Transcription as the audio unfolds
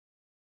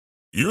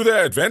You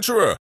there,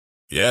 adventurer?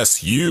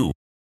 Yes, you.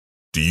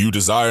 Do you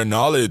desire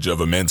knowledge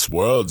of immense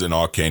worlds and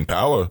arcane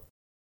power?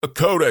 A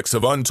codex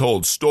of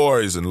untold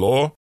stories and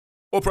lore?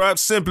 Or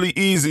perhaps simply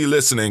easy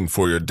listening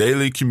for your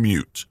daily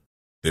commute?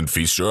 Then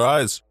feast your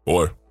eyes,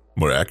 or,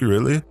 more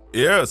accurately,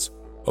 ears,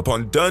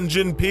 upon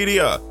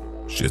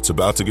Dungeonpedia. Shit's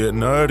about to get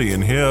nerdy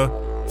in here.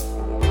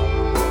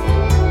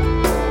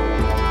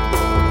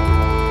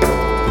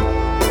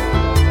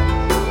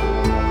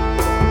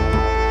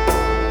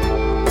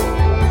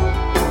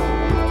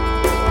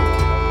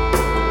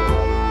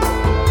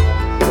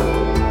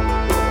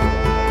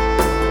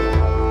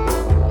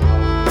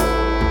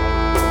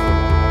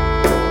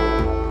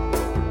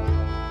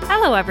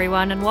 Hello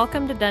everyone, and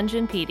welcome to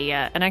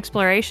Dungeonpedia, an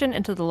exploration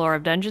into the lore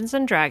of Dungeons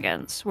 &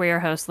 Dragons. We're your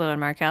hosts, Lou and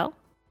Markel.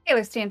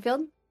 Taylor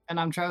Stanfield. And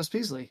I'm Travis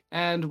Peasley.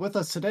 And with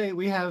us today,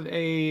 we have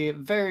a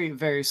very,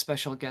 very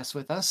special guest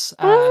with us,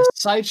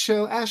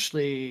 Sideshow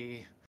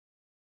Ashley.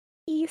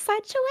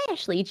 Sideshow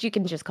Ashley. You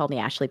can just call me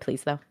Ashley,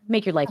 please, though.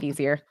 Make your life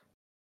easier.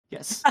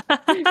 Yes.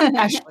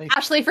 Ashley.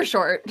 Ashley for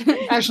short.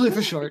 Ashley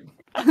for short.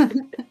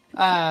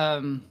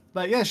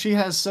 But yeah, she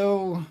has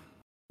so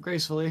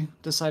gracefully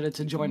decided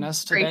to join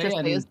us today.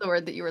 Graciously is the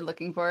word that you were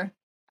looking for.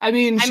 I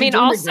mean,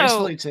 also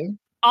gracefully too.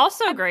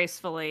 Also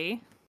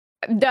gracefully.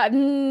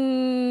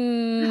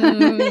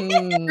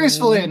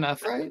 Gracefully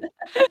enough, right?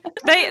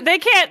 They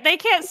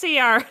can't see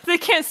our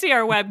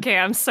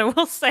webcams, so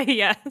we'll say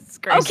yes.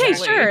 Gracefully.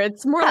 Okay, sure.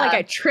 It's more like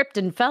I tripped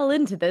and fell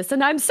into this,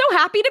 and I'm so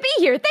happy to be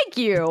here. Thank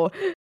you.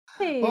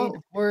 Hey.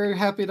 Well, we're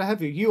happy to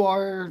have you. You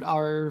are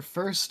our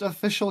first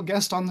official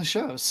guest on the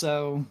show,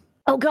 so...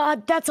 Oh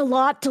God, that's a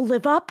lot to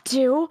live up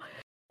to.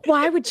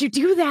 Why would you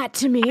do that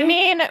to me? I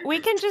mean, we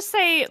can just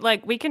say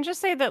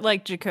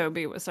that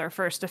Jacoby was our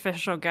first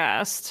official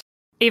guest.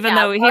 Even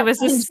though he was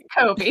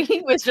Jacoby,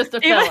 he was just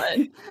a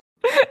fill-in.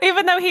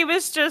 Even though he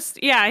was just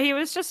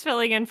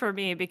filling in for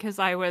me because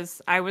I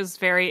was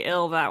very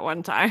ill that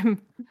one time.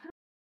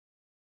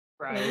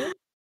 Right.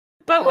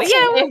 But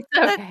Okay.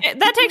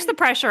 that takes the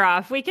pressure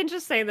off. We can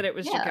just say that it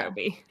was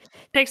Jacoby.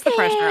 Takes the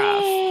pressure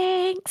off.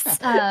 Thanks.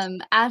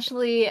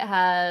 Ashley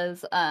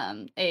has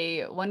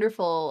a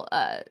wonderful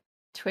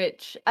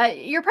Twitch.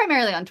 You're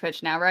primarily on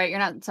Twitch now, right? You're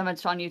not so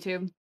much on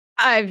YouTube.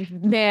 This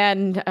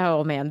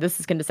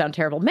is going to sound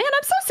terrible. Man,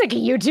 I'm so sick of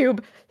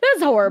YouTube.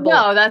 That's horrible.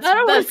 No, that's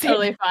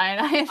totally fine.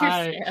 I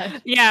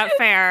understand. Yeah,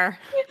 fair.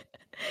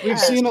 We've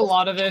seen a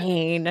lot of it.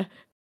 Pain.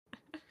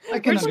 I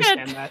can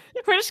understand that.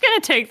 We're just gonna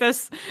take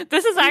this.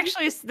 This is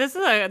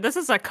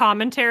a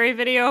commentary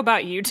video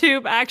about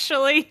YouTube,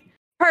 actually.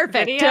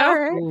 Perfect.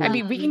 Video. I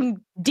mean, we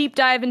can deep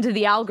dive into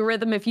the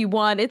algorithm if you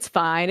want. It's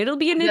fine. It'll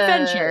be an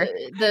adventure.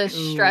 The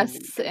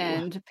stress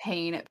and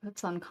pain it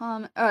puts on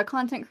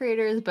content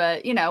creators,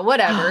 but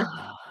whatever.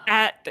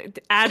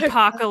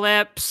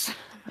 Adpocalypse.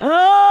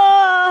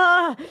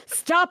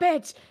 Stop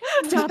it!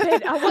 Stop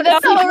it!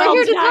 That's not what we're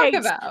here to talk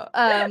about.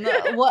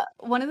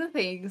 One of the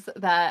things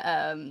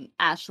that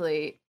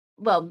Ashley,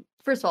 well,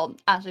 first of all,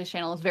 Ashley's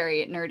channel is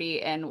very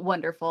nerdy and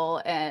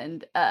wonderful,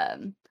 and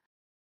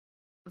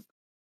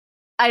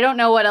I don't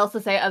know what else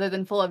to say other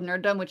than full of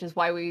nerddom, which is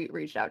why we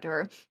reached out to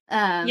her.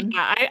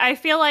 I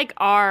feel like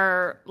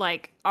our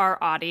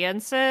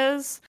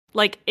audiences,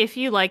 if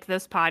you like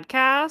this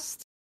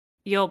podcast,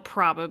 you'll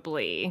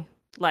probably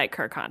like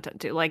her content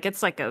too.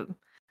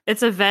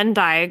 It's a Venn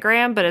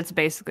diagram, but it's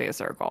basically a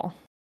circle.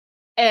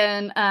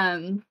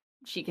 And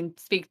she can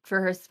speak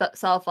for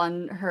herself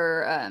on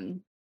her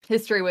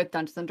history with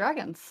Dungeons and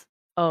Dragons.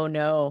 Oh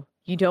no,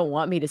 you don't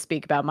want me to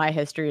speak about my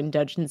history in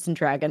Dungeons and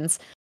Dragons.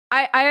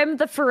 I am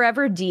the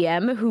forever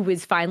DM who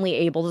is finally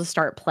able to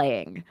start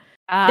playing.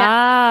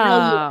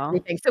 Oh.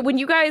 So when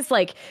you guys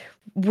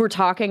were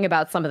talking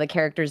about some of the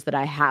characters that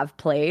I have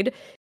played,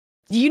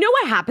 you know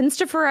what happens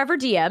to forever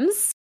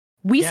DMs?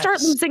 We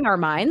start losing our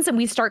minds and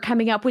we start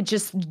coming up with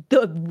just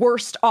the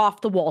worst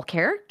off the wall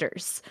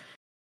characters.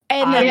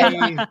 And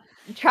then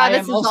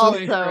Travis is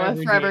also a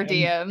forever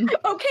DM.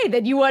 Okay,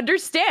 then you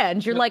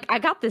understand. You're like, I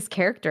got this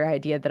character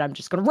idea that I'm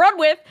just going to run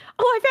with.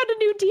 Oh, I found a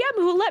new DM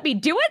who will let me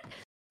do it.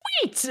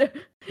 Sweet.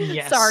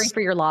 Yes. Sorry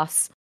for your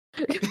loss.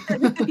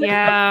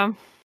 Yeah.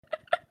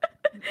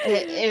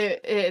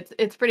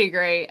 It's pretty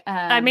great.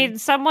 I mean,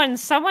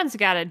 someone's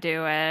got to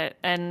do it,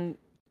 and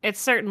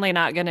it's certainly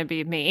not going to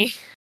be me.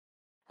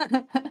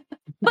 But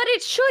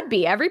it should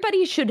be.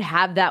 Everybody should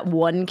have that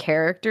one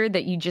character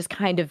that you just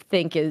kind of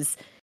think is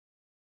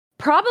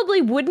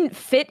probably wouldn't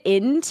fit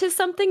into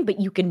something, but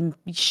you can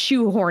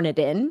shoehorn it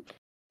in.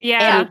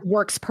 Yeah. And it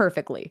works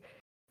perfectly.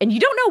 And you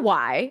don't know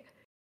why,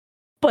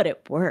 but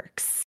it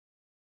works.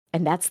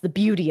 And that's the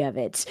beauty of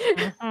it.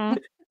 Mm-hmm.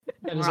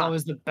 That is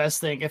always the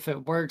best thing. If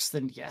it works,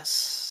 then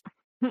yes.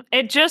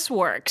 It just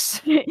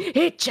works.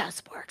 It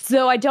just works.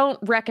 So I don't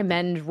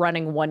recommend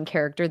running one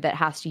character that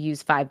has to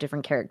use 5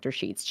 different character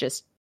sheets.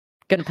 Just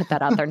gonna put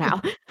that out there now.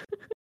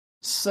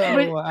 So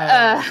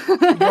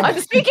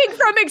I'm speaking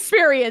from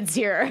experience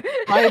here.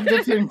 5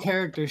 different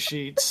character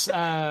sheets.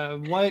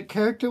 What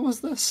character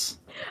was this?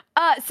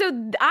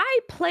 So I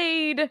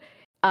played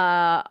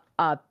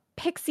a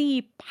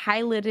pixie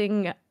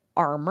piloting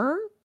armor.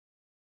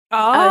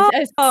 Oh,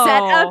 A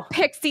set of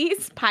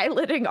pixies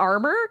piloting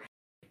armor.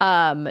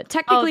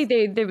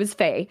 Technically, there was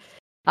Fae.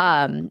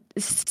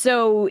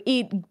 So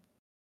it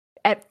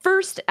at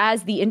first,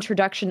 as the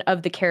introduction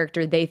of the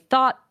character, they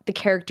thought the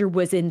character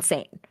was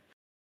insane,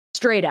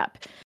 straight up,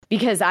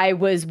 because I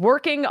was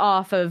working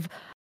off of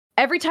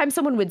every time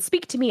someone would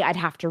speak to me, I'd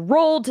have to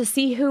roll to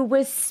see who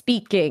was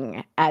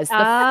speaking as the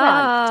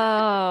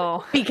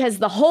front. Because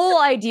the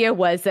whole idea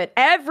was that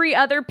every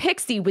other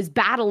pixie was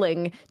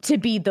battling to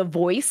be the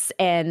voice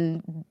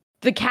and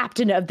the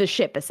captain of the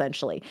ship,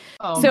 essentially.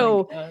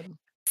 So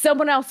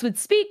someone else would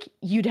speak,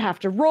 you'd have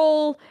to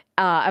roll.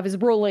 I was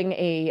rolling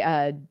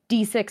a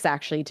D6,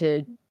 actually,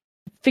 to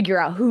figure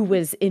out who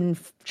was in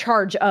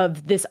charge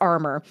of this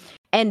armor.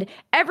 And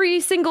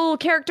every single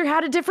character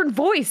had a different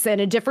voice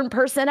and a different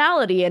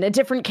personality and a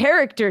different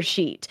character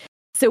sheet.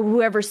 So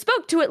whoever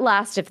spoke to it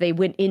last, if they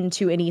went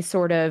into any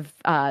sort of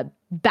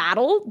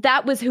battle,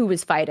 that was who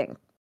was fighting.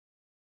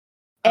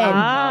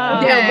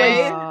 And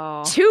there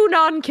was 2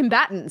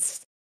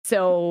 non-combatants.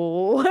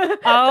 So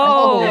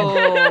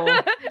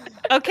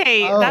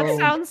okay,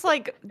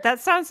 that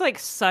sounds like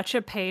such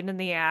a pain in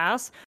the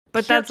ass,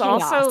 but that's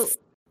also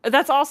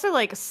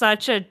like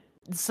such a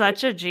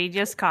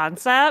genius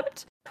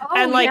concept.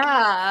 And like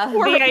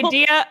the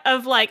idea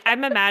of like,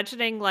 I'm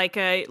imagining like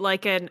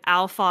an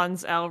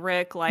Alphonse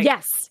Elric, like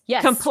yes,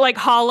 like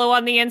hollow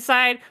on the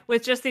inside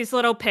with just these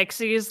little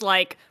pixies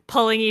like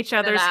pulling each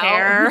other's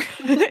hair.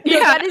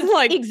 That is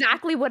like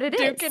exactly what it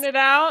is. Duking it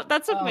out.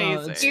 That's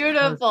amazing.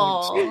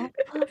 Beautiful.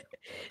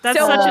 That's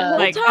so such a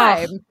like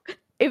time.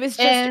 It was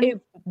just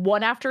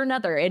one after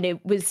another, and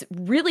it was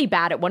really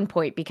bad at one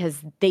point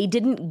because they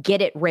didn't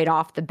get it right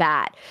off the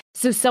bat.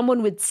 So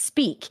someone would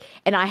speak,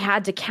 and I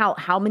had to count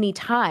how many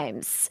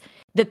times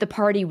that the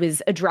party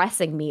was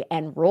addressing me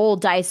and roll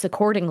dice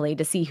accordingly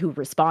to see who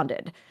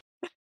responded.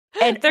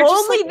 And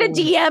only the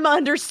DM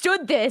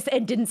understood this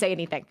and didn't say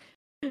anything.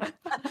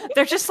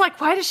 They're just like,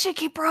 why does she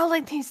keep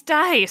rolling these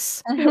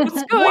dice?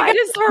 Why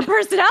does her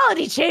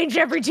personality change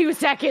every 2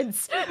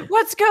 seconds?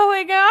 What's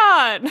going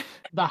on?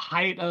 The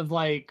height of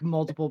like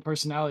multiple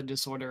personality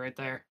disorder right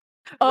there.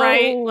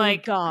 Right? Oh,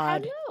 like,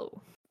 God.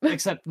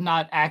 Except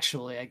not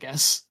actually, I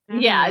guess.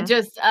 Yeah,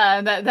 just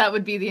that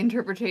would be the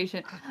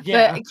interpretation.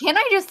 Yeah. But can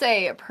I just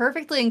say,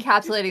 perfectly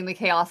encapsulating the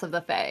chaos of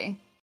the Fae.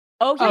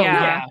 Oh,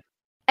 yeah.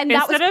 And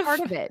that was Instead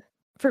part of it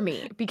for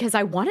me because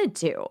I wanted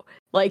to.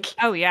 Like,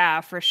 oh yeah,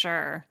 for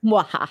sure.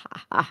 Oh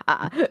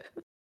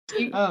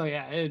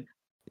yeah, it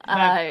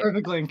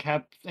perfectly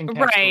encapsulated.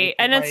 Right,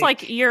 and it's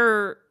like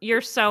you're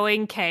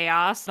sowing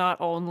chaos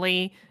not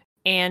only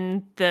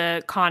in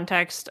the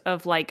context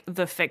of like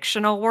the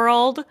fictional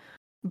world,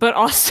 but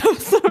also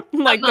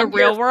like the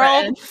real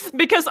world,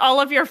 because all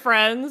of your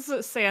friends,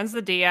 sans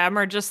the DM,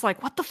 are just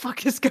like, what the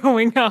fuck is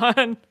going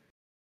on?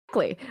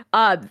 Exactly.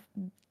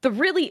 The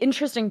really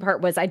interesting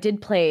part was I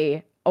did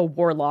play a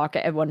warlock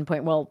at one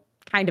point. Well,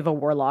 kind of a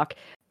warlock,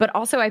 but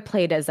also I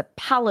played as a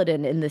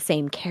paladin in the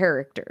same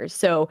character.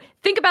 So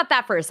think about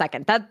that for a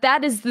second.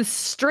 That is the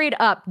straight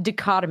up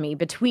dichotomy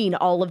between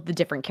all of the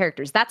different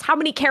characters. That's how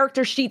many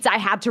character sheets I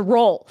had to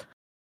roll.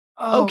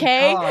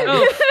 Okay?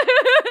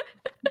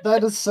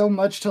 That is so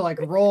much to like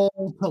roll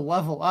to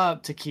level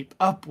up to keep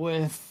up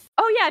with.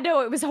 Oh yeah,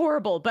 no, it was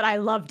horrible, but I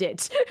loved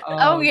it.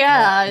 Oh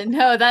yeah, God.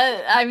 No,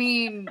 that I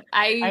mean,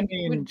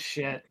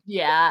 shit.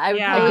 Yeah, I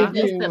would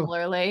play this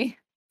similarly.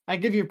 I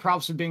give you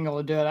props for being able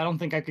to do it. I don't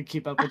think I could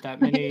keep up with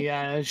that many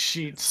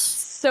sheets.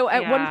 So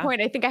at one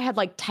point, I think I had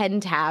like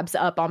 10 tabs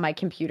up on my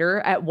computer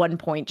at one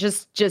point,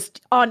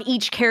 just on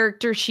each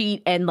character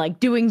sheet and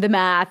like doing the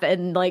math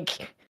and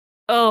like,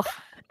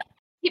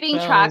 keeping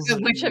track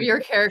of which of your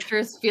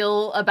characters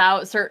feel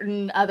about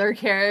certain other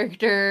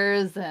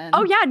characters. And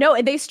oh yeah, no,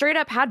 and they straight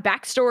up had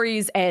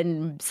backstories,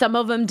 and some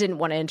of them didn't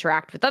want to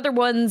interact with other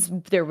ones.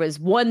 There was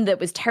one that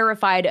was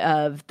terrified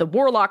of the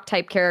warlock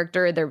type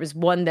character. There was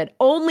one that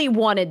only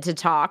wanted to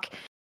talk.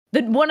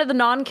 One of the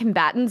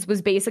non-combatants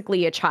was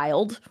basically a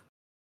child.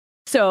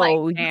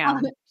 So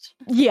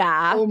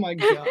yeah. Oh my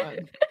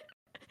God.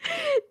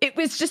 It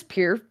was just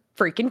pure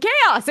freaking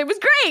chaos. It was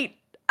great.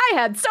 I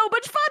had so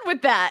much fun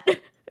with that.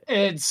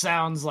 It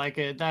sounds like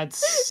it.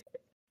 That's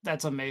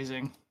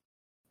amazing.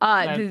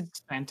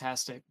 That's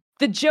fantastic.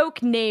 The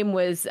joke name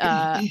was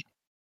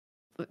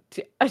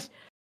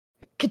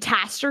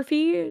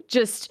Catastrophe,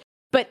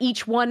 but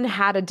each one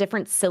had a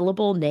different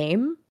syllable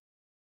name.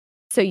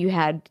 So you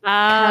had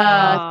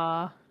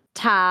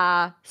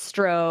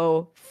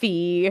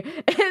Catastrophe.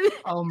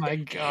 Oh my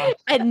God.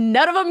 And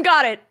none of them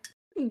got it.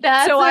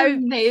 That's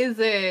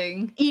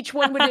amazing. Each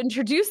one would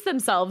introduce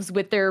themselves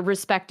with their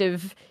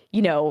respective,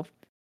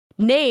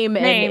 name,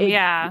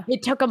 and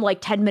it took them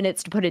like 10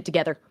 minutes to put it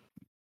together.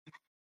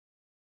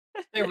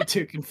 They were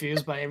too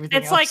confused by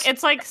everything.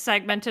 It's like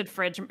segmented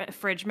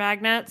fridge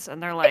magnets,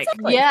 and they're like,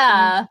 exactly.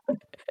 Yeah.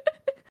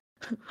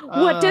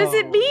 What does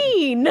it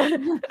mean?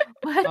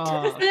 What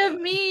does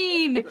it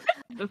mean?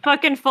 The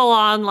fucking full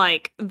on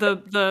like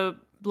the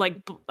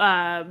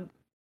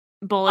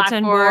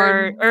bulletin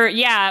board, or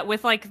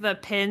with like the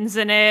pins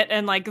in it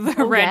and like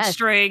the red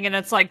string, and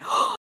it's like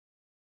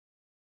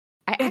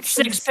it's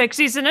 6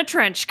 pixies in a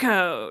trench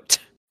coat.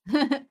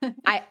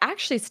 I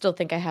actually still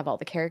think I have all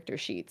the character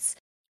sheets.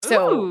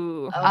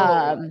 So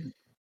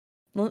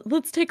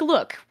let's take a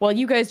look. While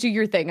you guys do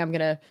your thing, I'm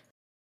gonna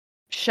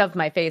shove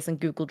my face in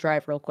Google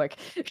Drive real quick.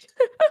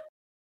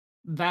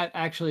 That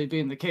actually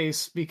being the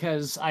case,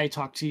 because I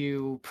talked to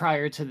you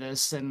prior to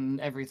this and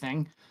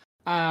everything,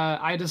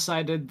 I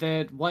decided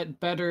that what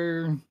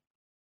better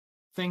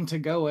thing to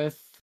go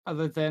with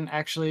other than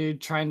actually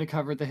trying to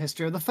cover the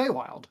history of the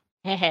Feywild.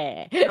 Oh.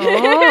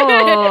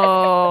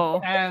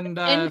 And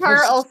in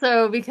part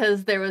also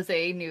because there was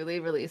a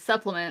newly released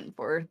supplement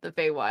for the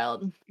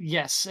Feywild.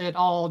 Yes, it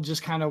all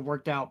just kind of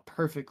worked out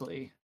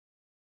perfectly.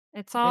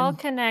 It's all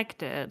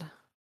connected.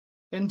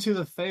 Into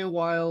the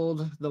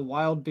Feywild, the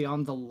Wild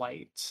Beyond the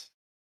Light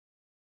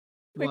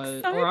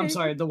was, or I'm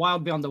sorry, the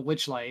Wild Beyond the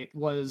Witchlight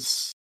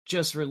was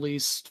just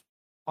released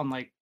on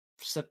like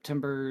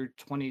September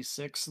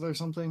 26th or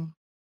something.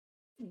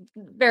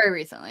 Very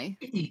recently.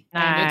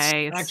 Nice.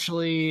 And it's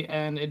actually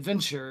an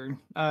adventure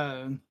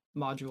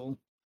module.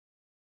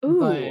 Ooh.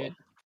 But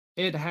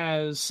it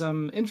has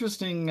some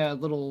interesting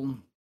little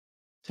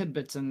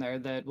tidbits in there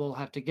that we'll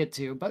have to get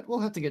to, but we'll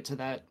have to get to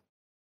that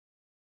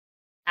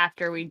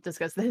after we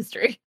discuss the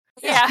history.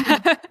 Yeah.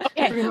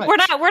 Okay. We're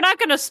not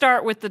going to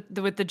start with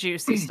the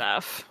juicy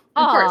stuff.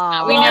 Of course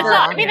not. We well, never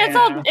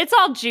it's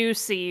all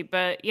juicy,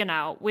 but you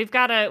know, we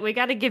got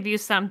to give you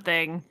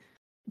something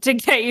to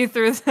get you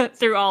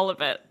through all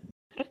of it.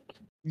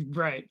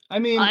 Right. I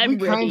mean,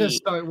 we kind of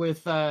start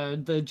with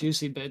the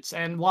juicy bits,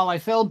 and while I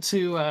failed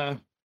to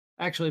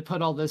actually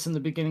put all this in the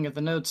beginning of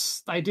the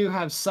notes, I do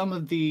have some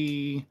of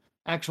the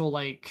actual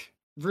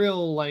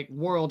real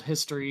world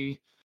history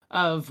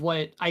of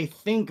what I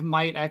think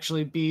might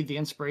actually be the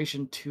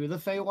inspiration to the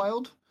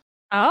Feywild.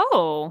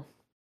 Oh.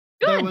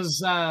 Good. There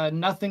was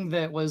nothing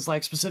that was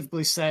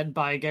specifically said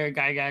by Gary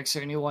Gygax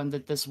or anyone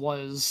that this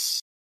was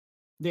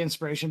the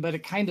inspiration, but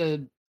it kind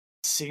of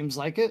seems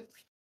like it.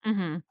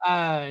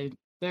 Mm-hmm.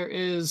 There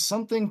is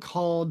something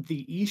called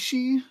the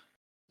Ishi,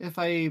 if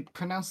I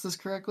pronounce this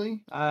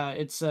correctly.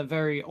 It's a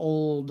very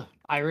old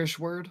Irish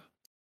word.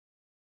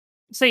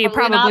 So you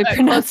probably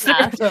pronounced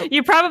it.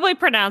 You probably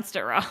pronounced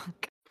it wrong.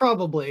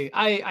 Probably.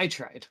 I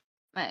tried.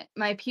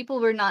 My people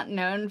were not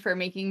known for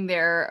making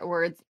their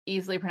words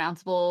easily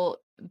pronounceable,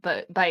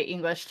 but by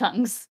English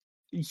tongues.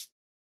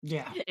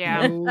 Yeah.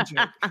 Yeah. No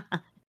joke.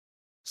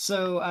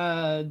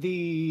 So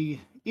the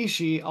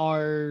Ishi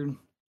are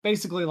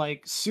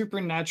basically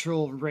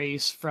supernatural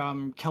race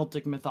from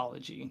Celtic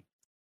mythology.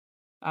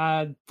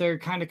 They're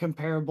kind of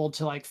comparable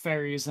to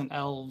fairies and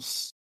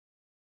elves.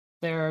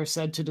 They're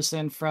said to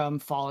descend from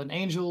fallen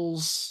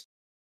angels.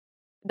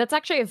 That's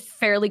actually a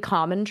fairly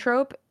common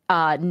trope,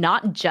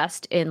 not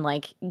just in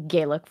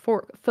Gaelic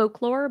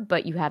folklore,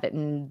 but you have it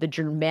in the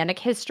Germanic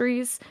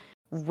histories,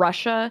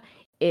 Russia.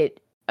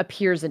 It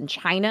appears in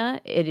China,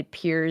 it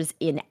appears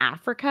in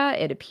Africa,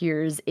 it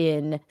appears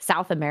in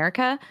South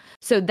America.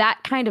 So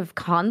that kind of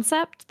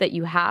concept that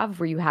you have,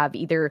 where you have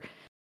either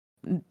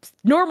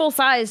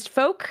normal-sized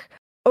folk,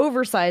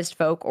 oversized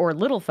folk, or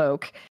little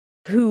folk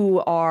who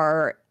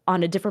are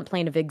on a different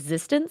plane of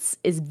existence,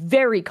 is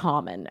very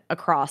common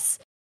across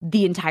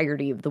the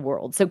entirety of the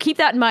world. So keep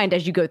that in mind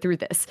as you go through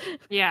this.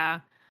 Yeah.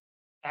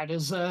 That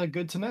is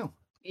good to know.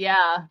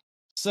 Yeah.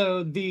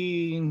 So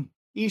the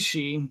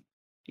Ishi,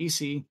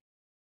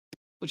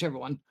 whichever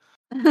one,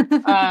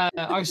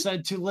 are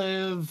said to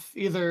live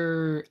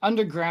either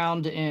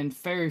underground in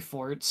fairy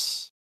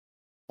forts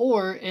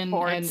or in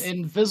an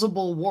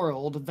invisible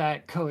world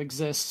that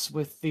coexists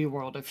with the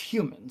world of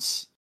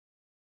humans.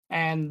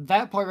 And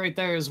that part right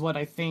there is what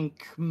I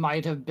think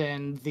might have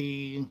been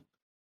the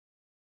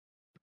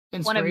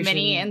one of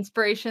many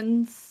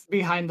inspirations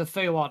behind the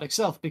Feywild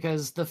itself,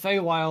 because the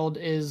Feywild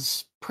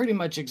is pretty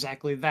much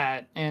exactly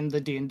that in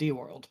the D&D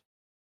world.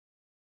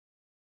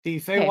 The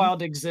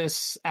Feywild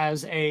exists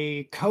as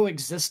a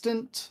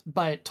coexistent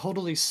but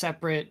totally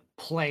separate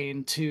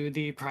plane to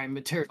the prime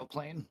material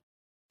plane.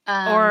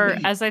 Or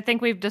as I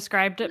think we've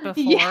described it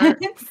before,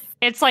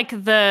 it's like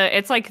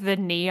the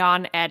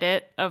neon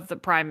edit of the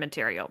prime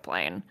material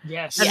plane.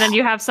 Yes. And then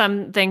you have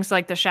some things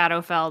like the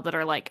Shadowfell that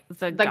are like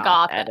the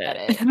goth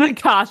edit. The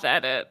goth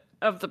edit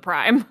of the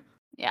prime.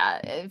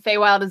 Yeah,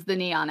 Feywild is the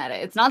neon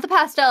edit. It's not the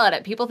pastel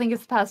edit. People think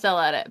it's the pastel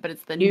edit, but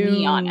it's the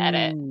neon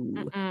edit.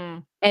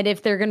 Mm-mm. And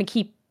if they're going to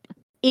keep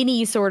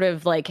any sort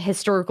of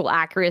historical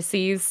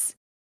accuracies,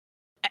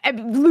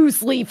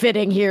 loosely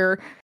fitting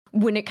here,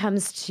 when it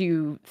comes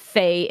to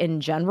Fae in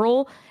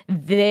general,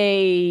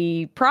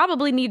 they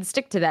probably need to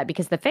stick to that,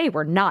 because the Fae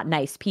were not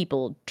nice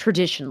people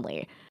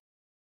traditionally.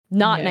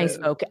 Not nice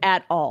folk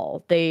at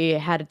all. They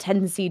had a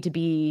tendency to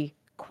be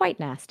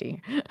quite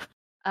nasty.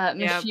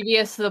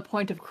 Mischievous to the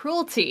point of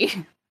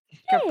cruelty.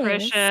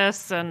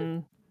 Capricious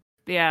and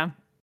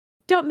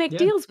Don't make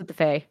deals with the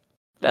Fae.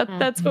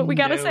 That's what we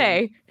gotta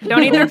say.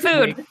 Don't eat their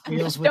food.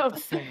 Deals with the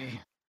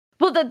Fae.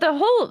 Well, the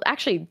whole,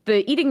 actually,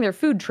 the eating their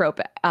food trope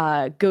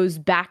goes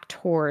back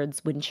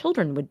towards when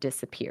children would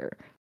disappear.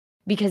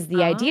 Because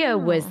the idea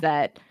was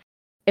that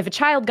if a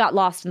child got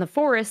lost in the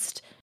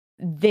forest,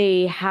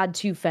 they had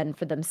to fend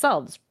for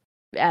themselves,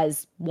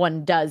 as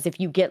one does if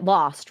you get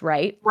lost,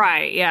 right?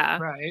 Right, yeah.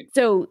 Right.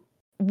 So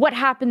what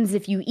happens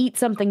if you eat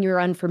something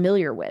you're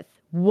unfamiliar with?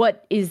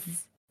 What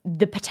is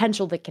the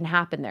potential that can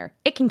happen there?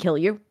 It can kill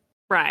you.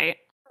 Right.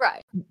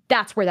 Right.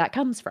 That's where that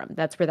comes from.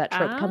 That's where that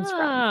trope comes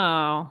from.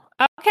 Oh,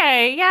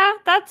 okay. Yeah,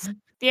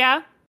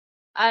 yeah.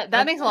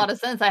 That makes a lot of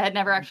sense. I had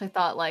never actually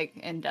thought like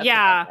in depth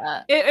Yeah.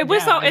 about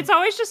that. It's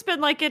always just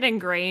been like an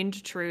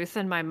ingrained truth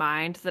in my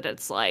mind that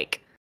it's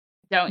like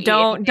Don't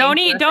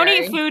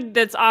eat food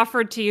that's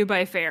offered to you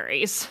by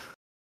fairies.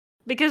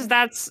 Because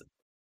that's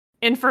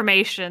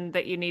information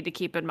that you need to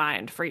keep in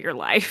mind for your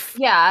life.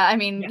 Yeah, I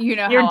mean, you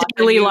know, your how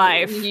daily often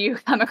life. you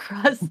come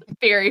across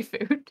fairy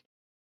food.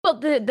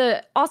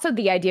 Well, also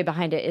the idea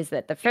behind it is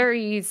that the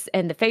fairies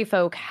and the fae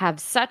folk have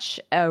such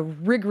a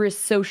rigorous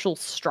social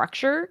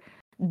structure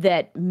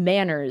that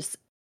manners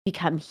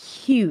become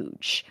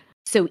huge.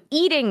 So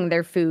eating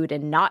their food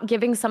and not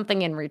giving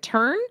something in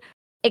return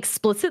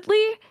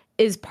explicitly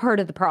is part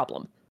of the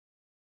problem.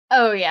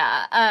 Oh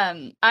yeah.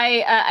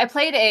 I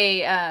played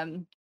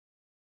an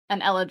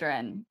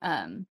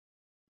Eladrin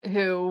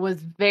who was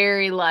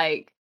very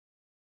like,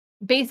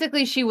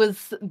 basically she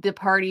was the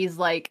party's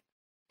like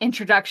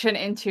introduction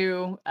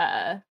into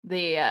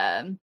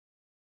the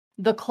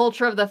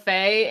culture of the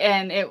Fae,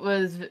 and it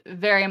was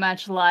very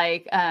much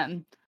like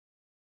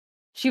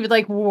she would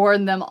like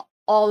warn them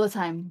all the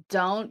time,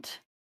 don't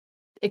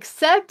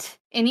accept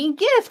any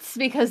gifts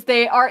because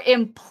they are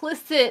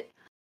implicit,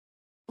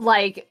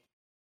 like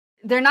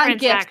they're not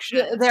gifts,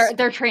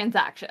 they're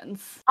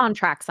transactions.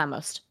 Contracts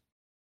almost.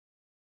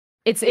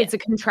 It's a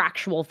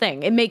contractual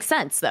thing. It makes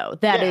sense though.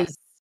 That is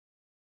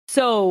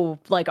so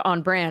like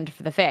on brand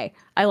for the Fae.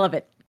 I love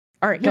it.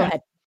 All right, go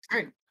ahead.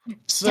 Great.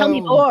 So, tell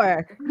me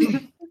more.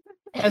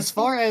 As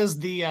far as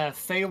the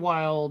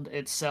Feywild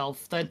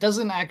itself, that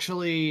doesn't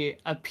actually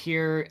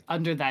appear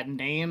under that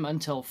name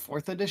until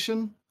 4th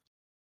edition.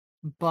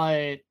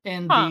 But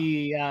in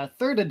the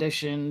 3rd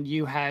edition,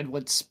 you had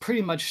what's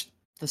pretty much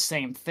the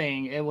same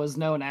thing. It was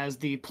known as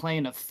the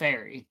Plane of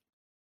Fairy.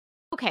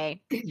 Okay.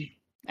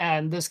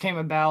 And this came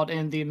about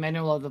in the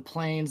Manual of the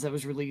Planes that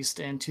was released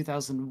in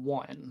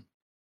 2001.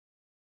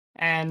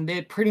 And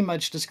it pretty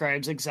much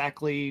describes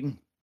exactly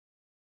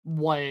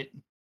what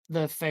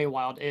the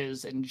Feywild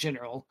is in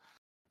general.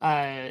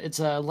 It's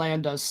a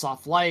land of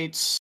soft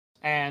lights,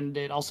 and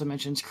it also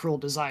mentions cruel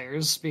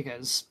desires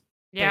because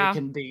they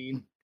can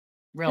be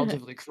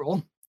relatively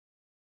cruel.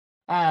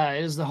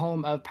 It is the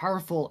home of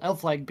powerful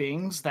elf-like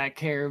beings that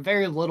care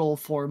very little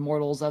for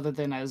mortals other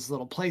than as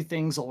little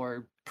playthings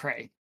or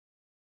prey.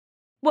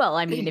 Well,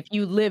 I mean, if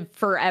you live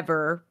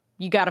forever,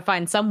 you got to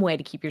find some way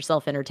to keep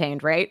yourself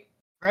entertained, right?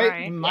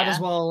 Right? You might as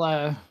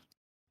well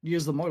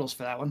use the mortals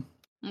for that one.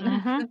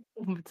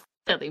 Mm-hmm.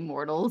 Silly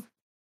mortals.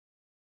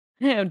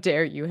 How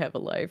dare you have a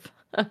life?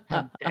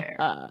 How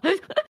dare.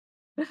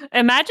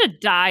 Imagine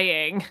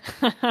dying.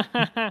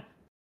 Oh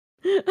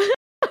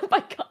my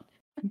god.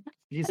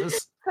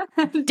 Jesus.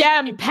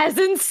 Damn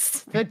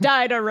peasants that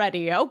died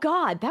already. Oh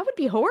god, that would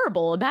be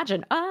horrible.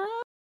 Imagine.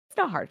 It's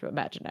not hard to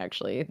imagine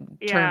actually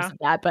in terms of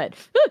that, but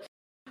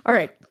all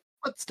right.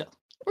 But still,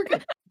 we're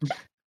good.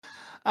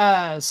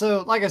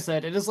 So like I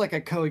said, it is like a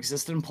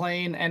coexistent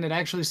plane, and it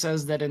actually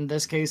says that in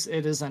this case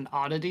it is an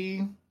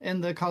oddity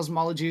in the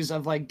cosmologies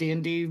of like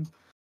D&D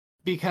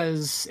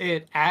because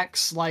it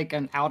acts like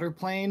an outer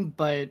plane,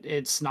 but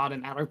it's not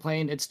an outer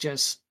plane. It's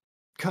just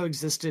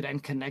coexisted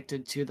and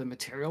connected to the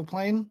material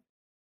plane.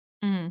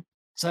 Mm-hmm.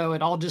 So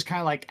it all just kind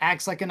of like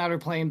acts like an outer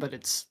plane, but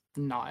it's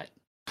not.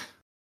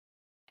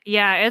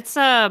 Yeah, it's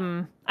I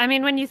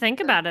mean, when you think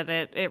about it,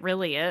 it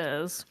really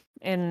is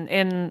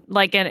in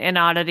like an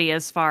oddity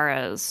as far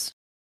as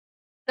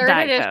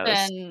 3rd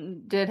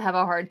edition did have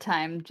a hard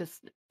time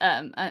just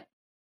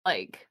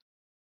like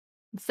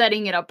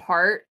setting it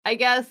apart, I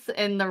guess,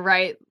 in the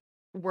right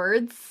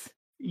words.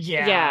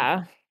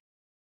 Yeah.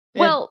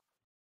 Well,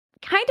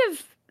 kind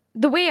of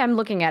the way I'm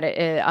looking at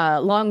it,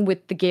 along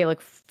with the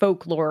Gaelic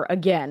folklore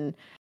again,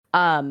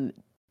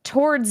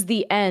 towards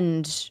the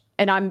end,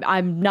 and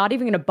I'm not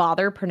even going to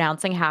bother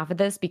pronouncing half of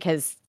this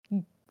because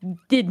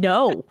did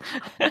know.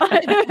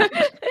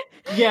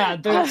 Yeah,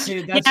 that's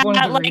one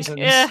of the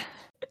reasons.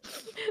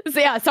 So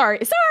yeah,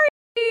 sorry.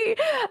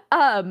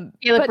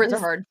 Gaelic words are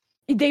hard.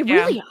 They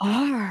really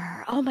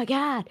are. Oh my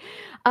god.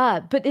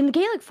 But in the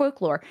Gaelic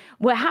folklore,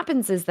 what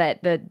happens is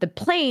that the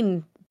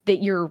plane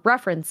that you're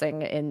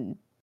referencing in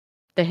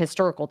the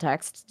historical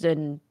texts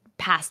and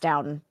passed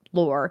down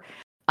lore,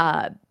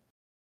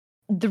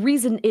 the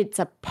reason it's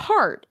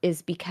apart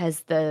is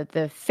because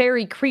the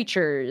fairy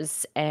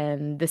creatures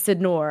and the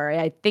Sidnor,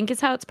 I think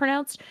is how it's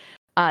pronounced,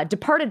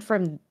 departed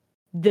from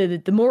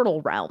the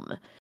mortal realm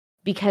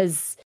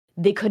because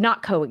they could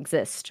not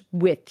coexist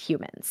with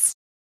humans.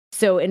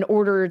 So in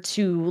order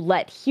to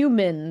let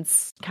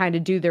humans kind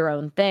of do their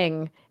own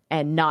thing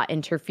and not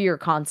interfere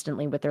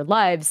constantly with their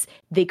lives,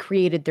 they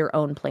created their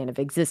own plane of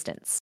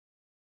existence.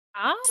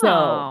 Oh.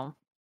 So,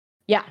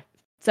 yeah.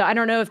 So I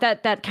don't know if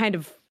that kind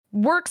of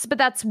works, but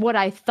that's what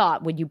I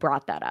thought when you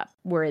brought that up,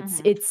 where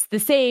it's the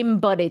same,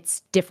 but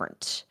it's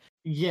different.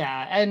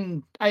 Yeah,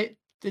 and that's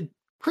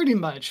pretty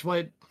much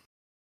what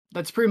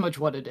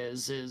it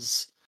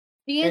is.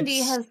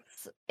 D&D has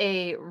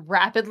a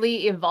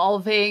rapidly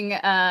evolving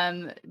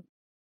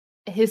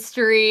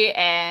history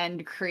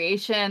and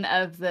creation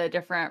of the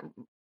different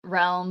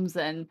realms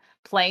and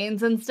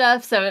planes and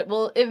stuff,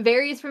 so it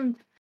varies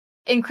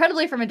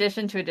incredibly from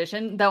edition to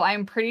edition, though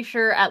I'm pretty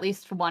sure at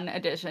least one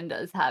edition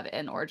does have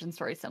an origin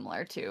story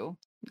similar to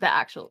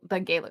the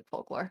Gaelic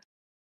folklore.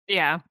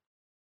 Yeah.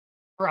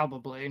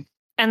 Probably.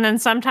 And then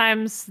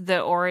sometimes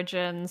the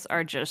origins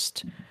are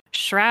just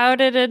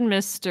shrouded in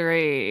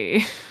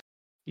mystery.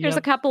 There's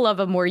a couple of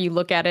them where you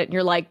look at it and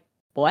you're like,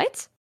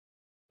 what?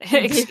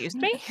 Excuse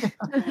me?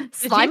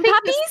 Slime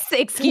puppies?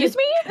 Excuse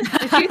me?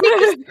 Did you think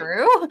this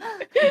through?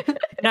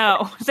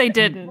 No, they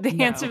didn't.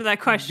 The answer to that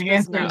question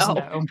is no.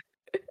 no.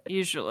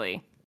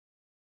 Usually.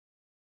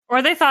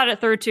 Or they thought it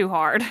through too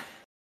hard.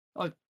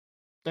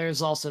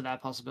 There's also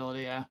that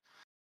possibility, yeah.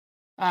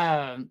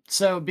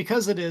 So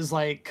because it is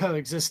like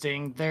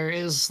coexisting, there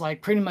is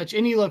like pretty much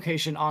any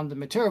location on the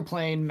material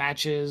plane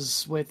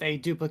matches with a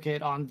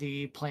duplicate on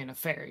the plane of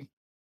fairy.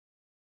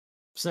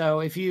 So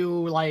if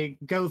you like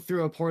go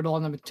through a portal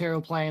on the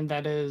material plane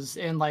that is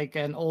in like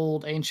an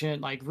old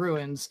ancient like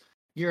ruins,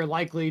 you're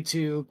likely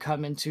to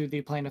come into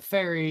the plane of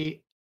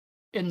fairy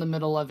in the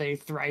middle of a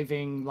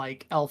thriving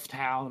like elf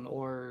town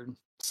or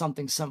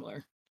something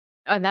similar.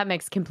 And that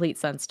makes complete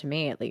sense to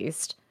me, at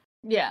least.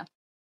 Yeah.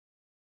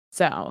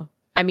 So,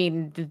 I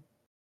mean,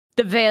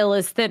 the veil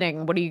is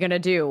thinning. What are you going to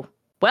do?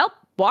 Well,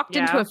 walked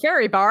into a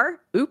fairy bar.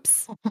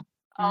 Oops.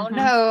 Oh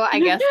no, I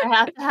guess I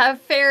have to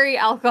have fairy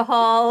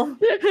alcohol.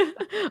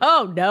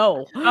 Oh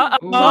no.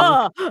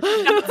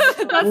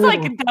 That's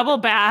like a double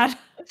bad.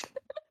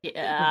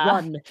 Yeah.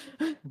 Run.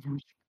 I'm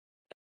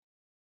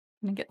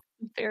gonna get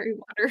some fairy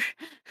water.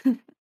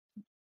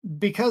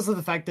 Because of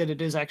the fact that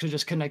it is actually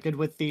just connected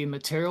with the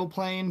material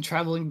plane,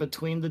 traveling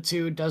between the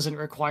two doesn't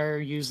require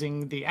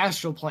using the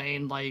astral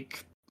plane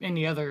like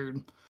any other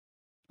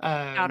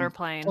outer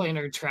plane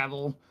planar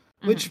travel,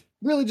 which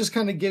really just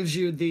kind of gives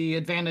you the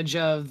advantage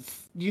of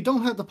you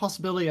don't have the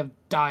possibility of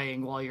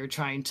dying while you're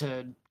trying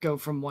to go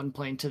from one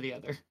plane to the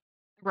other.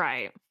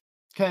 Right.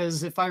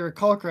 Because if I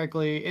recall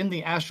correctly, in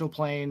the astral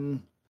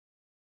plane,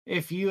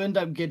 if you end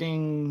up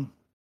getting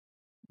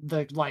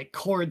the like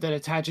cord that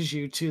attaches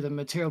you to the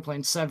material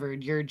plane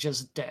severed, you're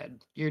just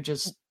dead. You're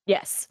just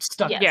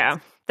stuck. Yes. Yeah.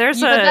 There's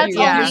there's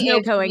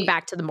no going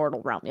back to the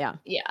mortal realm. Yeah.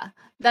 Yeah.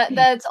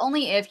 That's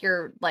only if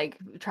you're like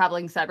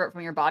traveling separate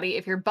from your body.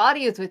 If your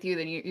body is with you,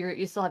 then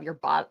you still have your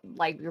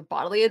your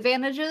bodily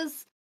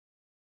advantages.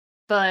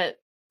 But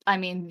I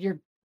mean, you're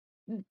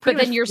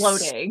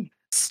floating.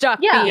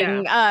 Stuck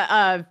being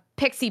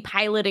Pixie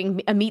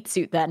piloting a meat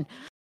suit then.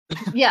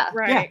 Yeah.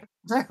 Right. Yeah,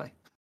 exactly.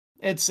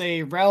 It's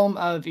a realm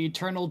of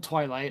eternal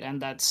twilight,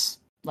 and that's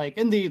like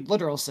in the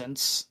literal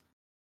sense,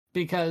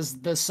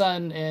 because the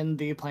sun in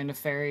the plane of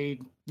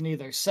fairy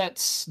neither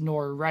sets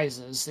nor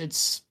rises.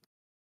 It's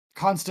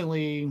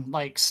constantly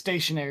like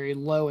stationary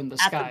low in the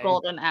sky. At the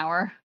golden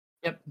hour.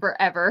 Yep.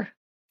 Forever.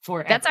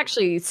 That's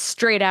actually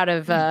straight out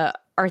of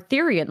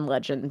Arthurian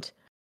legend.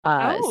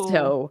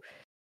 So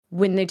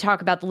when they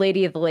talk about the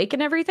Lady of the Lake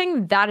and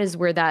everything, that is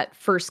where that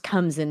first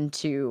comes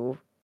into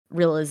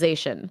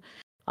realization.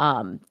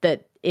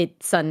 That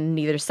sun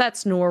neither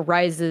sets nor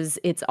rises.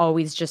 It's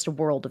always just a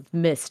world of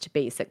mist,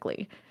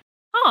 basically.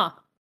 Huh.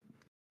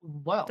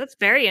 Well, that's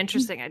very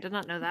interesting. I did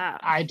not know that.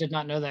 I did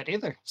not know that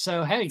either.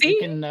 So hey, you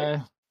can.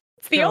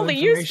 It's the only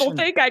useful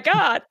thing I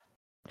got.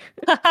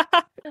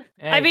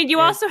 I mean, you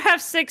also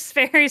have 6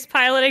 fairies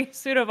piloting a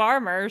suit of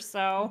armor,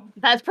 so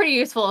that's pretty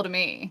useful to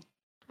me.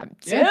 I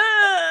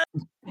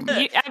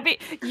mean,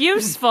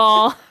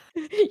 useful.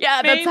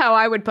 Yeah, that's how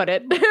I would put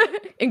it.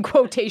 In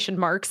quotation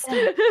marks.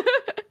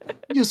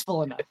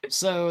 Useful enough.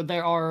 So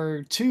there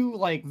are 2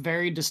 like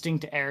very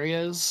distinct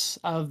areas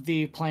of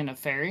the plane of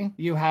fairy.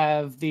 You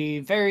have the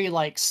very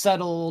like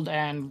settled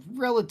and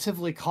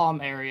relatively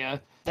calm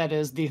area that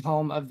is the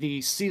home of the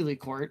Seelie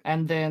Court,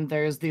 and then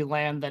there's the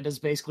land that is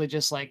basically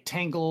just like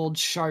tangled,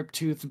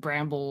 sharp-toothed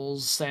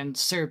brambles and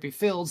syrupy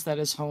fields that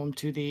is home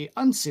to the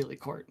Unseelie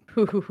Court.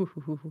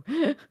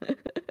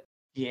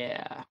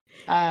 Yeah.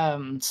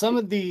 Some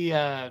of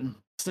the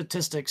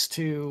statistics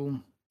to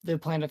the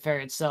planet Fair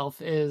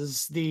itself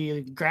is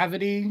the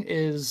gravity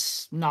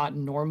is not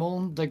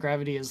normal. The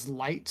gravity is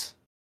light.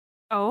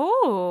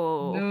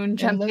 Oh. Moon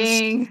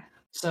jumping.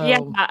 So,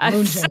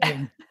 moon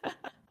jumping.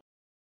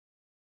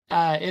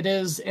 It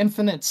is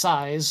infinite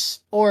size,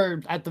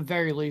 or at the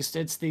very least,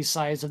 it's the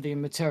size of the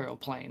material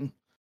plane.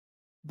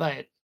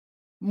 But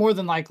more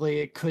than likely,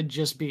 it could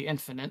just be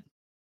infinite.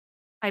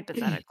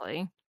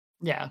 Hypothetically.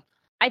 Yeah.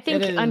 I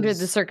think under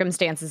the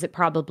circumstances, it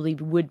probably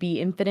would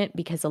be infinite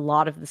because a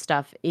lot of the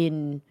stuff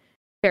in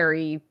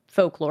fairy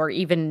folklore,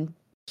 even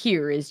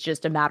here is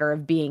just a matter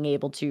of being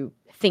able to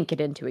think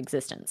it into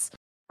existence.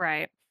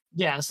 Right.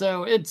 Yeah,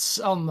 so it's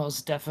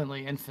almost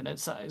definitely infinite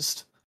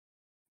sized.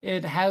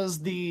 It has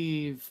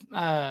the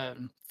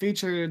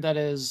feature that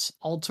is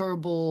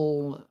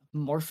alterable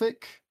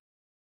morphic.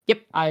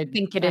 Yep. I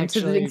think it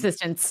into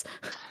existence.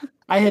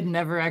 I had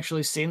never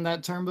actually seen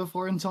that term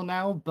before until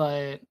now,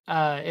 but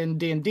in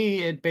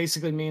D&D, it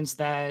basically means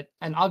that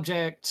an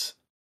object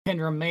can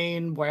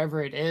remain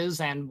wherever it is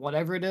and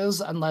whatever it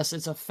is unless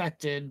it's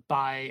affected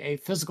by a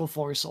physical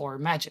force or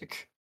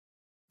magic.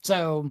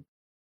 So,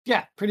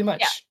 yeah, pretty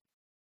much. Yeah.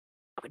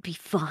 That would be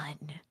fun.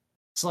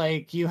 It's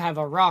like you have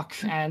a rock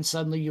and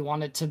suddenly you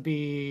want it to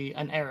be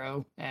an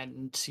arrow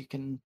and you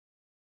can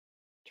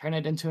turn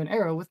it into an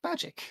arrow with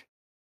magic.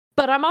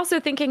 But I'm also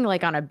thinking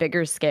like on a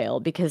bigger scale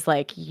because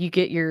like you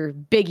get your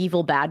big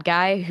evil bad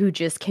guy who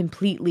just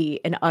completely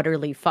and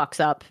utterly fucks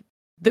up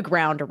the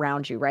ground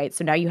around you, right?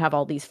 So now you have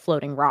all these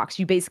floating rocks.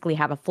 You basically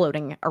have a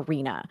floating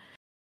arena.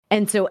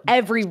 And so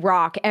every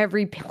rock,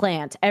 every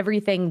plant,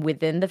 everything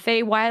within the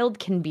Feywild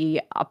can be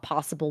a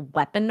possible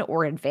weapon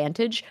or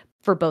advantage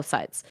for both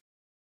sides.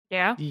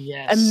 Yeah.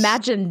 Yes.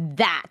 Imagine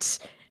that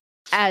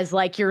as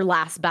like your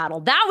last battle.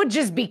 That would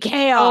just be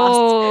chaos.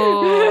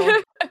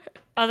 Oh,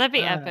 oh that'd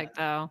be epic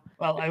though.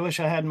 Well, I wish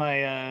I had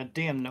my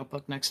DM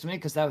notebook next to me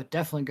because that would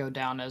definitely go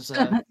down as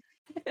a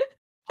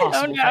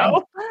possible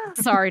no.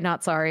 Sorry,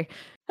 not sorry.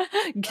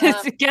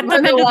 Get them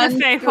into the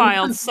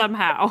Feywild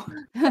somehow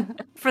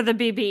for the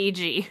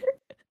BBEG.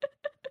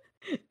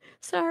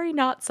 Sorry,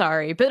 not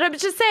sorry. But I'm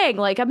just saying,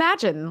 like,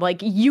 imagine,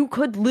 like, you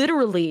could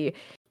literally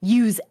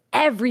use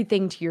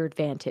everything to your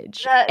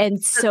advantage.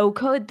 And so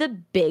could the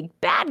big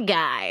bad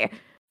guy.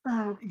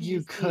 Oh,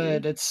 You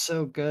could. It's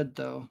so good,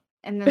 though.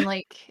 And then,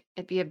 like,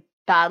 it'd be a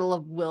battle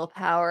of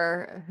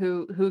willpower.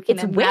 Who can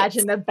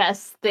imagine the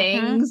best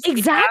things?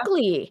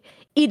 Exactly. Yeah.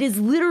 It is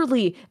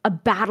literally a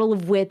battle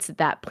of wits at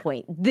that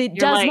point. It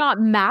does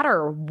not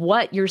matter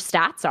what your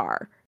stats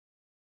are.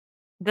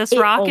 This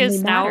rock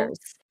is now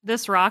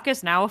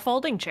a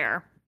folding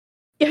chair.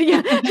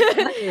 Yeah.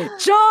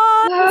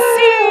 John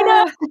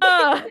Cena.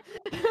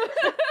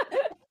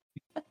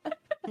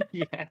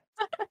 Yeah.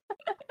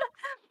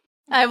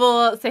 I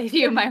will save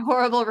you my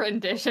horrible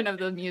rendition of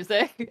the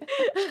music.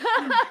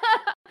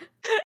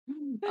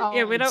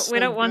 Yeah, we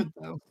don't want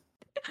though.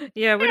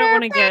 Yeah, we don't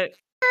want to get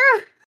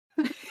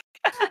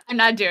I'm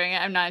not doing it.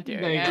 I'm not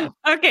doing it.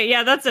 Okay,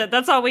 yeah, that's it.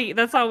 That's all we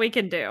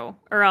can do.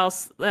 Or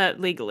else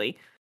legally.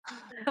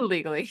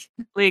 Legally.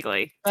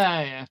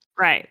 Yeah.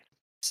 Right.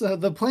 So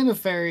the plane of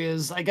fairy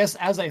is, I guess,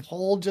 as a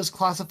whole, just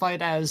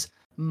classified as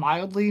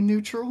mildly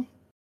neutral.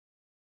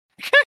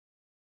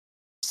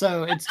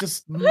 So it's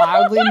just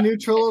mildly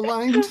neutral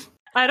aligned.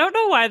 I don't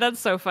know why that's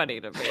so funny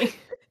to me.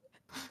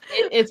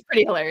 It's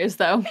pretty hilarious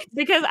though.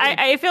 Because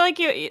I feel like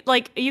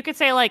you could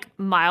say like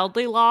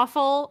mildly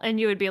lawful and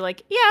you would be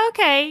like, yeah,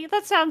 okay,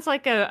 that sounds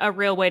like a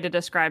real way to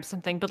describe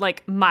something. But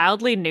like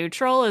mildly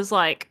neutral is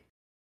like,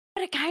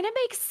 but it kind of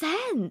makes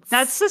sense.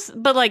 That's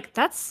just, but like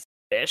that's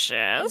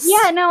vicious.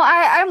 Yeah, no,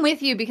 I'm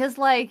with you because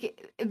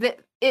like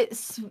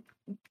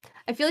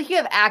I feel like you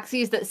have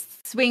axes that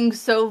swing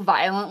so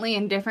violently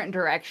in different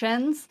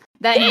directions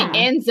that it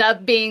ends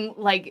up being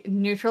like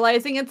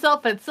neutralizing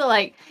itself. But it's still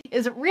like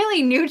is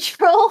really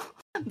neutral,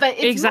 but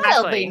it's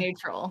mildly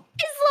neutral.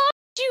 As long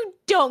as you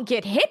don't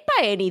get hit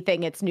by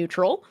anything, it's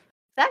neutral.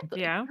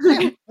 Exactly. Yeah.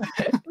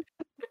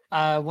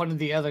 One of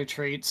the other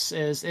traits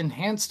is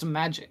enhanced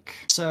magic.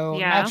 So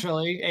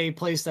naturally, a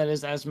place that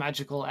is as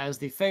magical as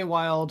the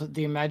Feywild,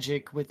 the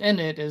magic within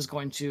it is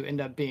going to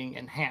end up being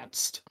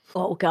enhanced.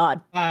 Oh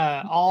god.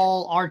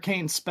 All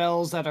arcane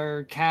spells that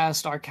are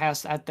cast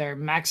at their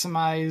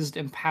maximized,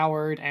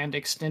 empowered, and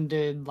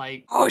extended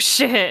oh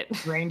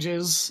shit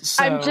ranges.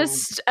 So... I'm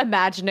just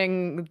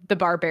imagining the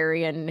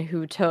barbarian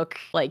who took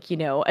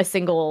a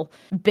single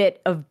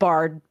bit of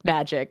bard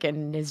magic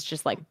and is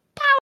just like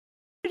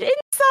powered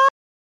inside.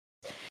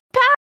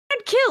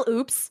 Powered kill.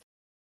 Oops.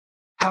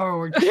 Power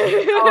word.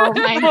 Oh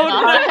my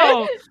god.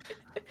 No.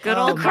 Good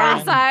old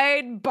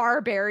cross-eyed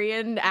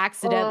barbarian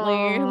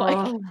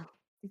accidentally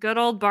good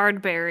old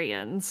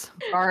barbarians.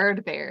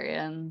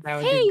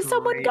 Hey,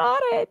 someone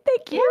got it.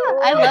 Thank you.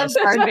 Yeah, I love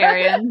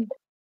barbarian.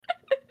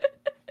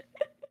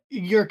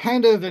 You're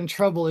kind of in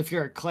trouble if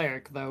you're a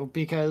cleric, though,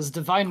 because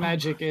divine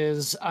magic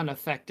is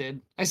unaffected.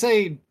 I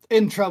say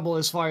in trouble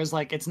as far as,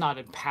 it's not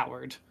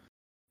empowered.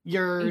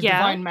 Your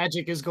divine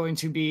magic is going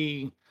to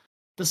be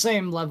the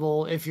same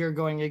level if you're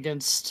going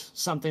against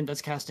something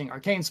that's casting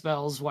arcane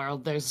spells, while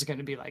theirs is going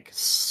to be,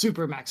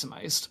 super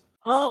maximized.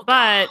 Oh,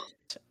 but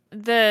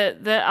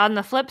the on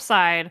the flip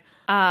side,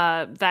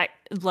 that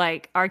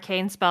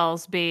arcane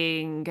spells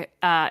being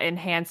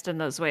enhanced in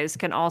those ways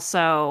can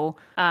also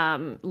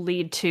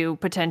lead to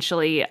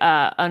potentially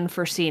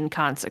unforeseen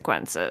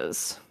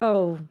consequences.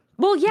 Oh,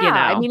 well,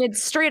 yeah. I mean,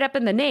 it's straight up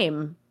in the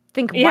name.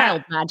 Think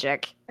wild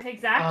magic.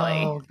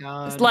 Exactly. Oh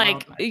god. It's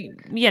like,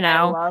 you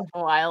know, I love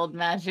wild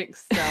magic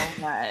so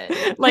much.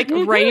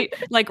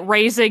 like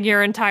raising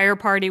your entire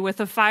party with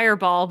a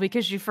fireball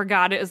because you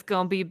forgot it was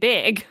gonna be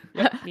big.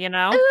 You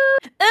know?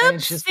 And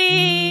it's just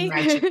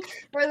magic.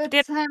 For the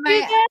time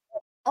I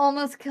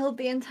almost killed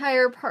the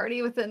entire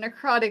party with a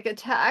necrotic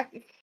attack.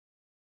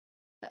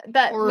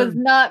 That was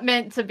not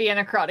meant to be a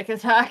necrotic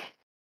attack.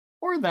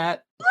 Or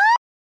that.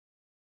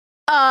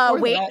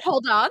 Wait,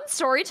 hold on.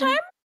 Story time?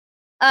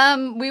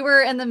 We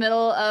were in the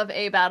middle of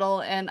a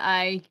battle and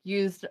I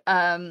used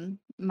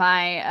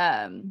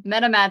my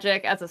meta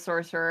magic as a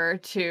sorcerer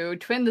to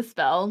twin the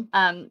spell.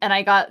 And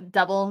I got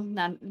double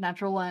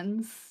natural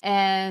ones.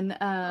 And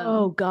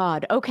oh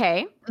god.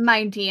 Okay.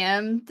 My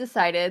DM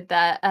decided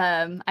that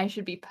I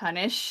should be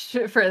punished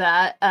for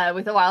that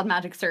with a wild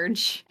magic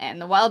surge.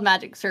 And the wild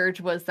magic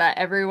surge was that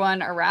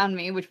everyone around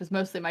me, which was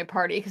mostly my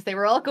party, because they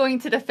were all going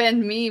to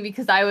defend me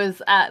because I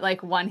was at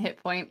like 1 hit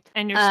point.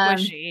 And you're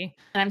squishy.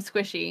 And I'm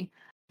squishy.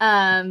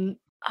 Oh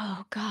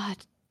god.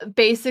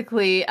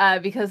 Basically,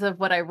 because of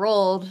what I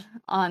rolled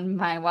on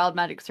my wild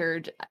magic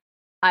surge,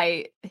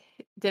 I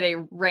did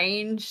a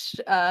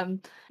ranged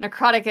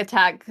necrotic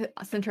attack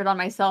centered on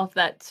myself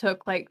that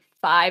took like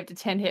 5 to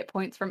 10 hit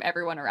points from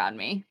everyone around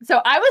me.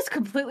 So I was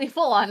completely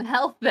full on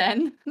health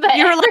then, but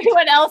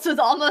everyone else was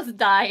almost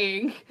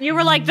dying. You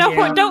were like, don't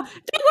worry,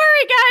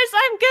 guys,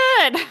 I'm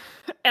good.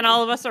 And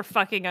all of us are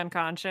fucking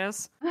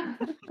unconscious.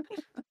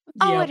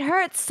 Oh, it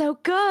hurts so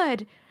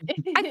good.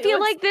 I feel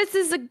like this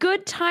is a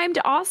good time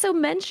to also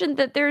mention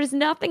that there's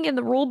nothing in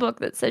the rule book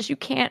that says you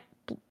can't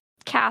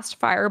cast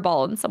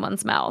fireball in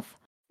someone's mouth.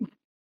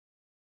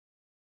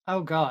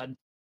 Oh god.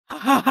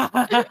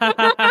 That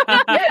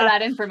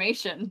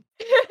information.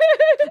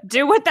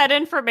 Do with that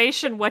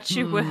information what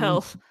you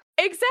will.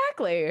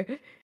 Exactly.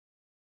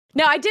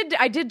 Now, I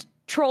did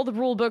troll the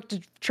rule book to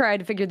try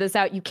to figure this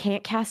out. You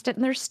can't cast it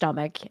in their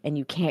stomach and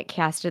you can't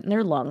cast it in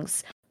their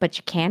lungs, but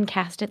you can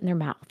cast it in their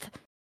mouth.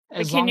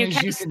 As long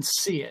as you can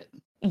see it.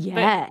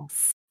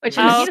 Yes. Which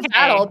in the heat of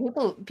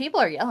battle, people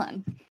are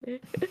yelling.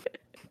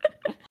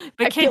 But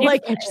I feel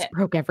like I just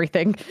broke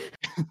everything.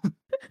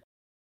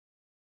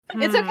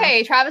 It's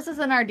okay. Travis is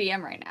in our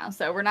DM right now,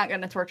 so we're not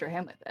going to torture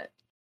him with it.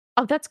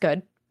 Oh, that's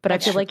good. But I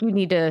feel like you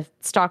need to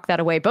stock that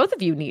away. All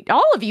of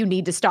you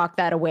need to stock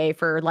that away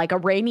for like a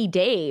rainy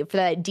day for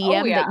that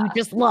DM that you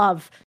just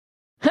love.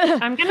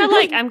 I'm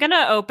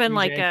gonna open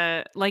like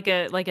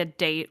a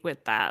date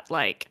with that.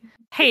 Like,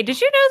 hey,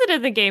 did you know that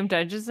in the game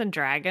Dungeons and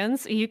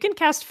Dragons, you can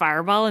cast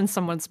fireball in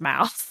someone's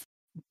mouth?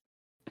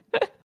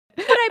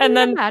 And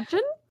then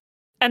imagine?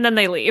 And then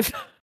they leave.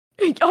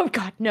 Oh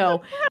god,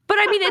 no. But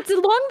I mean, it's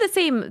along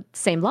the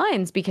same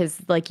lines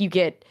because like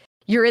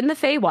you're in the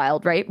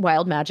Feywild, right?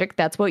 Wild magic.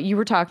 That's what you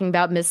were talking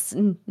about, Miss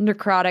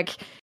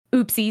Necrotic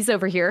Oopsies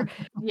over here.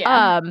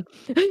 Yeah.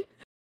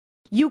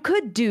 You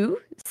could do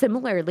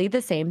similarly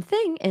the same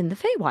thing in the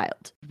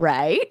Feywild,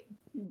 right?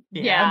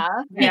 Yeah.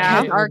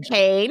 Because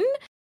arcane,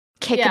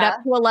 kick it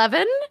up to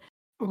 11.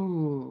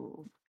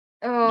 Ooh.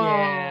 Oh.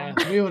 Yeah,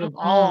 we would have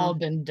all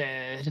been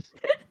dead.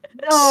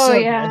 Oh, so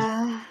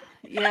yeah.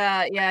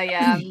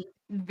 Yeah.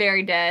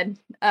 Very dead.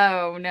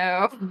 Oh,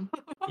 no.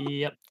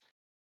 Yep.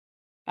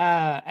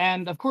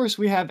 And of course,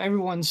 we have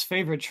everyone's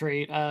favorite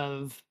trait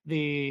of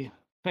the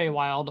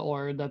Feywild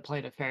or the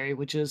Plane of Fairy,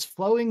 which is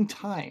flowing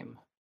time.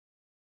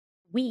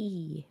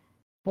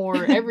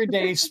 For every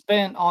day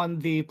spent on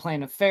the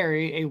Plane of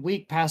Fairy, a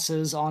week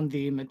passes on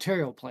the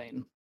material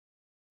plane.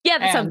 Yeah,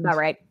 that sounds about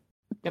right.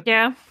 Yep.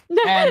 Yeah.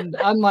 And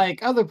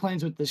unlike other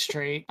planes with this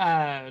trait,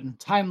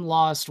 time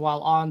lost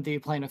while on the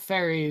Plane of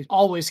Fairy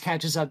always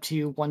catches up to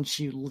you once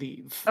you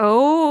leave.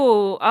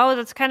 Oh,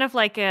 that's kind of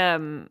like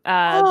the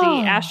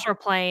astral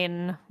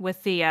plane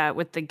with the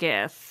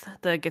Gith,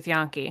 the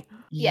Githyanki.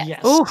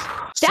 Yes.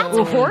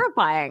 That's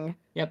horrifying.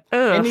 Yep.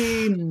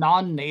 Any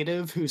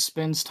non-native who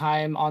spends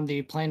time on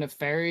the Plane of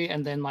Fairy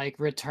and then like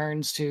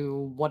returns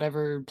to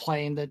whatever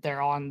plane that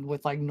they're on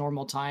with like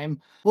normal time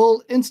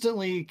will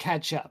instantly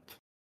catch up.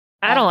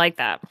 I don't like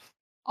that.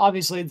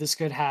 Obviously, this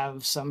could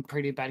have some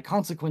pretty bad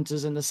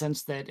consequences in the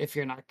sense that if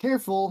you're not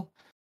careful,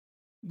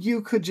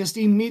 you could just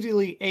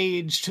immediately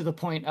age to the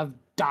point of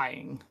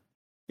dying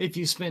if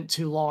you spent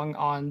too long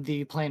on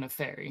the Plane of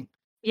Fairy.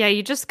 Yeah,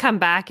 you just come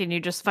back and you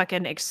just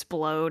fucking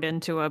explode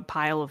into a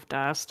pile of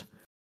dust.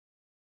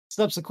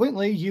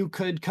 Subsequently, you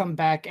could come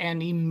back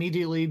and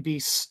immediately be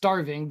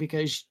starving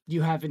because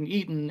you haven't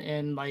eaten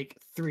in like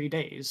 3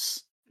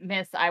 days.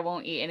 Miss, I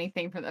won't eat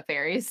anything from the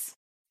fairies.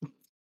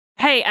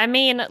 Hey, I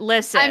mean,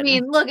 listen. I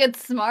mean, look,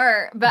 it's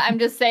smart, but I'm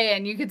just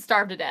saying you could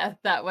starve to death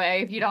that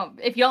way if you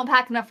don't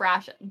pack enough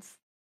rations.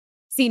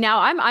 See, now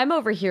I'm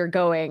over here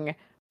going,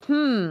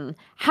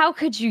 how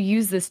could you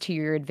use this to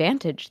your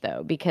advantage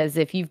though? Because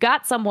if you've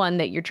got someone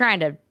that you're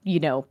trying to,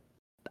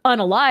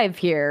 unalive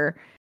here,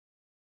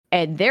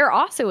 and they're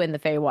also in the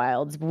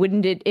Feywilds,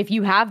 wouldn't it, if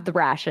you have the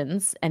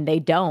rations and they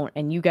don't,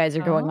 and you guys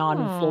are going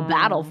on in full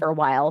battle for a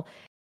while,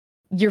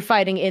 You're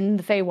fighting in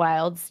the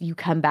Feywilds. You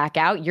come back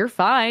out, you're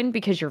fine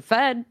because you're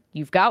fed.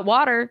 You've got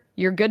water.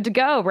 You're good to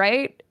go,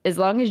 right? As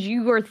long as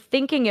you are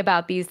thinking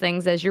about these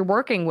things as you're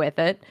working with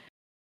it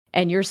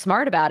and you're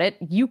smart about it,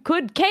 you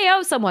could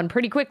KO someone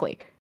pretty quickly.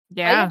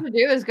 Yeah. All you have to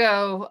do is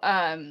go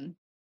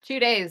 2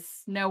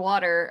 days, no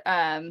water.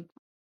 Have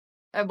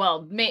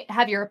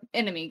your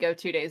enemy go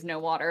 2 days, no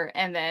water,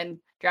 and then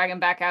drag him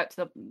back out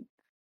to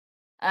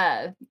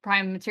the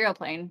prime material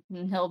plane,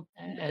 and he'll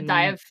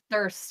die of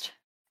thirst.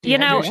 You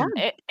know,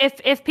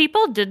 if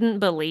people didn't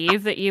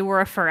believe that you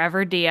were a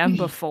forever DM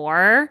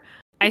before,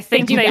 I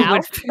think they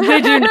would.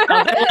 They do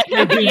now.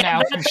 They do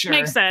now for sure.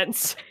 Makes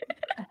sense.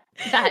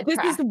 This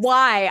is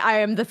why I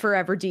am the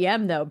forever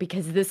DM, though,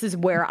 because this is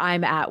where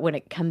I'm at when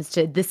it comes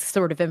to this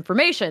sort of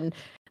information.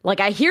 Like,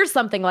 I hear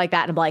something like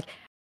that, and I'm like,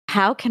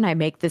 how can I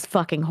make this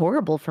fucking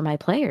horrible for my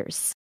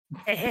players?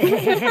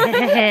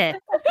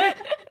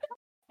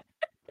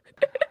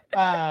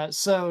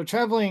 So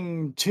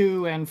traveling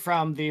to and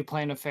from the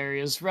plane of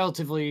fairy is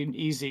relatively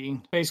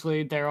easy.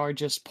 Basically, there are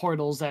just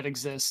portals that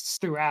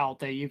exist throughout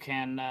that you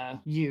can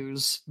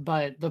use,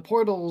 but the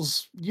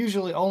portals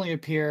usually only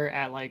appear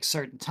at like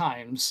certain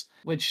times,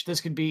 which this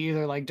could be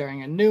either like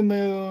during a new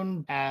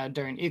moon,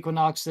 during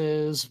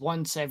equinoxes,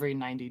 once every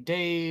 90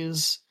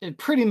 days. It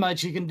pretty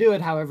much, you can do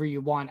it however you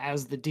want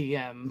as the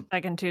DM.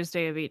 Second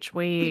Tuesday of each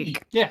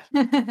week. Yeah.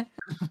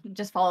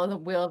 Just follow the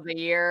wheel of the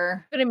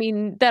year. But I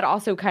mean, that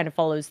also kind of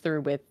follows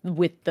through with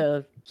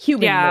the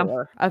human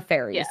lore of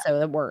fairies, so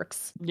that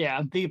works.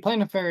 Yeah, the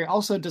plane of fairy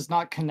also does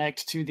not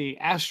connect to the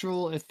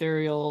astral,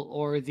 ethereal,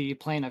 or the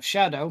plane of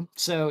shadow.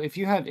 So if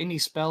you have any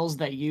spells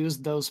that use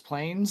those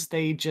planes,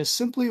 they just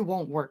simply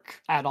won't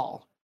work at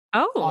all.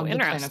 Oh, on the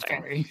interesting. plane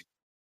of fairy.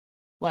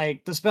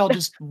 Like, the spell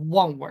just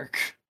won't work.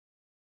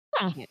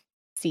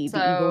 See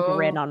the evil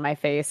grin on my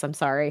face. I'm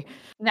sorry.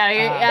 No,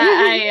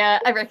 I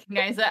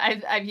recognize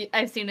it.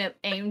 I've seen it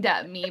aimed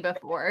at me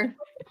before.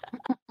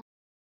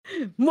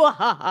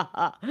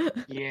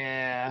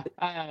 Yeah.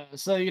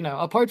 So,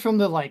 apart from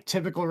the like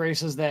typical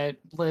races that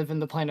live in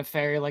the plane of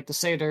fairy, like the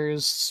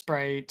satyrs,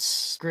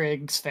 sprites,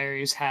 grigs,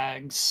 fairies,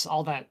 hags,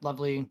 all that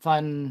lovely,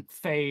 fun,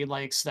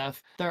 fae-like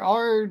stuff, there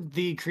are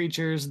the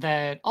creatures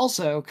that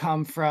also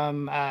come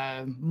from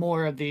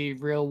more of the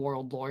real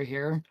world lore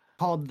here,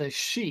 called the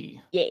She.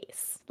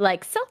 Yes.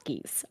 Like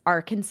Selkies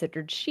are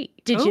considered she.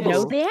 Did you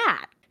know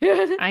that?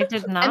 I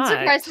did not. I'm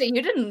surprised that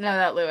you didn't know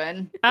that,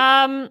 Lewin.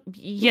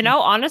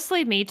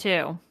 Honestly, me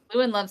too.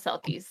 Lewin loves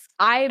Selkies.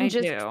 I'm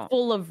just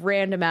full of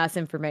random ass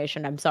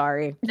information. I'm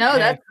sorry. No,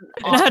 that's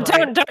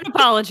don't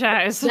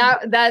apologize.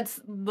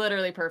 That's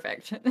literally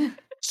perfect.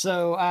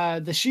 So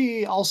the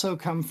She also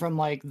come from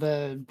like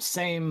the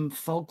same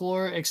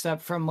folklore,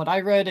 except from what I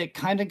read, it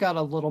kind of got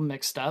a little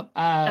mixed up.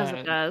 As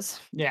it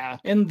does. Yeah.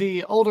 In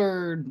the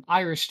older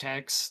Irish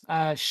texts,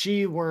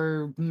 She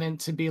were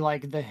meant to be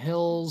like the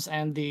hills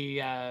and the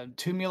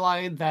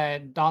tumuli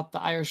that dot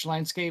the Irish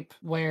landscape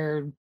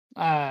where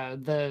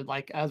the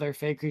like other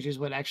fae creatures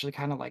would actually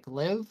kind of like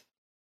live.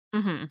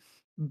 Mm-hmm.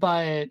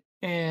 But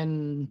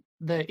in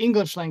the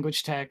English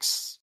language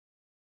texts,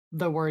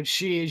 the word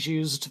She is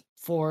used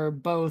for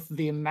both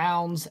the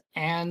mounds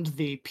and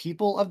the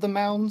people of the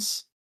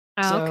mounds.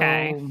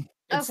 Okay.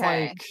 So it's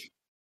like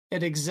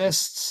it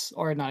exists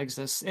or not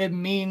exists. It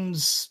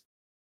means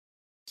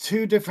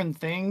two different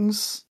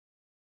things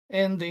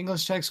in the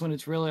English text when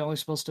it's really only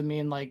supposed to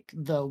mean like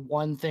the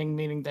one thing,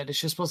 meaning that it's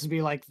just supposed to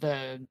be like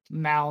the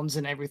mounds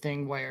and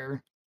everything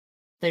where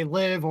they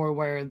live or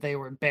where they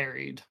were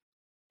buried.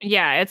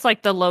 Yeah, it's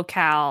like the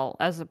locale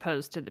as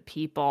opposed to the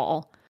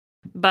people.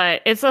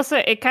 But it's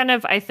also, it kind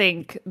of, I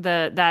think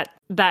that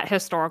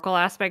historical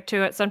aspect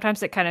to it,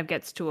 sometimes it kind of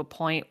gets to a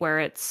point where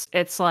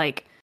it's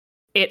like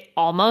it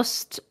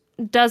almost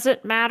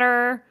doesn't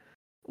matter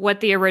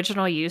what the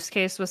original use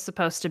case was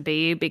supposed to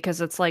be,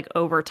 because it's like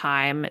over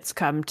time it's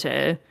come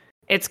to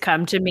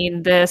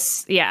mean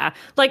this. Yeah.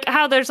 Like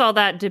how there's all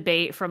that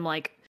debate from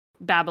like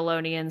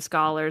Babylonian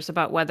scholars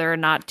about whether or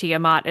not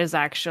Tiamat is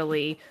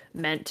actually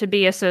meant to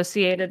be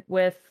associated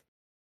with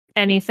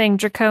anything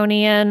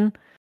draconian.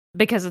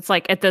 Because it's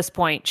like, at this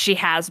point, she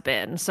has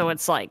been. So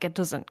it's like, it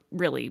doesn't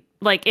really,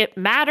 like, it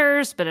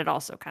matters, but it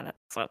also kind of,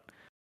 so.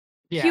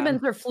 Yeah.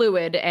 Humans are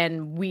fluid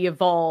and we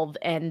evolve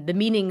and the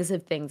meanings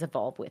of things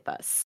evolve with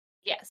us.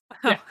 Yes.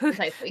 Yeah.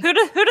 Precisely. Who'd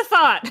have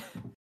thought?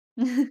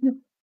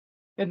 In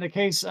the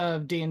case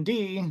of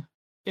D&D,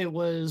 it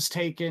was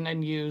taken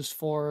and used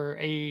for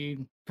a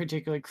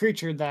particular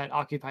creature that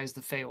occupies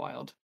the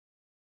Feywild.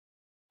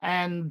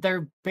 And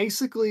they're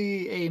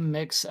basically a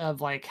mix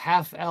of like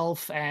half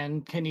elf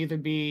and can either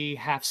be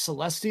half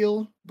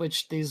celestial,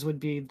 which these would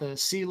be the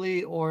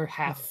Seelie, or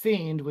half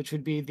fiend, which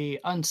would be the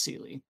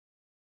Unseelie.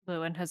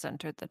 Lewin has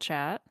entered the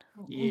chat.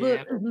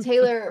 Yeah.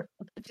 Taylor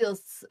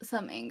feels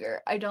some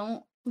anger. I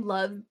don't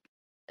love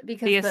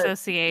because the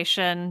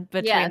association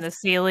between the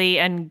Seelie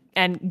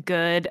and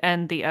good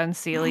and the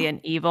Unseelie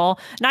and evil.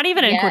 Not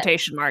even in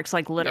quotation marks,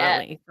 like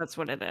literally. That's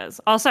what it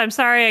is. Also, I'm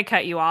sorry I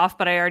cut you off,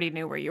 but I already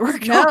knew where you were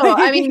going. No,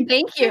 I mean,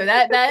 thank you.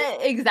 That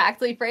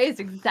exactly phrased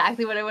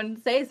exactly what I wanted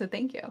to say, so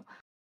thank you.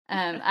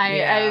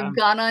 I've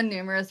gone on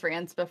numerous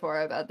rants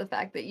before about the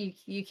fact that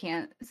you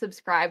can't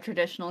subscribe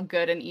traditional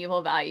good and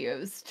evil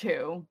values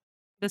to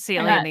the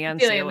Seelie and the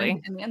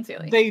Unseelie. And the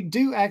Unseelie. They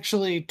do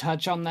actually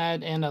touch on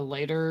that in a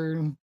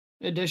later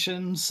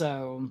edition,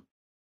 so...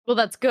 Well,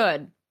 that's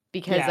good,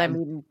 because, I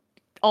mean,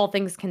 all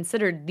things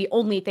considered, the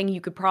only thing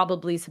you could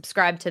probably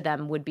subscribe to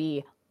them would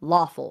be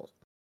lawful,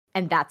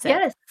 and that's it.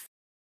 Yes.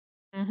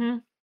 Mm-hmm.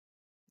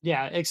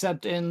 Yeah,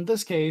 except in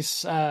this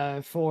case,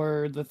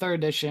 for the third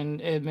edition,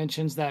 it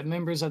mentions that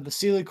members of the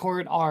Seelie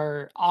Court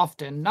are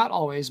often, not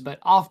always, but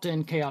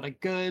often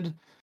chaotic good,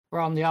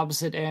 where on the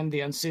opposite end,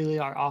 the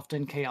Unseelie are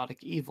often chaotic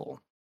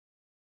evil.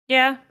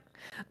 Yeah.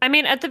 I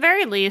mean, at the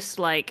very least,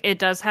 like, it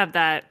does have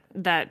that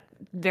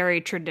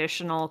very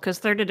traditional, because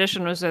third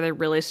edition was where they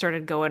really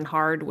started going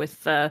hard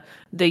with the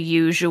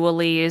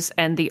usualies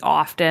and the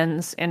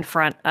oftens in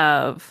front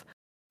of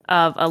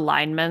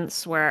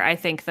alignments, where I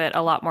think that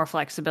a lot more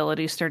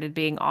flexibility started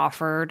being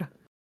offered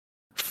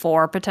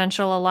for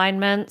potential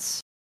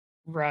alignments.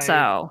 Right.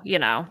 So, you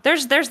know,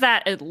 there's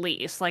that at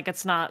least. Like,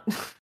 it's not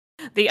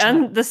the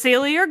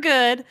Seelie are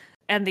good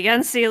and the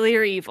Unseelie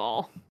are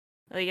evil.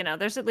 You know,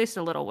 there's at least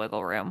a little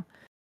wiggle room.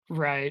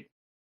 Right.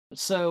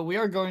 So we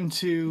are going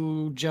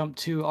to jump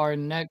to our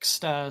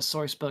next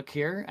source book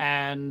here,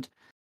 and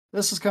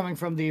this is coming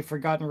from the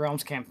Forgotten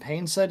Realms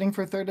campaign setting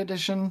for 3rd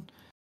edition.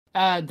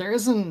 There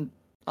isn't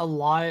a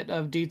lot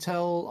of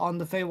detail on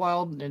the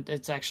Feywild.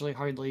 It's actually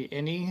hardly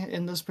any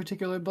in this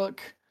particular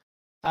book.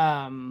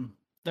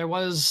 There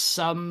was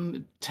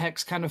some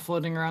text kind of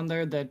floating around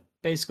there that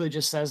basically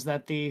just says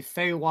that the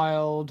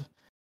Feywild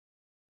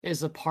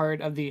is a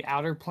part of the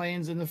Outer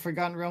Planes in the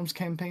Forgotten Realms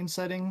campaign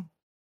setting.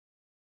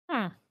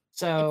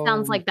 So it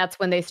sounds like that's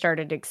when they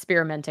started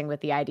experimenting with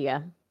the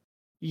idea.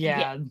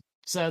 Yeah.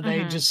 So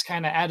they just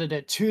kind of added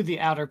it to the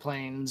Outer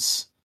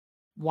Planes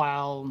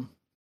while...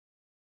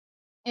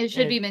 It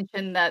should be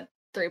mentioned that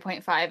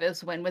 3.5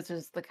 is when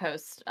Wizards of the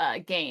Coast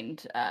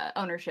gained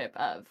ownership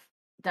of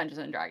Dungeons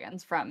and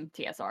Dragons from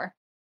TSR.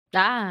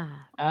 Yeah.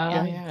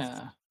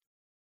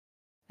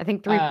 I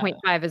think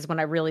 3.5 is when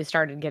I really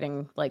started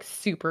getting like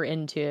super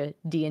into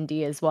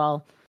D&D as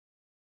well.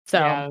 So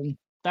yeah,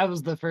 that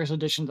was the first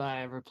edition that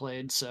I ever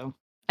played, so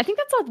I think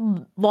that's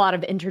a lot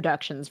of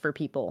introductions for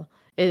people.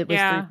 It was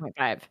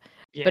 3.5.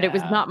 Yeah. But it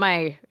was not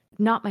my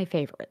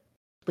favorite,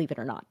 believe it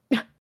or not.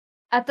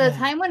 At the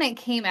time when it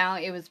came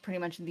out, it was pretty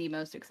much the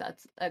most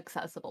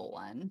accessible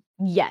one.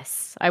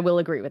 Yes, I will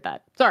agree with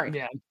that. Sorry.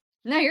 Yeah.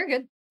 No, you're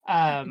good.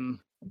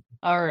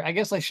 Or I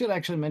guess I should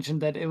actually mention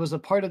that it was a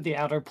part of the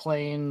Outer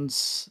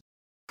Planes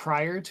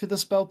prior to the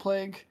Spell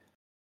Plague,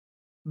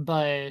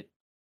 but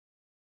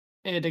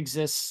it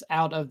exists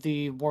out of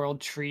the World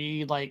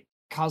Tree, like,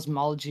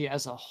 cosmology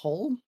as a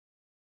whole.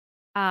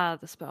 The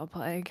Spell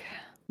Plague.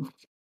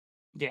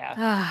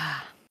 Yeah.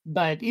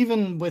 But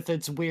even with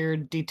its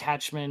weird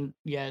detachment,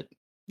 yet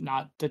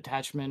not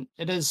detachment,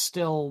 it is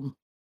still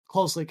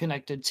closely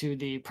connected to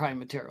the Prime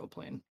Material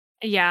Plane.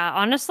 Yeah,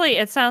 honestly,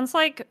 it sounds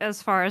like,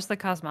 as far as the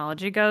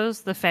cosmology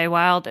goes, the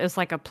Feywild is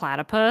like a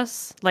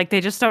platypus. Like,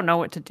 they just don't know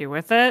what to do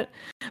with it.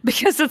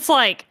 Because it's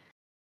like,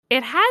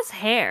 it has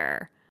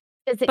hair.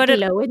 Does it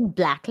glow in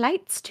black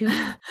lights too?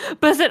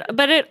 But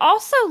it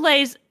also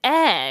lays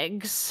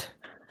eggs.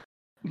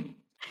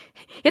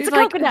 It's a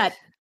coconut.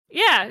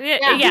 Yeah,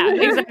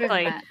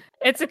 exactly.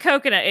 It's a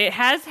coconut. It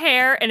has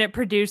hair and it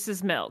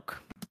produces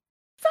milk.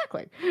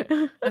 Exactly.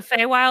 The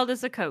Feywild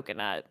is a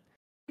coconut.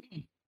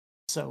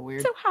 So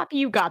weird. So happy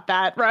you got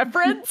that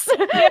reference.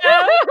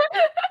 Yeah.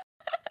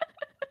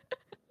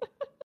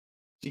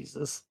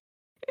 Jesus.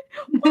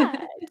 What?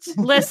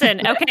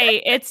 Listen,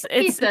 okay,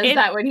 he says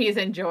that when he's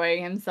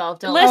enjoying himself.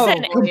 Don't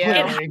listen,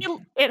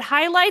 it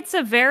highlights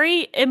a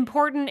very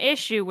important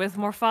issue with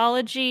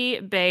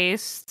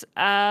morphology-based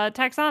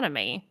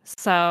taxonomy.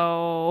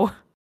 So,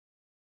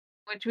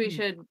 which we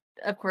should,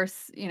 of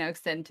course,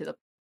 extend to the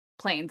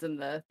planes and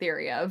the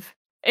theory of.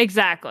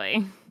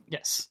 Exactly.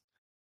 Yes.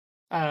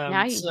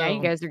 Now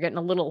you guys are getting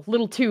a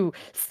little too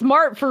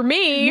smart for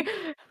me.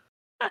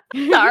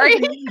 Sorry.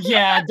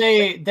 Yeah,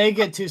 they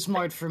get too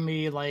smart for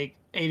me like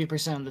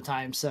 80% of the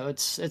time, so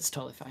it's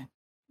totally fine.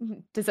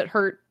 Does it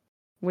hurt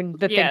when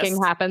the thinking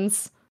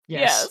happens?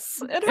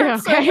 Yes. It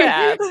hurts so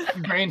bad.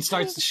 Brain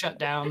starts to shut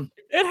down.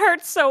 It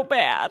hurts so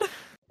bad.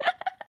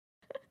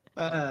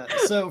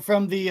 So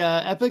from the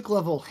Epic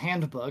Level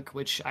Handbook,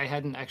 which I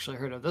hadn't actually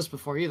heard of this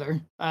before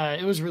either,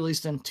 it was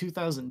released in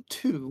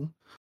 2002.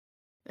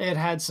 It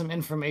had some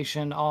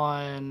information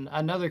on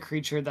another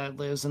creature that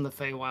lives in the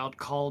Feywild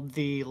called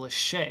the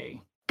Lachey.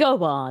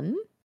 Go on.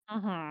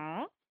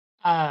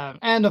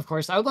 And of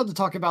course, I would love to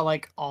talk about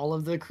like all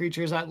of the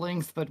creatures at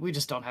length, but we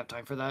just don't have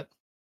time for that.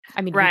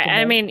 I mean, right.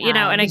 I mean,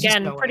 and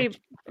again,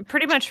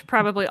 pretty much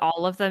probably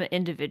all of them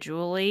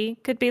individually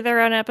could be their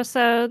own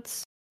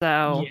episodes.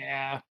 So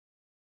yeah,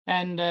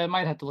 and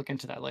might have to look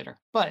into that later.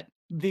 But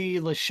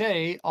the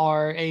Lachey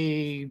are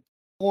a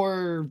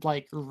more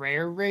like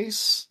rare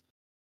race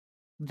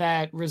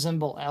that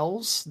resemble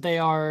elves. They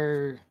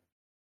are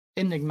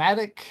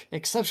enigmatic,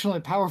 exceptionally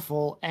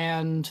powerful,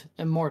 and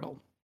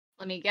immortal.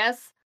 Let me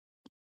guess.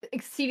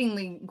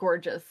 exceedingly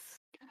gorgeous.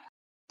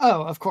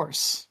 Oh, of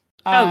course.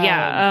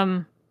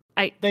 I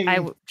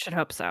should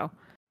hope so.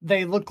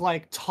 They look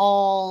like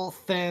tall,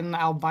 thin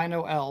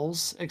albino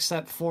elves,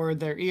 except for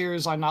their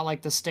ears are not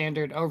like the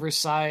standard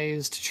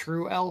oversized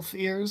true elf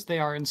ears. They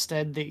are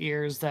instead the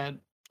ears that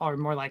are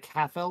more like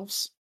half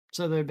elves,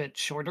 so they're a bit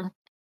shorter.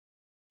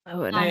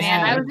 Oh, and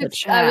I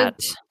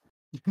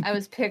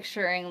was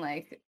picturing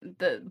like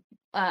the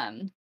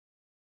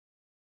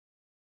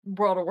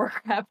World of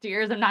Warcraft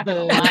ears. I'm not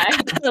gonna lie,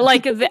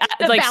 like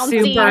like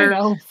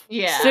super,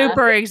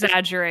 super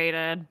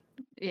exaggerated.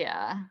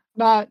 Yeah,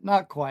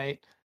 not quite.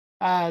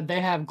 They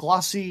have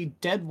glossy,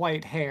 dead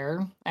white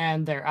hair,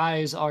 and their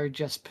eyes are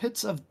just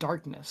pits of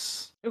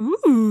darkness.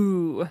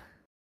 Ooh.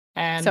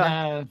 And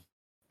so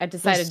I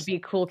decided to be a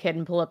cool kid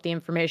and pull up the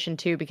information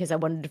too because I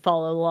wanted to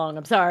follow along.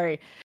 I'm sorry.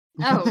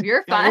 Oh,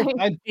 you're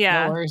fine.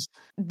 Yeah. No worries.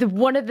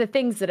 One of the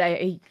things that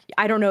I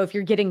don't know if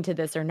you're getting to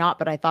this or not,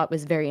 but I thought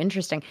was very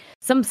interesting.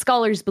 Some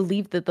scholars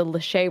believe that the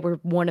Lachey were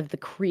one of the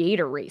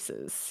creator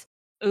races.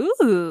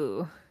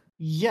 Ooh.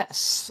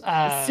 Yes.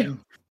 So,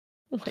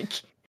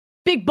 like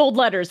big bold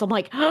letters. I'm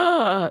like,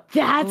 oh,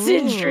 that's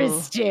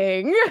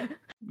interesting.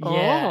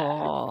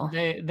 Yeah.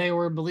 They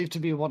were believed to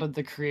be one of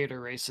the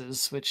creator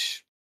races,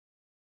 which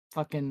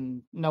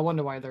fucking no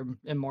wonder why they're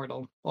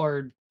immortal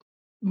or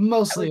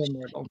mostly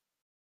immortal.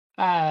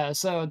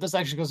 So this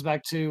actually goes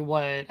back to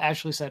what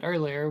Ashley said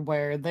earlier,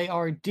 where they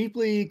are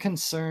deeply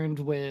concerned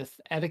with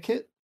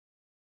etiquette.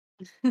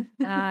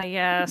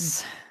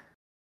 Yes.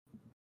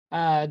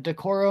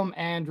 Decorum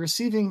and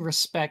receiving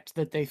respect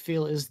that they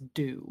feel is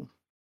due.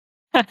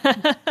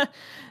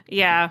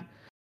 Yeah.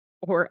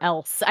 Or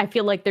else. I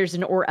feel like there's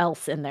an or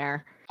else in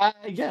there.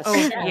 Yes. Oh,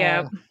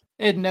 yeah.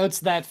 It notes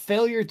that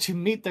failure to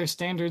meet their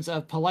standards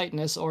of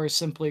politeness or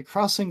simply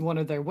crossing one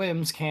of their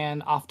whims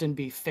can often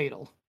be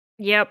fatal.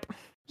 Yep.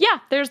 Yeah,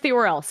 there's the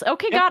or else.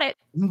 Okay, got it.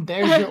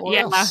 There's your or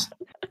else.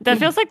 That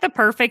feels like the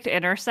perfect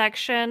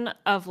intersection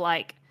of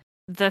like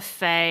the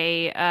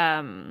Fae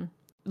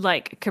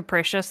like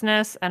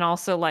capriciousness and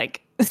also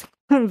like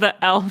the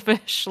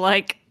elfish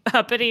like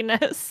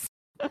uppityness.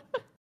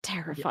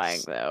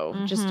 Terrifying though.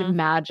 Just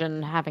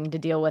imagine having to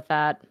deal with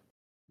that.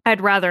 I'd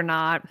rather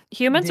not.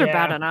 Humans are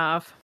bad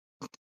enough.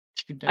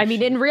 I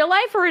mean, in real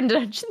life or in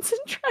Dungeons and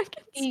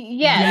Dragons?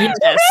 Yes.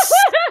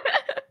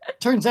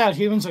 Turns out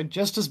humans are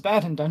just as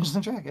bad in Dungeons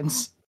and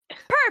Dragons.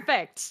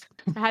 Perfect.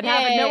 I'd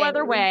have it no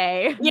other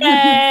way.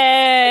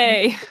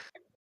 Yay!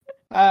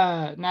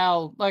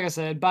 Now, like I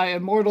said, by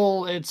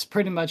immortal, it's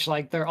pretty much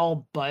like they're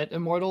all but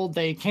immortal.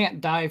 They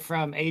can't die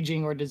from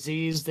aging or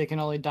disease. They can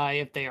only die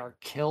if they are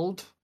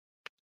killed.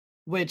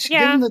 Which,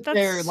 given that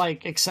they're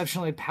like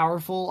exceptionally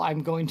powerful,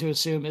 I'm going to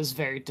assume is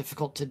very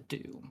difficult to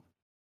do.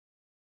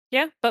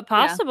 Yeah, but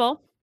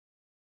possible.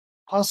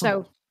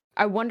 Possible. So,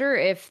 I wonder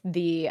if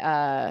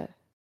the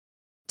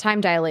time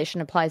dilation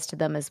applies to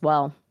them as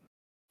well.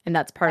 And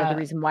that's part of the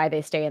reason why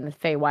they stay in the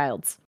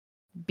Feywilds.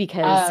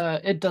 Because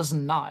it does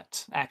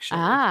not, actually.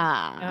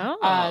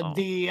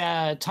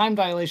 The time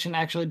dilation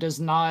actually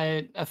does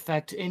not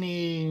affect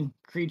any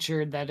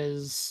creature that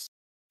is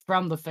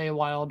from the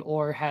Feywild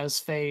or has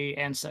Fey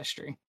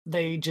ancestry.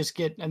 They just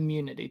get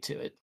immunity to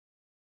it.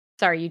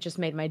 Sorry, you just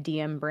made my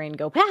DM brain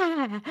go,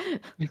 ah!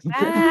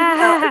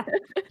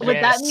 Would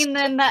that mean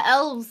then the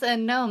elves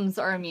and gnomes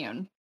are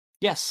immune?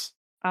 Yes.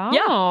 Oh.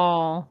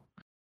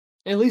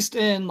 Yeah. At least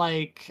in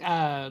like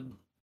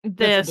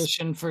this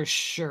edition for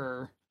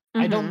sure.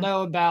 I don't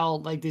know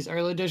about like these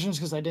early editions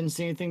because I didn't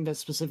see anything that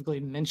specifically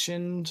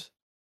mentioned.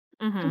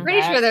 I'm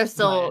pretty sure they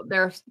still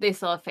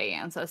have Fey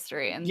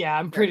ancestry, and yeah,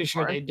 I'm pretty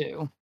sure they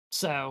do.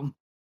 So,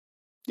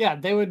 yeah,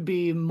 they would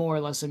be more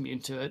or less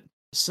immune to it.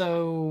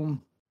 So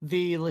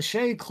the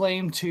Lachey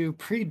claim to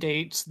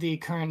predate the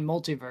current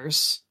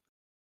multiverse,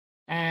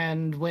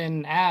 and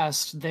when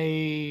asked,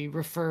 they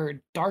refer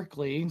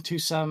darkly to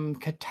some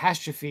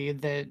catastrophe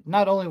that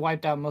not only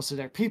wiped out most of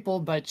their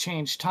people, but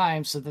changed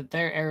time so that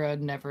their era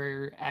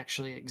never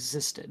actually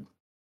existed.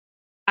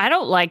 I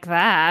don't like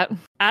that.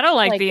 I don't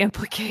like the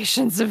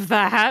implications of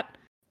that.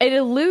 It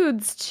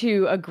alludes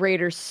to a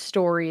greater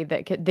story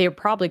that they're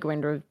probably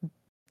going to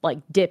like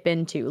dip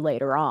into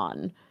later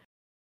on.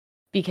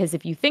 Because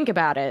if you think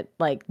about it,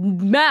 like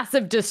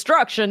massive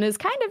destruction is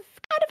kind of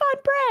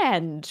on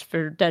brand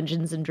for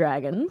Dungeons and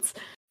Dragons.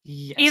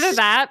 Yes. Either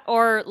that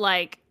or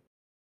like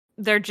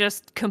they're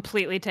just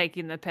completely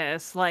taking the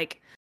piss.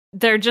 Like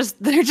they're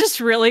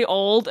just really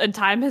old and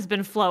time has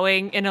been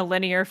flowing in a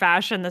linear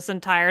fashion this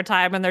entire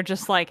time and they're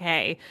just like,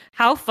 hey,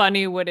 how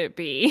funny would it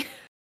be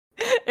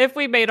if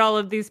we made all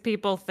of these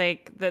people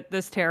think that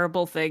this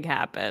terrible thing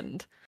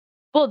happened?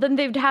 Well, then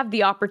they'd have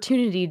the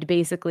opportunity to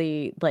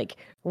basically like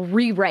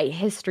rewrite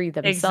history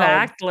themselves.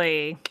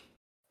 Exactly.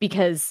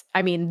 Because,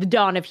 I mean, the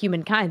dawn of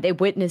humankind, they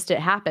witnessed it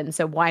happen,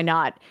 so why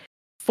not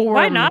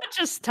Why not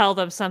just tell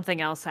them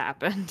something else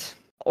happened?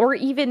 Or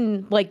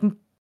even, like,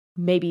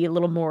 maybe a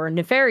little more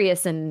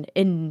nefarious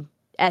in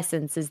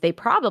essence, is they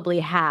probably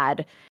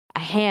had a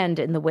hand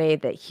in the way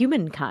that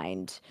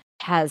humankind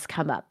has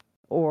come up.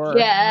 Or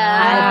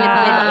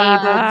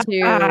have been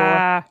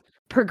able to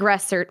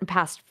progress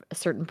past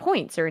certain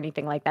points or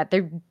anything like that.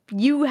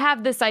 You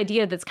have this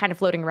idea that's kind of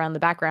floating around the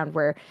background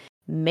where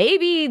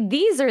maybe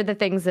these are the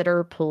things that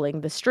are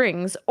pulling the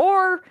strings.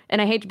 Or,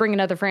 and I hate to bring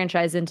another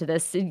franchise into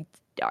this,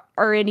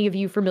 are any of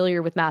you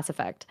familiar with Mass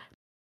Effect?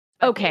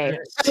 Okay.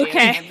 So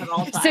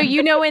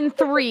in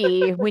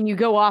 3, when you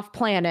go off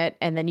planet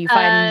and then you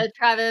find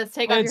Travis,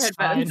 take off your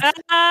headphones.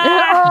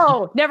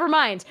 Oh, never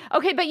mind.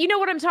 Okay, but you know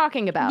what I'm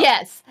talking about.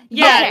 Yes.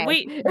 Yeah.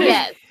 Okay.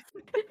 Yes.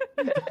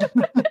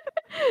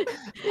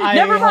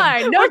 Never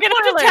mind. No, we're gonna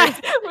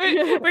have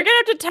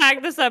to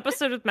tag this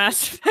episode with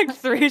Mass Effect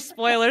 3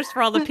 spoilers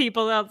for all the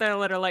people out there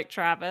that are like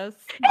Travis.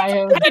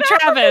 Hey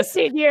Travis,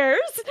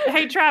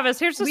 Hey Travis,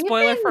 here's a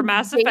spoiler for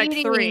Mass Effect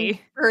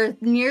 3 for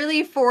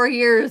nearly 4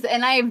 years,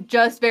 and I've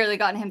just barely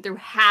gotten him through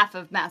half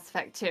of Mass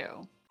Effect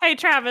 2. Hey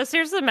Travis,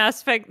 here's the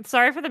Mass Effect.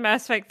 Sorry for the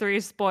Mass Effect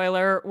 3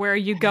 spoiler where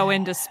you go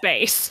into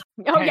space.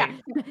 Oh yeah,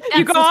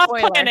 you go off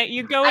planet.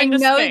 You go into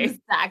space. I know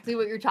exactly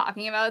what you're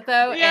talking about,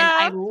 though, and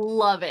I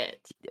love it.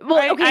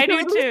 Well, okay, I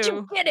do too.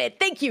 You get it.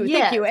 Thank you.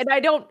 And I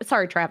don't.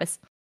 Sorry, Travis.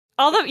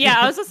 I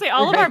was gonna say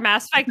all of our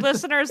Mass Effect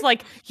listeners,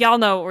 like y'all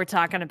know what we're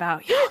talking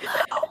about.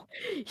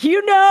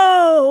 You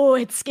know,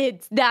 it's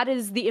that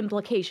is the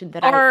implication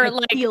that I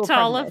feel to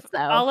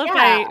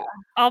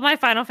all my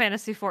Final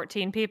Fantasy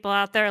 14 people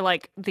out there,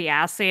 like the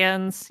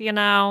Asians,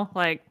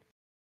 like,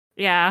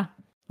 yeah.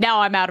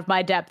 Now I'm out of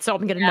my depth, so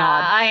I'm gonna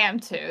nod. I am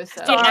too.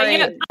 So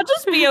I'll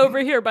just be over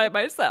here by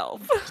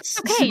myself.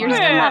 Okay, you're so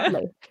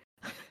lovely.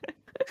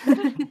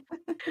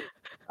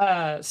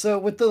 So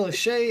with the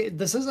Lachey,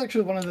 this is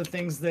actually one of the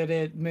things that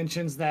it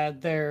mentions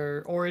that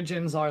their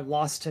origins are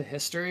lost to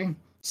history.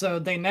 So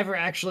they never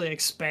actually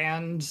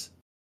expand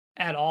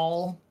at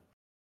all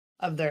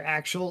of their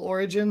actual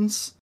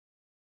origins.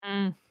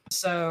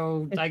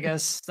 So I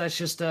guess that's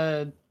just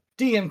a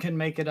DM can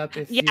make it up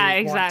if you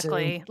want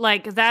to.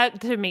 Like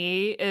that to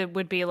me, it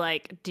would be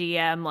like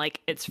DM, like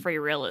it's free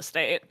real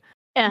estate.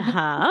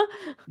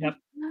 Yep.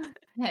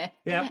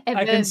 Yep.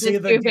 I can see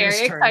the very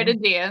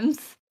excited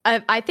DMs.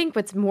 I think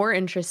what's more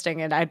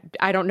interesting, and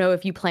I don't know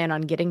if you plan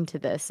on getting to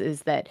this,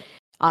 is that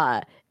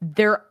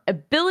their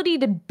ability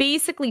to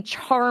basically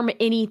charm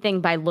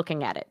anything by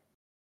looking at it.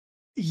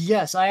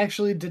 Yes, I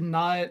actually did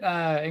not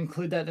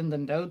include that in the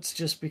notes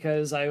just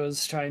because I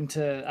was trying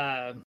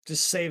to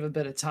just save a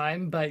bit of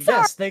time. But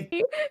yes, they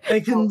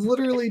can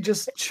literally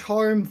just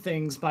charm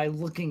things by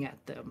looking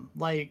at them,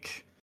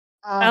 like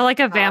like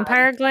a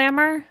vampire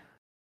glamour.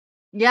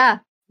 Yeah,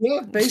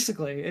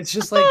 basically, it's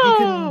just like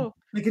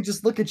they can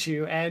just look at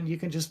you and you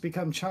can just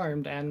become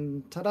charmed,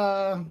 and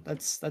ta-da!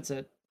 That's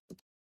it.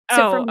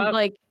 So from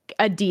like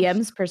a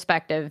DM's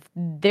perspective,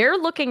 they're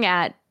looking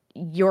at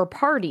your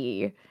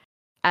party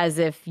as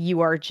if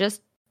you are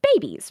just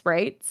babies,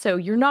 right? So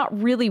you're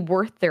not really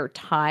worth their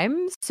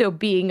time. So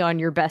being on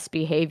your best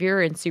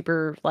behavior and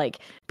super like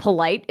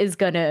polite is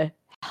gonna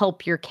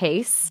help your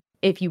case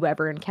if you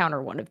ever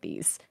encounter one of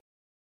these.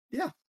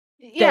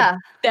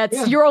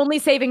 That's your only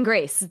saving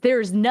grace.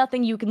 There's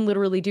nothing you can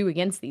literally do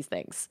against these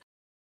things.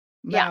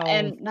 Yeah,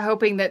 and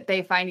hoping that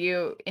they find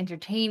you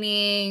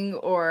entertaining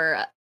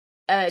or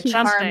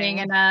charming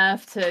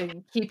enough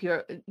to keep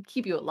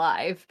you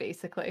alive,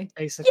 basically.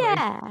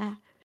 Yeah.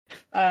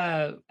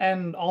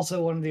 And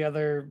also one of the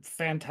other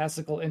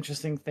fantastical,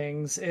 interesting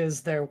things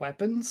is their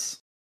weapons.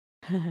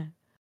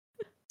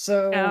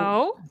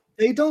 So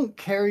they don't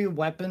carry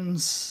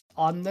weapons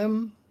on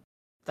them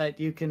that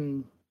you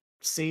can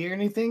see or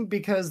anything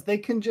because they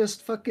can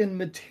just fucking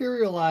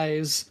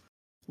materialize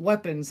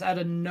weapons out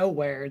of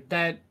nowhere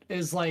that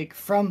is like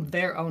from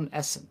their own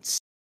essence.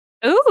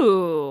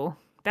 Ooh,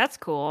 that's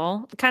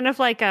cool. Kind of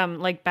like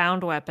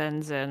bound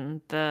weapons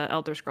in the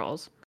Elder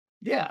Scrolls.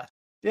 Yeah,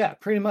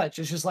 pretty much.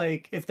 It's just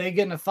like if they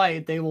get in a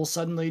fight, they will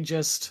suddenly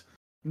just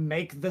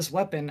make this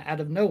weapon out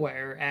of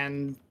nowhere,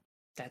 and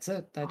that's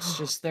it. That's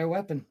just their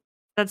weapon.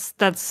 That's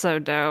so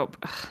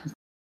dope.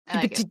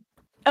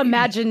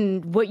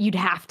 Imagine what you'd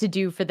have to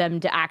do for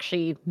them to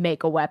actually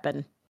make a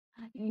weapon.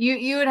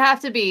 You would have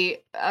to be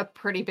a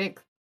pretty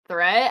big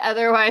threat,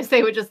 otherwise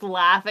they would just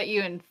laugh at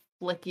you and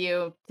flick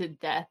you to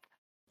death.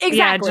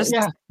 Exactly.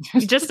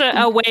 Just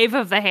a wave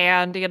of the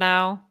hand,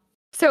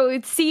 So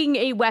it's seeing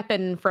a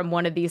weapon from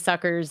one of these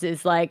suckers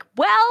is like,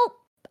 well,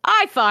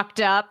 I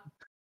fucked up.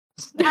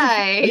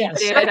 I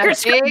did a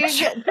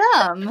big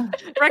dumb.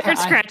 Record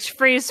scratch,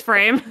 freeze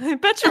frame. I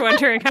bet you're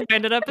wondering how I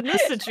ended up in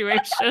this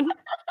situation.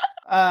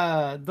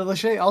 The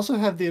Lachey also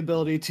have the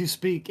ability to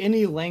speak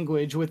any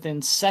language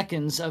within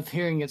seconds of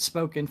hearing it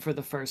spoken for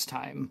the first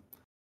time.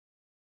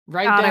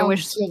 Down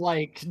to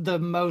like the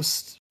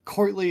most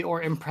courtly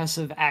or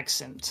impressive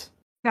accent.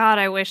 God,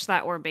 I wish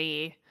that were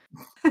me.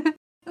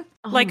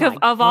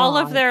 Of all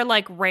of their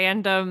like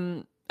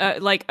random,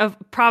 of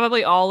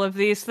probably all of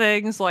these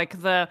things,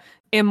 like the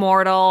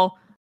immortal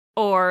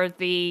or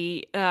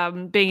the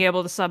being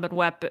able to summon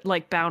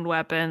bound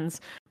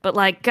weapons. But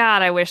like,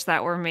 God, I wish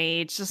that were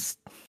me. Just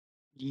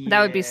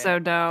that would be so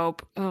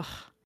dope. Ugh.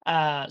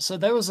 So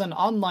there was an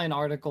online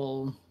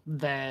article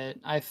that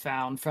I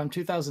found from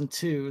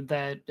 2002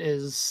 that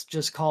is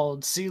just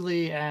called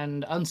Sealy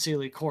and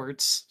Unsealy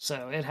Courts.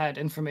 So it had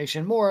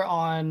information more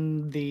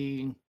on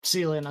the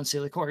Sealy and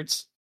Unsealy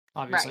Courts,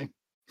 obviously.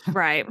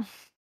 Right.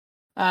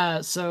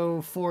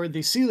 So for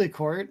the Sealy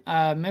Court,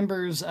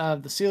 members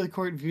of the Sealy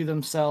Court view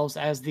themselves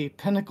as the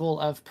pinnacle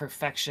of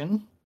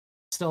perfection,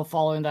 still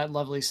following that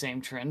lovely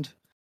same trend.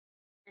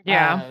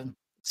 Yeah.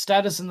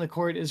 Status in the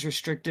court is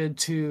restricted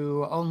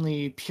to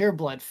only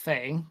pureblood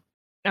fae.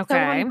 Okay. So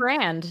on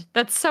brand.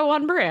 That's so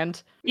on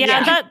brand.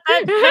 Yeah,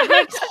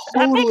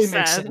 that makes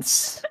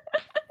sense.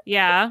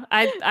 Yeah,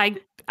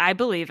 I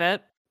believe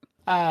it.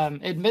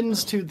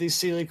 Admittance to the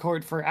Sealy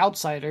Court for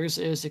outsiders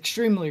is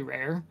extremely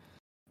rare,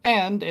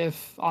 and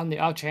if, on the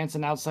off chance,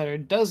 an outsider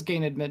does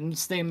gain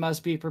admittance, they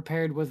must be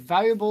prepared with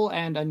valuable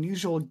and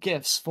unusual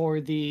gifts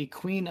for the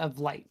Queen of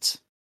Light.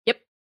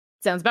 Yep.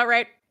 Sounds about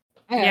right.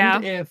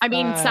 And if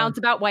sounds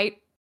about white.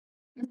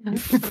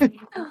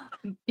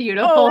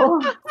 Beautiful.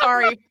 Oh,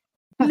 sorry.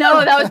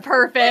 No, that was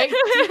perfect.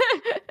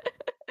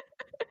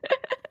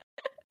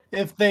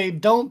 If they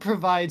don't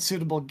provide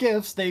suitable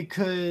gifts, they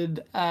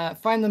could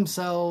find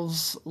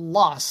themselves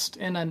lost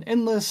in an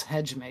endless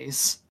hedge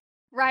maze.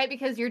 Right,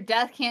 because your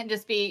death can't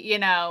just be,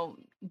 done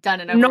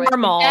and over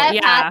normal. With.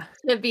 Yeah,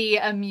 has to be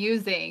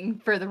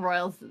amusing for the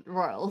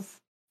royals.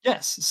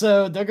 Yes,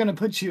 so they're going to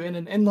put you in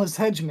an endless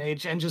hedge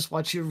maze and just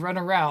watch you run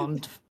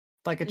around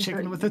like a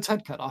chicken with its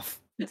head cut off.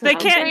 They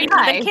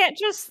can't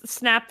just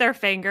snap their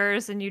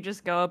fingers and you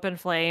just go up in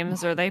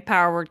flames, or they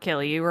power word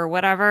kill you or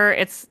whatever.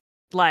 It's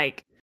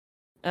like,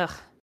 ugh.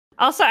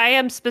 Also, I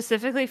am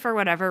specifically, for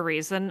whatever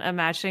reason,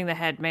 imagining the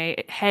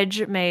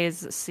hedge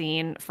maze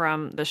scene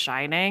from The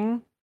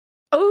Shining.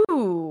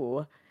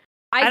 Ooh,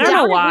 I don't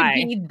know why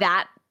it would be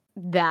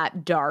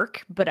that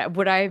dark, but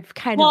would I've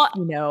kind of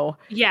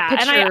yeah,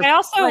 and I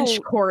also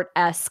French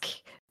court-esque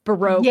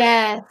Baroque.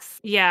 Yes,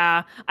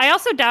 yeah. I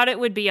also doubt it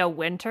would be a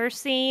winter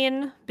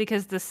scene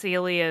because the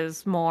Sealy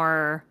is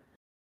more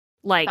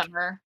like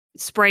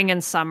spring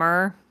and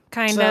summer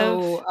kind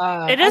of.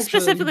 It is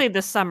specifically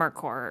the summer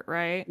court,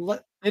 right?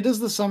 It is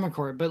the summer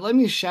court, but let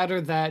me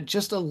shatter that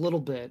just a little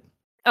bit.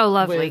 Oh,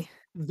 lovely.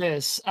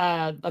 This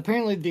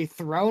apparently the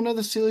throne of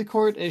the Sealy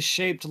Court is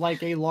shaped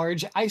like a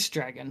large ice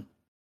dragon.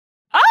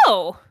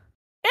 Oh,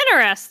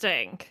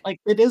 interesting. Like,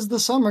 it is the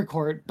summer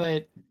court,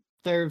 but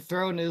their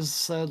throne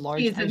is a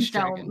large ice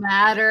dragon. Don't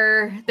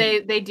matter.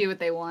 They do what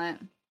they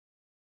want.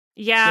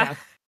 Yeah,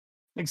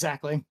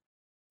 exactly.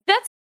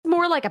 That's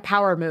more like a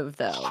power move,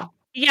 though.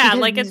 Yeah,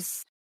 like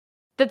it's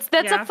that's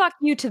a fuck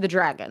you to the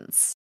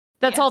dragons.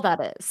 That's all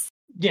that is.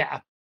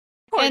 Yeah.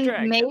 Poor and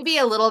dragons. Maybe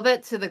a little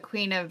bit to the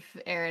Queen of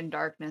Air and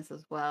Darkness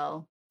as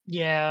well.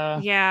 Yeah.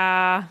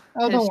 Yeah.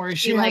 Oh, don't worry.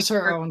 She has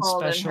her own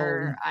special.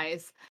 Her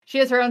eyes. She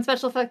has her own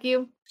special fuck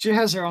you? She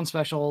has her own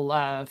special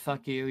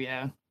fuck you,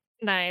 yeah.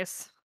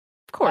 Nice.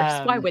 Of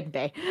course. Why wouldn't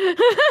they?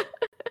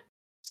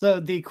 So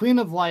the Queen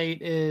of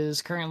Light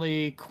is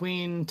currently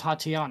Queen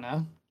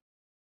Tatiana.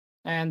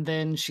 And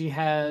then she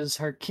has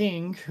her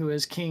king, who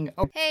is King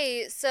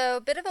Hey, so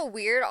bit of a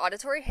weird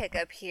auditory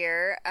hiccup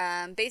here.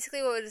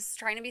 Basically what was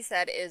trying to be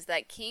said is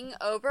that King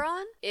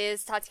Oberon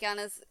is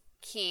Tatiana's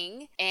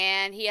king,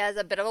 and he has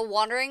a bit of a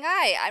wandering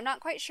eye. I'm not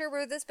quite sure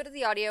where this bit of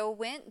the audio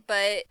went,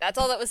 but that's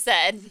all that was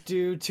said.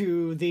 Due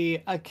to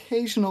the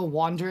occasional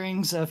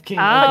wanderings of King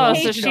Oberon.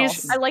 So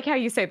she's... I like how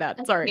you say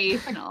that. Sorry.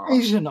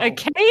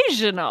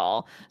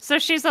 Occasional. So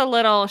she's a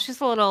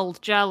little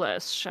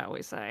jealous, shall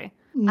we say.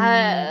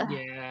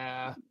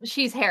 Yeah.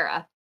 She's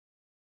Hera.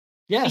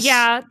 Yes.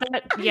 Yeah,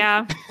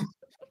 yeah.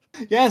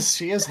 Yes,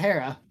 she is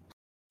Hera.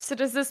 So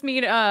does this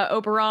mean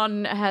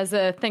Oberon has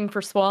a thing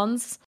for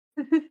swans?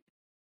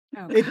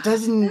 It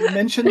doesn't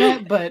mention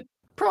that, but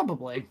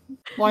probably.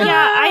 Why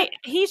not?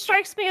 He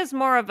strikes me as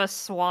more of a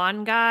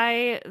swan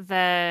guy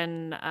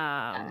than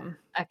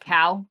a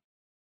cow.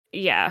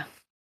 Yeah.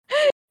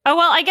 Oh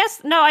well, I guess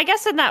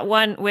in that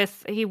one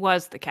he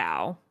was the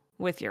cow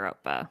with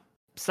Europa.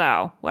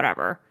 So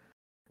whatever.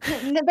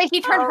 But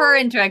he turned her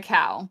into a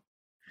cow.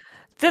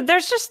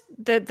 There's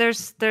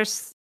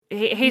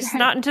he's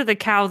not into the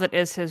cow that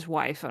is his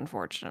wife,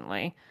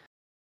 unfortunately.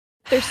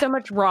 There's so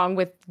much wrong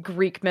with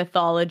Greek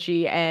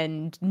mythology,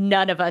 and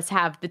none of us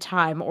have the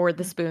time or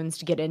the spoons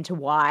to get into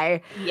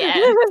why.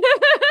 Yes.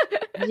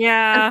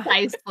 Yeah.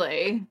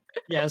 Precisely.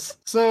 Yes.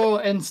 So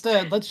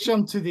instead, let's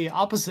jump to the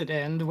opposite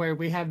end, where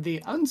we have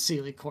the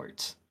Unsealy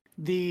Court.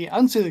 The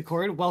Unsealy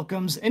Court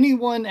welcomes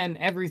anyone and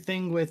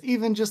everything with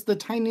even just the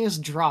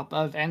tiniest drop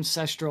of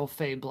ancestral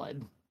fae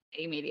blood.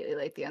 I immediately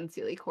like the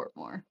Unsealy Court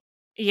more.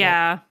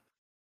 Yeah.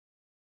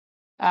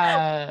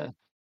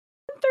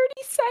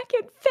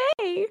 30-second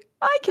fae.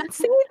 I can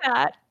see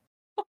that.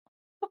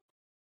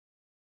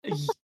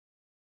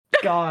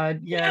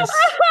 God, yes.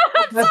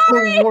 That's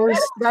the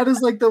worst. That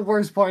is like the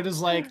worst part.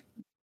 Is like,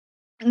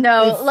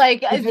 no,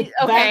 if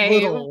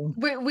okay.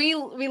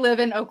 We live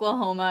in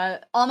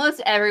Oklahoma.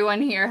 Almost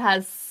everyone here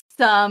has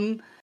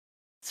some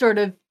sort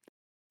of.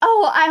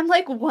 Oh, I'm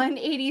like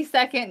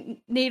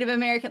 1/82nd Native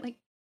American. Like,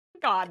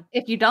 God.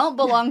 If you don't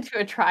belong to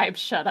a tribe,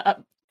 shut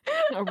up.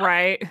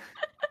 Right.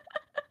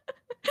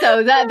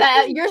 So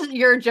that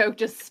your joke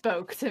just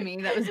spoke to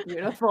me. That was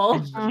beautiful.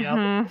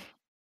 Mhm.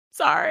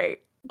 Sorry.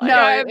 No,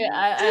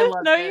 I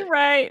love No, it. you're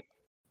right.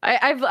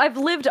 I've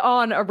lived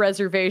on a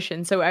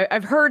reservation, so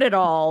I've heard it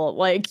all.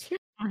 Like,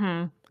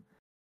 Mhm.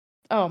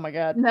 oh my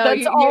god, No,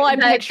 that's all I'm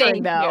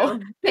picturing though.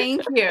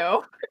 Thank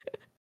you.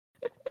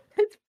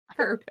 It's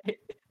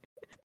perfect.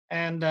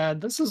 And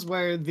this is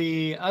where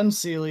the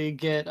Unseelie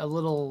get a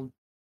little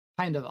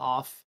kind of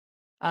off.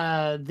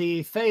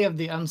 The Fae of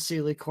the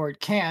Unseelie court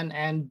can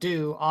and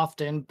do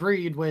often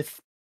breed with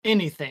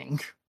anything,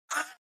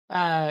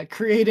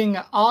 creating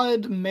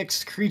odd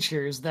mixed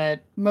creatures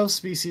that most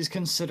species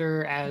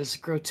consider as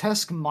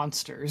grotesque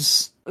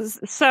monsters.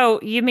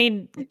 So you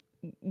mean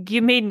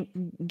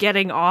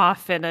getting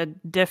off in a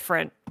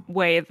different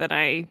way than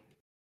I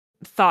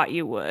thought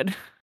you would?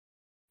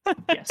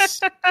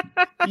 Yes.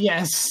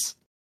 Yes.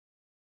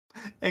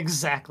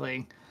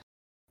 Exactly.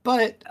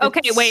 But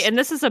Okay, wait, and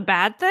this is a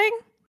bad thing?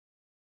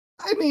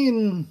 I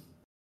mean,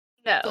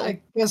 No.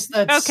 I guess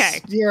that's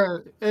Okay.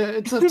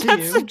 it's up to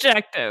That's you.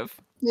 subjective.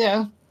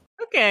 Yeah.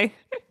 Okay.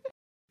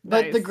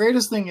 But the Nice.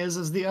 greatest thing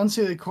is the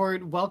Unseelie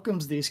court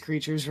welcomes these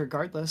creatures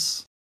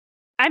regardless.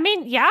 I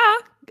mean, yeah,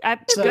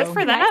 So- good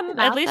for Nice them.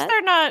 about At least that.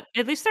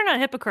 they're not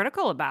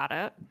hypocritical about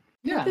it.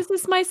 Yeah. This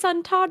is my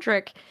son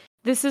Todrick.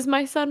 This is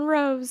my son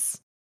Rose.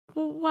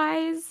 Why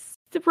is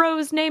the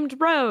Rose named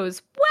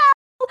Rose?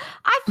 Well,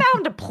 I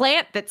found a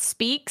plant that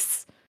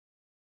speaks.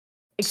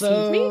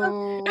 Excuse me?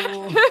 So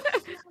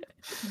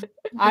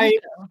I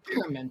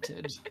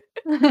experimented.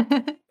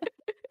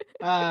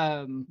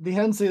 The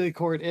Unseelie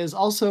court is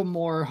also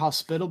more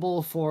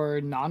hospitable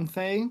for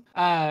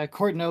non-Fae.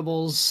 Court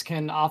nobles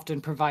can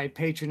often provide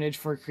patronage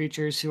for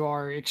creatures who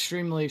are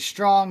extremely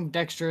strong,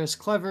 dexterous,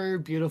 clever,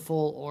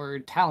 beautiful, or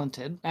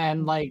talented.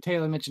 And like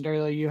Taylor mentioned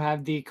earlier, you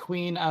have the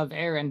Queen of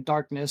Air and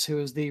Darkness, who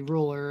is the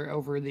ruler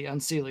over the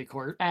Unseelie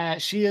court.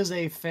 She is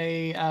a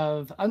Fae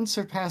of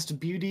unsurpassed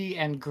beauty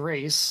and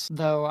grace,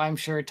 though I'm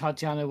sure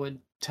Tatiana would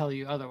tell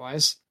you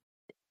otherwise.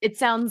 It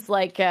sounds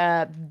like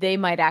they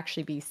might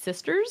actually be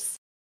sisters.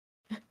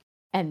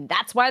 And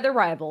that's why they're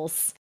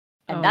rivals.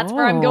 And that's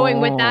where I'm going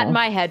with that in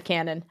my head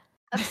canon.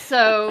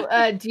 So,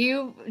 do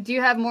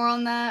you have more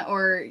on that,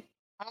 or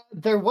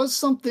There was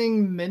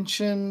something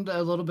mentioned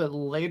a little bit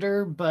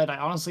later, but I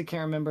honestly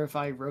can't remember if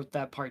I wrote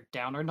that part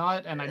down or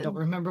not, and I don't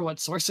remember what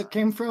source it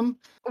came from.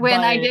 when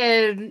I but-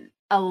 did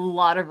a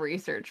lot of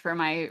research for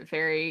my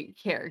fairy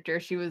character,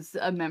 she was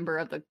a member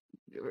of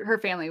her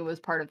family was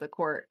part of the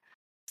court.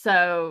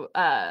 So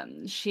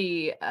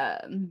she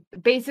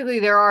basically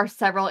there are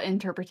several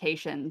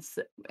interpretations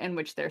in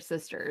which they're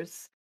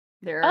sisters.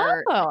 There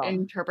are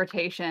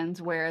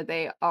interpretations where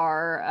they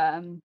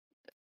are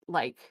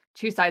like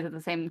two sides of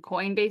the same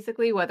coin,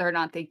 basically, whether or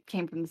not they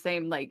came from the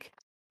same like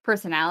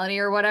personality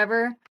or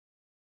whatever.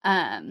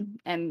 And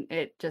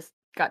it just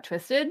got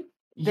twisted.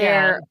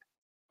 There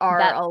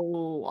are a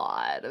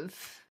lot of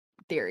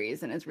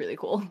theories, and it's really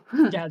cool.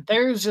 Yeah,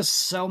 there's just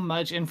so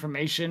much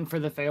information for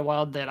the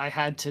Feywild that I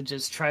had to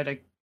just try to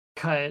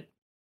cut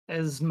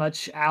as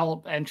much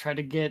out and try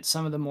to get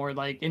some of the more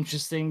like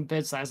interesting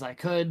bits as I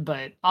could,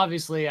 but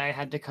obviously I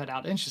had to cut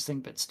out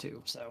interesting bits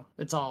too, so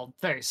it's all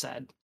very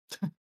sad.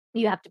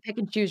 You have to pick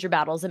and choose your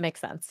battles. It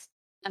makes sense.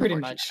 Pretty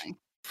much.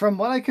 From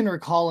what I can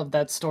recall of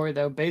that story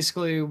though,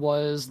 basically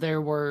was there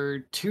were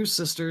two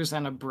sisters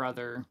and a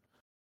brother.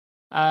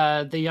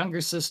 The younger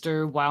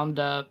sister wound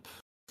up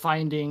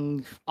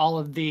finding all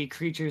of the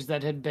creatures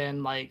that had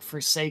been like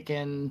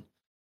forsaken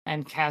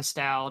and cast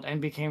out and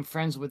became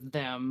friends with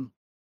them,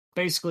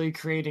 basically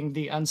creating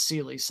the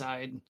Unseelie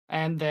side.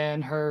 And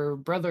then her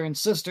brother and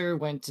sister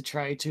went to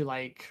try to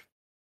like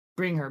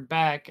bring her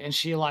back, and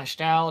she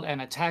lashed out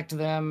and attacked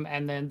them,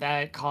 and then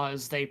that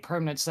caused a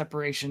permanent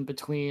separation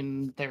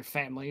between their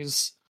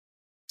families.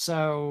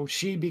 So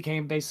she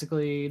became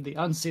basically the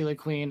Unseelie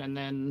queen, and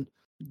then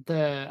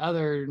the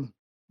other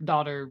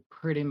daughter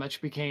pretty much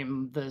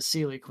became the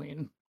Seelie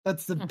queen.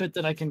 That's the bit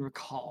that I can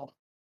recall.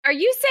 Are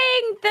you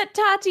saying that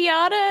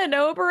Tatiana and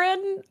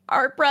Oberon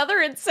are brother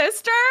and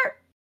sister?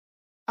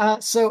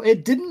 So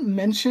it didn't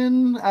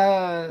mention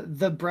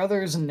the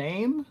brother's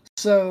name,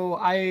 so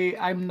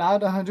I'm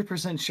not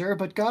 100% sure,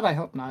 but God, I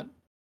hope not.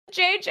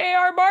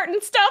 J.J.R.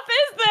 Martin stuff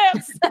is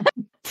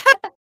this?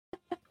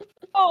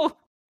 Oh.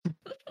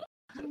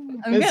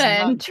 I'm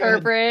gonna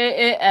interpret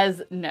it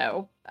as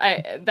no.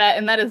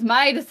 That is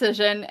my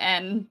decision,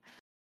 and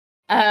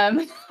I'm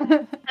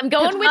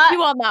going with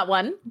you on that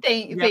one.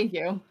 Thank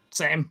you.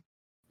 Same.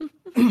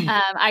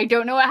 I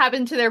don't know what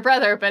happened to their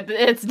brother, but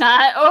it's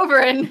not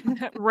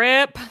Oberyn.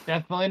 Rip.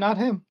 Definitely not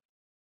him.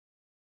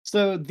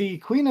 So the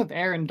Queen of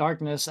Air and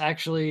Darkness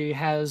actually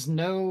has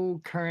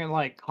no current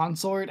like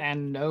consort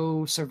and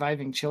no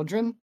surviving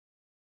children.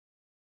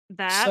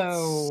 That's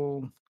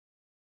so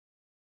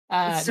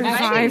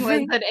surviving was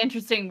an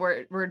interesting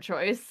word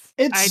choice.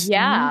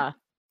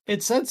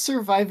 It said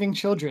surviving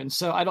children,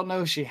 so I don't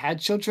know if she had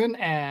children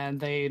and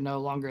they no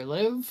longer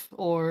live,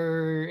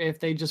 or if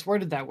they just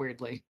worded that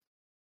weirdly.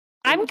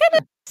 I'm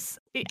gonna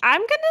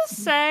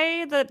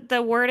say that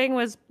the wording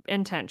was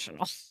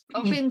intentional.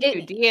 Open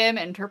to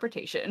DM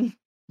interpretation.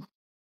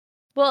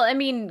 Well, I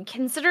mean,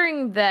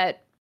 considering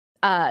that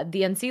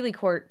the Unseelie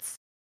courts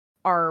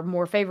are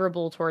more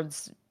favorable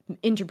towards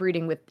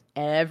interbreeding with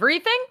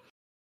everything,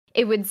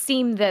 it would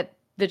seem that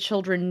the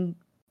children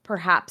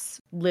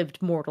perhaps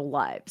lived mortal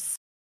lives.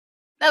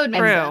 That would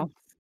make sense.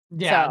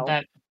 Yeah, So-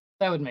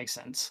 that would make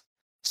sense.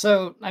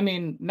 So, I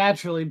mean,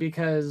 naturally,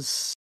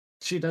 because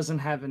she doesn't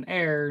have an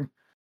heir,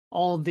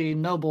 all the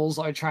nobles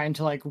are trying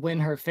to like win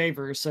her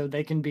favor so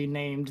they can be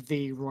named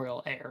the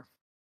royal heir.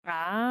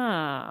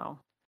 Oh.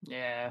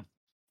 Yeah.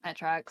 That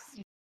tracks.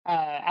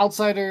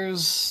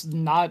 Outsiders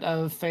not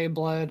of Fey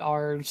blood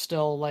are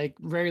still like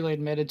rarely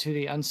admitted to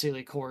the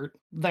Unseelie court.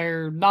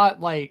 They're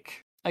not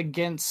like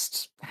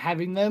against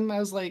having them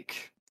as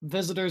like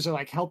visitors or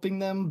like helping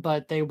them,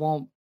 but they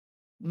won't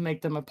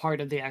make them a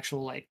part of the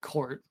actual like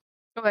court.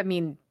 Oh, I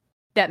mean,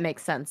 that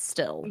makes sense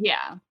still.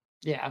 Yeah.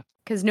 Yeah.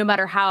 Because no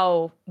matter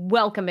how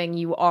welcoming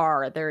you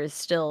are, there is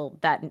still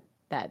that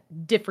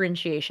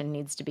differentiation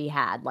needs to be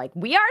had. Like,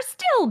 we are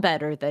still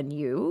better than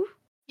you.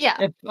 Yeah.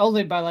 If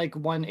only by like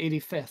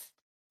 1/85th.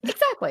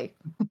 Exactly.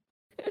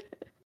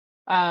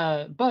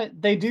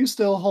 But they do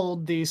still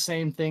hold the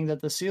same thing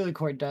that the Seelie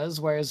Court does,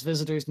 whereas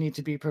visitors need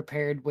to be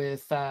prepared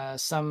with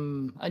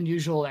some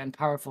unusual and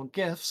powerful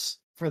gifts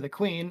for the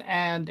queen,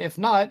 and if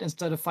not,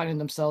 instead of finding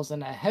themselves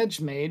in a hedge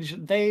mage,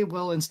 they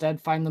will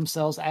instead find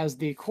themselves as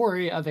the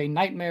quarry of a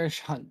nightmarish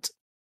hunt.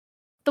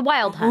 The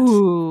wild hunt.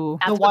 Ooh.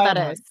 That's The what wild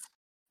that hunt. is.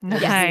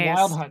 Nice. It's the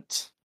wild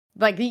hunt.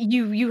 Like,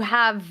 you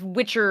have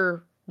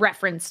Witcher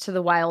reference to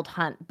the wild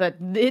hunt, but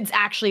it's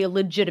actually a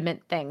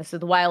legitimate thing. So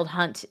the wild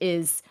hunt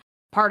is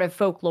part of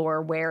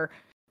folklore where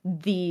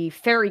the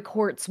fairy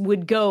courts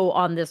would go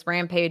on this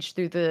rampage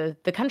through the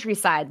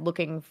countryside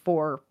looking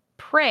for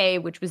prey,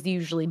 which was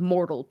usually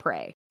mortal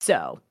prey.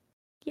 So,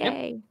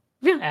 yay.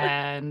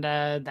 And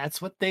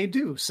that's what they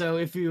do. So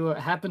if you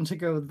happen to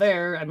go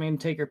there, I mean,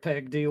 take your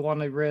pick. Do you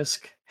want to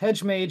risk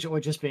hedge mage or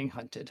just being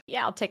hunted?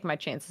 Yeah, I'll take my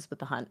chances with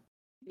the hunt.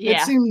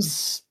 Yeah. It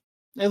seems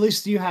at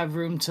least you have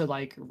room to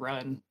like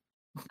run.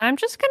 I'm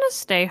just gonna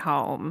stay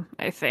home,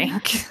 I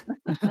think.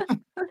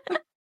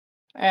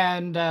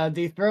 And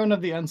the throne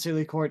of the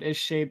Unseelie Court is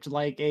shaped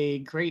like a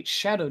great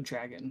shadow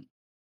dragon.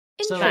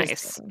 So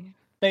Nice.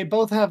 they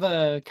both have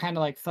a kind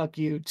of like fuck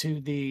you to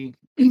the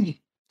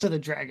to the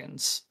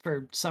dragons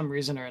for some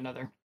reason or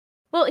another.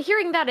 Well,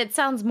 hearing that, it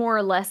sounds more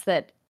or less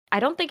that I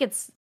don't think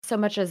it's so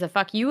much as a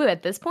fuck you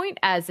at this point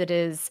as it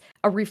is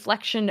a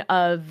reflection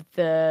of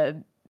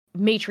the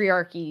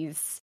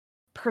matriarchy's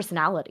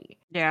personality.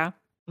 Yeah.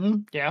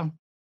 Yeah,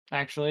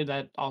 actually,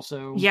 that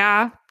also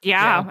Yeah,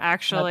 Yeah,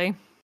 actually.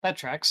 that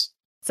tracks.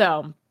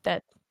 So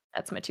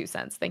that's my 2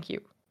 cents. Thank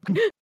you.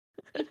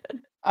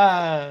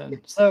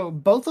 So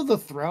both of the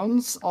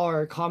thrones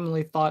are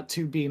commonly thought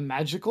to be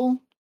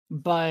magical,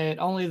 but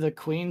only the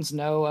queens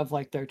know of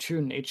like their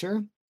true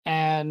nature.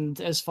 And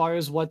as far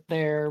as what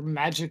their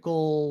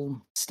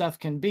magical stuff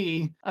can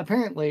be,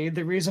 apparently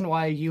the reason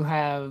why you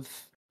have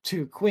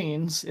two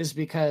queens is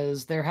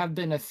because there have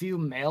been a few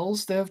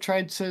males that have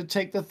tried to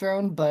take the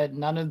throne, but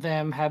none of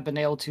them have been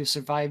able to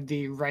survive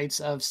the rites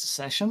of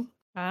succession,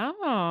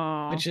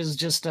 Oh. which is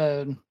just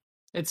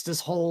it's this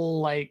whole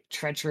like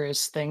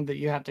treacherous thing that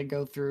you have to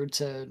go through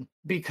to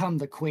become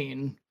the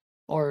queen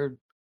or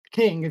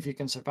king if you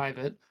can survive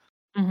it.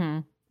 Mm-hmm.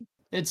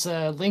 It's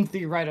a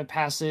lengthy rite of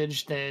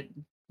passage that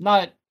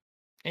not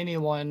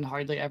anyone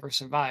hardly ever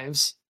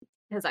survives.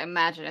 Because I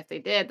imagine if they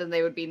did, then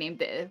they would be named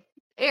the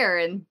heir,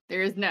 and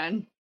there is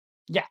none.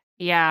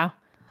 Yeah.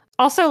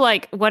 Also,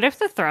 like, what if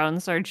the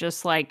thrones are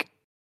just like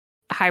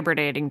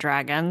hibernating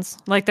dragons?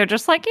 Like, they're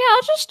just like, yeah,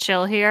 I'll just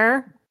chill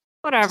here.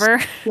 Whatever.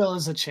 Still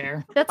is a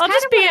chair. That's I'll kind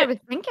just of be what I a- was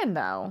thinking,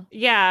 though.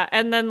 Yeah,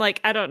 and then like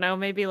I don't know,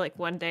 maybe like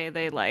one day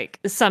they like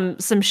some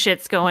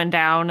shit's going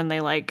down and they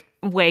like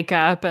wake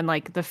up and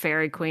like the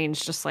fairy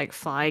queen's just like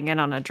flying in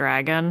on a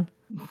dragon.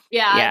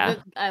 Yeah, Yeah.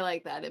 I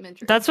like that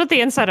imagery. That's what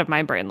the inside of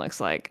my brain looks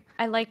like.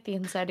 I like the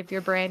inside of your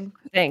brain.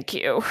 Thank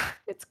you.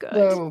 It's good.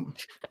 So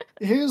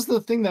here's the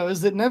thing though,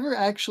 is it never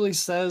actually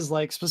says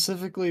like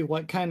specifically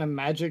what kind of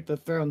magic the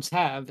thrones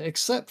have,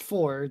 except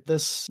for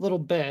this little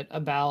bit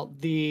about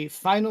the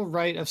final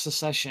rite of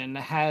succession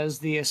has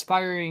the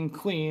aspiring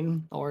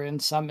queen, or in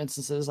some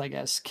instances, I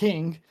guess,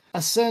 king,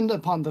 ascend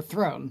upon the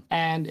throne.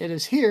 And it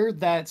is here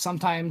that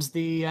sometimes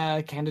the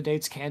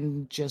candidates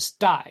can just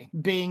die,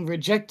 being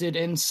rejected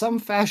in some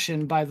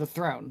fashion by the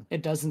throne.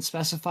 It doesn't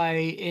specify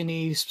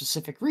any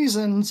specific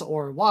reasons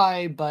or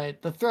why,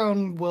 but the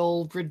throne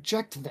will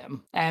reject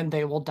them and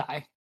they will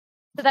die.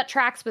 So that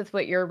tracks with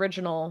what your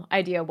original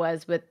idea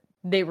was with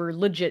they were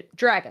legit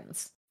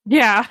dragons.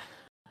 Yeah.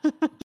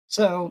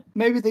 So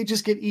maybe they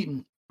just get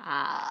eaten.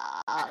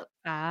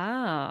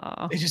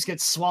 Oh. They just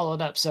get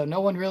swallowed up, so no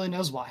one really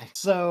knows why.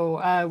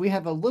 So we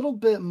have a little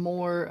bit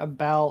more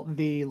about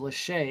the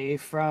Lachey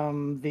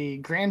from the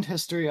Grand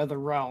History of the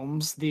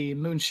Realms, the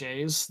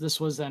Moonshays.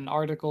 This was an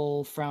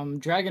article from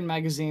Dragon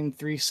Magazine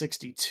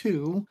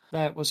 362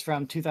 that was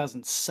from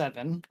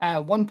 2007.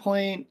 At one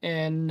point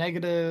in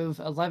negative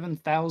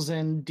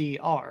 11,000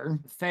 DR,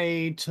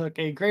 Faye took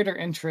a greater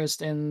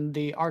interest in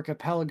the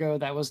archipelago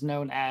that was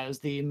known as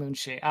the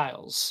Moonshay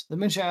Isles. The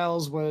Moonshay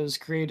Isles was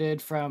created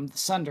from the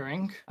Sundering.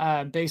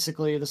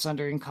 Basically, the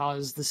Sundering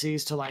caused the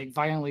seas to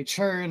violently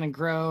churn and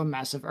grow.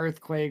 Massive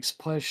earthquakes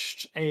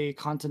pushed a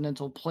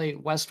continental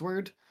plate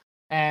westward,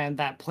 and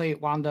that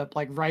plate wound up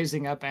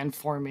rising up and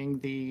forming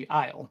the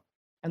isle.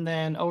 And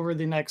then over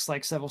the next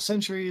several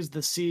centuries,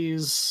 the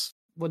seas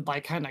would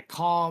kind of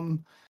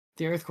calm.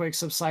 The earthquakes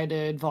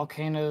subsided,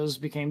 volcanoes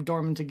became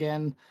dormant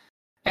again.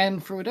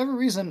 And for whatever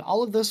reason,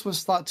 all of this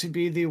was thought to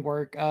be the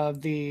work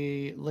of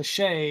the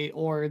Lachey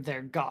or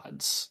their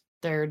gods.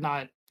 They're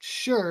not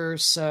sure,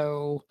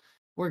 so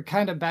we're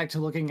kind of back to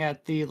looking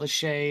at the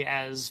Lachey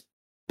as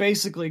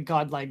basically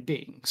godlike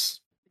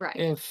beings. Right.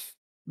 If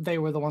they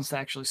were the ones to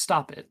actually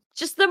stop it.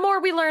 Just the more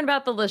we learn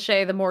about the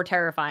Lachey, the more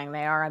terrifying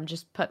they are. I'm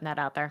just putting that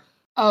out there.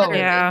 Oh,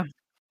 yeah.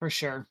 For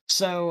sure.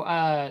 So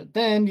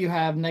then you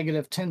have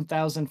negative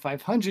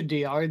 10,500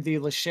 DR. The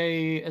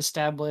Lachey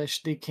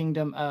established the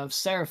kingdom of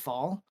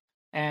Serafal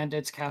and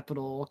its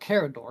capital,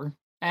 Carador.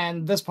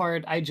 And this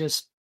part, I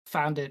just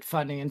found it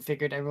funny and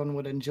figured everyone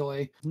would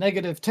enjoy.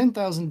 Negative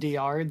 10,000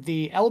 DR.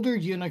 The elder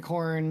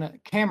unicorn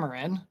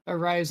Cameron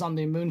arrives on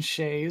the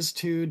Moonshays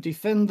to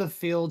defend the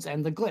fields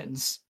and the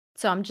glens.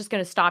 So I'm just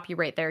going to stop you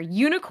right there.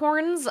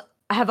 Unicorns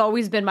have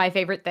always been my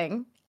favorite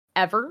thing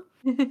ever.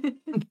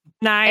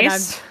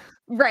 Nice.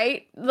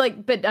 Right?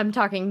 But I'm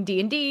talking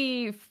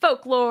D&D,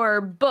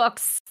 folklore,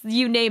 books,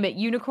 you name it.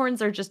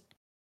 Unicorns are just,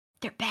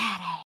 they're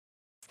badass.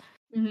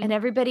 Mm-hmm. And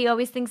everybody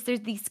always thinks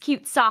there's these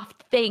cute,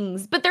 soft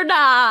things, but they're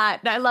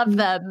not. I love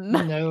them.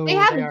 No, they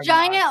have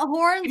giant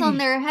horns on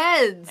their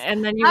heads.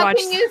 And then you How watch...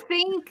 can you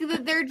think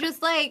that they're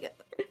just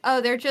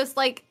they're just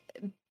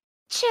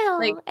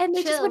chill, and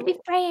they just want to be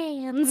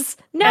friends.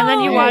 No. And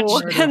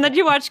then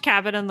you watch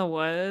Cabin in the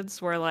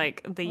Woods, where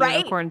the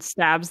unicorn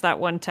stabs that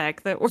one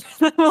tech that works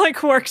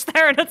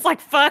there, and it's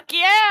fuck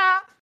yeah.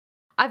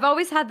 I've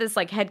always had this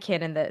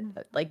headcanon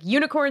that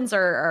unicorns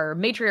are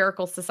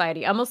matriarchal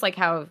society, almost like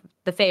how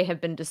the Fae have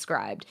been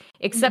described,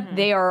 except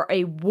they are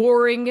a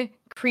warring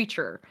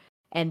creature,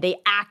 and they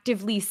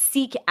actively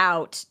seek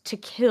out to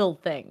kill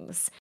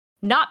things,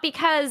 not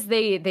because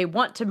they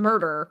want to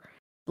murder.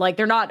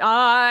 They're not,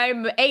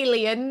 I'm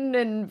alien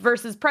and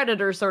versus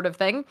predator sort of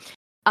thing.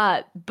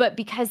 But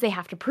because they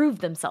have to prove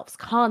themselves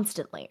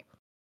constantly.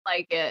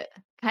 Like it.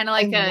 Kind of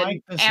like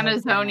an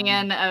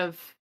Amazonian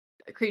of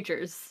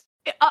creatures.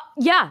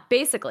 Yeah,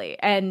 basically.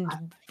 And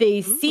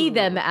they see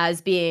them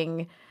as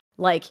being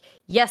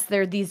yes,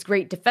 they're these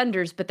great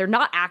defenders, but they're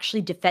not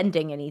actually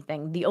defending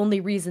anything. The only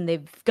reason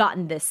they've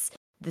gotten this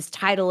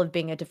title of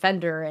being a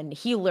defender and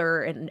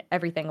healer and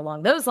everything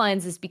along those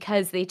lines is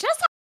because they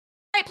just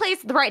right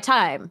place at the right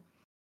time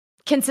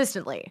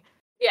consistently.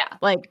 Yeah.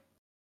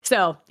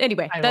 So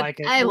anyway,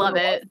 I love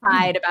it.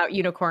 Side about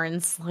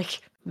unicorns,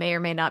 may or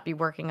may not be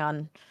working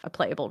on a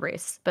playable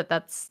race, but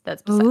that's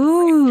beside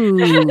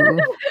Ooh.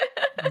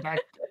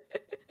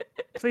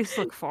 Please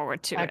look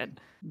forward to it.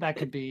 That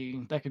could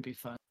be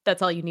fun.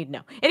 That's all you need to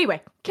know. Anyway,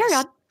 carry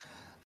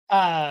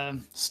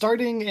on.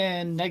 Starting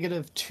in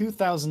negative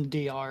 2000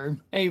 DR,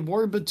 a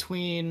war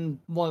between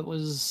what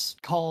was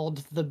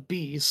called the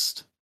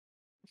Beast.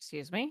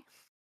 Excuse me?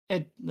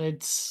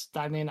 It's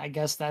I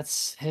guess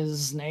that's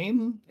his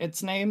name.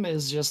 Its name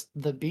is just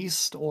the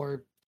Beast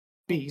or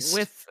Beast.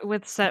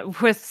 With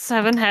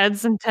 7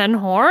 heads and 10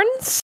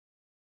 horns?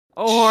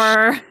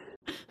 Or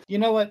you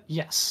know what?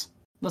 Yes.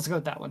 Let's go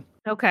with that one.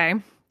 Okay.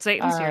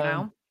 Satan's here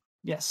now.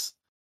 Yes.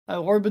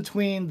 Or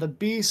between the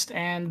Beast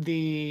and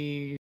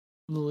the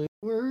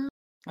Lure.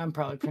 I'm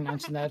probably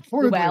pronouncing that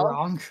horribly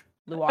wrong.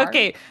 Luar.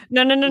 Okay.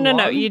 No.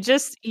 You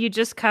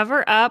just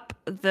cover up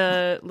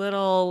the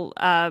little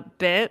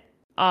bit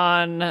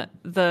on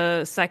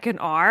the second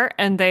R,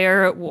 and they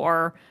are at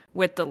war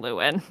with the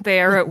Lewin. They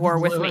are at war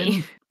with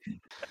me.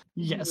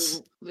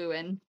 Yes.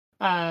 Lewin.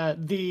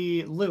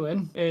 The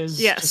Lewin is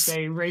just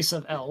a race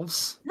of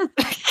elves.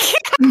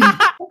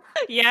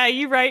 Yeah,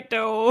 you're right,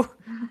 though.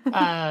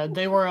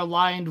 They were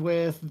aligned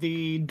with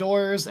the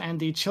Doors and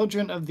the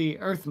Children of the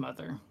Earth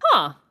Mother.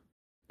 Huh.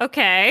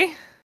 Okay.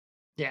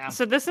 Yeah.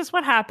 So this is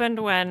what happened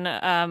when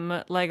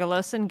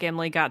Legolas and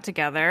Gimli got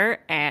together,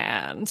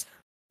 and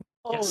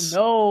no.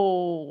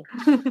 So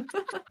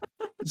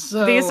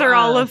these are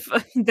all of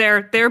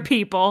their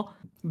people.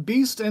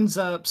 Beast ends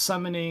up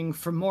summoning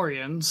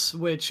Fomorians,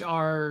 which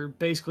are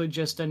basically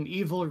just an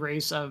evil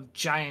race of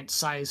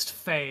giant-sized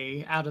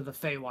Fae out of the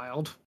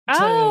Feywild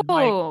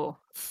to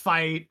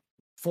fight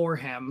for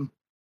him.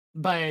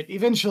 But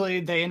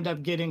eventually they end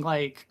up getting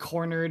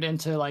cornered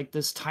into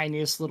this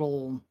tiniest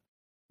little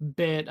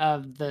bit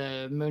of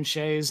the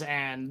Moonshays,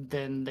 and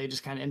then they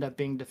just kind of end up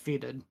being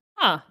defeated.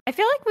 Huh. I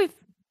feel like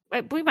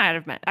We might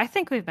have I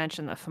think we've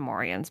mentioned the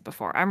Fomorians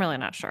before. I'm really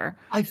not sure.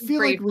 I feel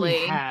like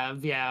we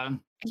have, yeah.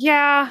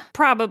 Yeah,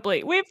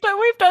 probably. We've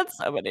done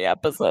so many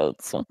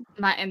episodes.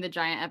 In the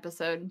giant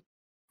episode.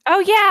 Oh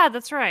yeah,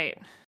 that's right.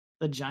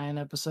 The giant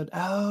episode.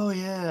 Oh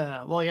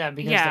yeah. Well, yeah,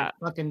 because they're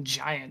fucking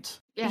giant.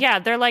 Yeah,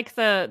 they're like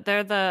the I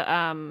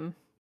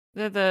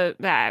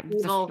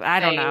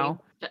don't know.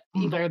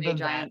 They're the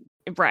giant.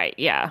 Right,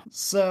 yeah.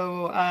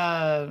 So,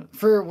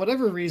 for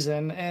whatever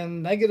reason,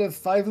 in negative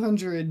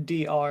 500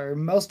 DR,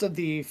 most of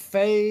the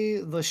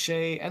Fae, the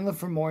Shay, and the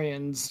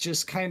Fomorians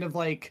just kind of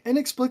like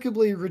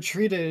inexplicably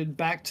retreated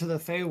back to the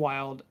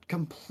Feywild,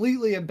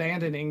 completely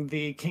abandoning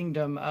the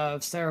kingdom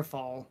of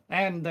Seraphal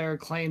and their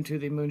claim to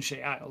the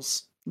Moonshay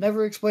Isles.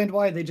 Never explained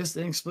why, they just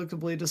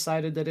inexplicably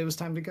decided that it was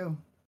time to go.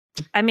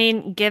 I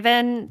mean,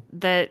 given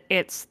that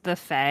it's the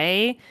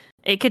Fae,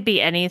 it could be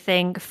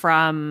anything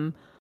from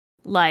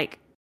like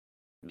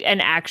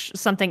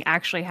something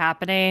actually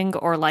happening,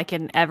 or like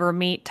an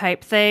Evermeet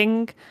type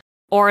thing,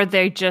 or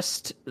they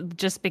just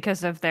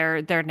because of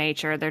their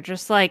nature, they're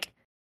just like,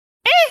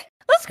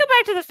 let's go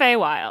back to the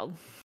Feywild.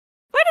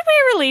 Why did we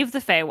ever leave the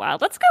Feywild?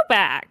 Let's go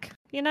back.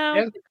 You know,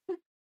 yeah.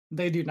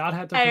 They do not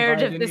have to tired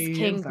provide of this any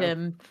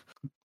kingdom.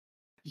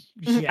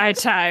 Yes. I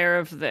tire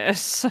of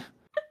this.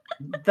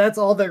 That's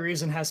all their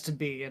reason has to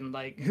be, and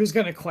like, who's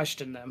gonna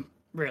question them,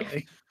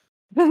 really?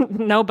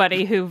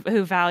 Nobody who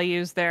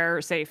values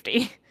their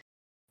safety.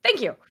 Thank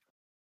you.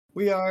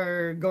 We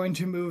are going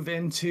to move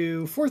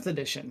into 4th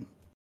edition.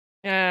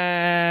 We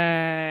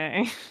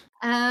have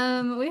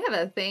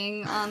a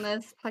thing on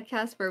this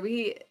podcast where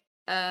we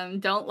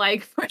don't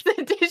like 4th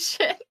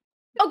edition.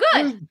 Oh,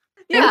 good.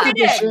 Yeah, 4th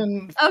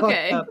edition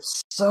fucked up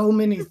so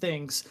many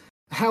things.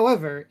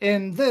 However,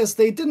 in this,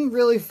 they didn't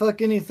really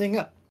fuck anything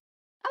up.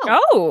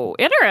 Oh,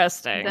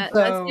 interesting.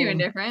 That's new and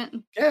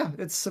different. Yeah,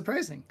 it's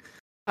surprising.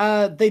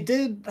 They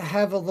did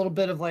have a little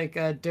bit of like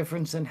a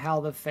difference in how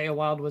the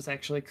Feywild was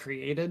actually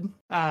created,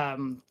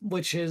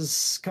 which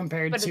is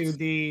compared to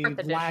the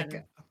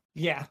black.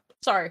 Yeah.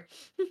 Sorry.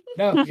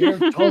 No, you're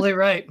totally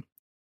right.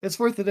 It's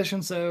 4th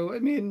edition, so I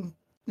mean,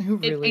 who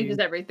really? It changes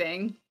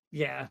everything.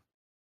 Yeah.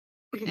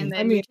 And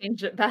then we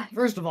changed it back.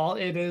 First of all,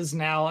 it is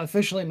now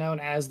officially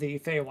known as the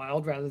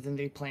Feywild rather than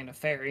the Plane of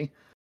Fairy,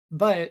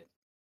 but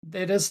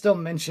it is still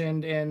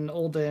mentioned in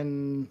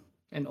Olden.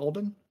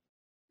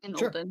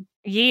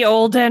 Ye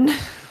Olden.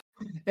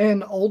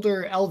 In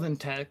older Elven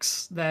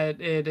texts,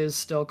 that it is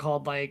still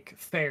called like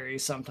Fairy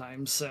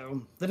sometimes,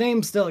 so the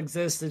name still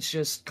exists, it's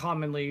just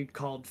commonly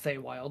called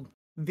Feywild.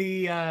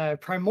 The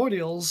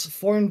Primordials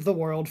formed the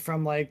world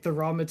from like the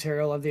raw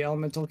material of the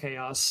elemental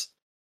chaos.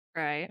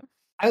 Right.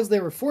 As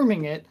they were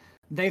forming it,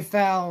 they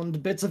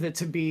found bits of it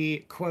to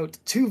be, quote,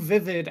 too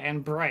vivid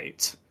and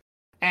bright,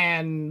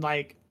 and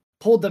like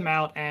pulled them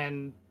out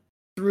and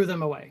threw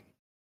them away.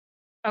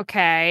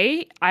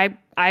 Okay, I'm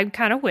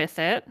kind of with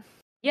it.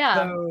 Yeah.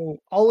 So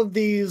all of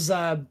these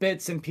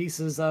bits and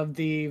pieces of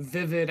the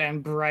vivid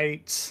and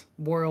bright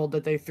world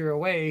that they threw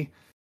away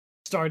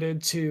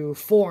started to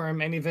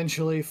form and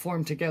eventually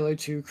form together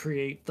to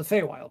create the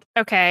Feywild.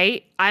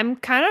 Okay, I'm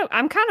kind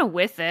of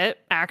with it,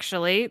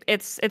 actually.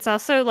 It's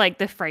also like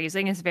the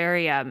phrasing is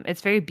very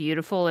it's very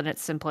beautiful in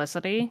its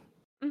simplicity,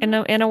 in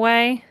a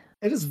way.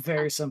 It is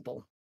very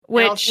simple.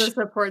 Which also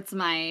supports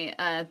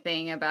my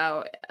thing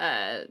about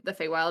the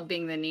Feywild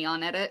being the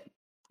neon edit.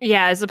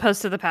 Yeah, as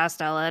opposed to the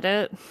pastel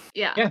edit.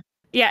 Yeah.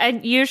 Yeah,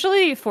 and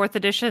usually 4th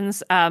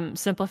edition's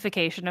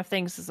simplification of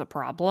things is a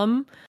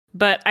problem,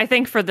 but I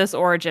think for this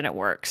origin it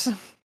works.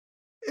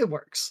 It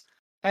works.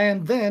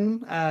 And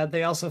then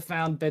they also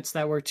found bits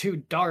that were too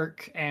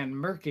dark and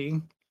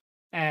murky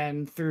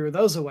and threw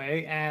those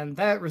away, and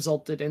that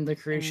resulted in the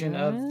creation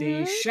of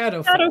the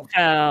Shadowfell.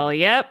 Shadowfell,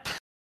 yep.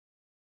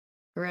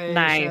 Hooray,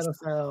 nice.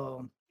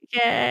 Shadowfell.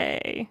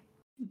 Yay.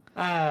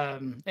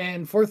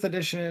 In 4th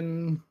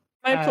edition,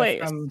 my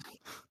place.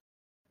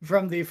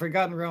 From the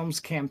Forgotten Realms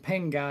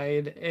campaign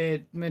guide,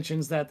 it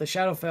mentions that the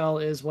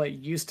Shadowfell is what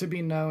used to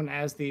be known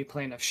as the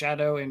Plane of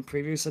Shadow. In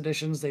previous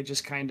editions, they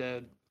just kind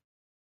of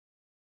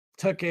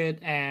took it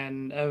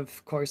and,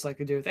 of course, like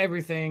they do with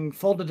everything,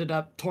 folded it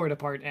up, tore it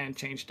apart, and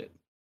changed it.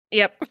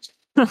 Yep.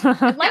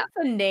 I like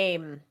the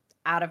name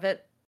out of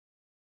it.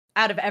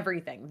 Out of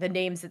everything, the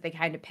names that they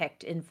kind of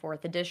picked in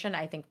 4th edition,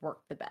 I think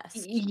worked the best.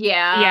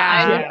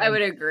 Yeah. I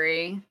would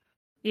agree.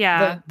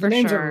 Yeah, the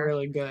names are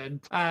really good.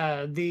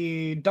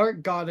 The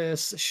dark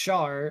goddess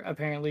Shar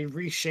apparently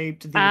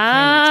reshaped the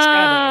planet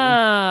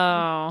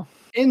Shadow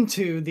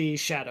into the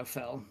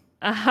Shadowfell.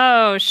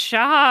 Oh,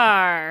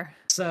 Shar.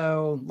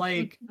 So,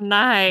 like...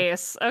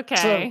 Nice, okay.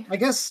 So, I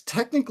guess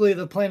technically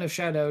the Plane of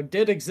Shadow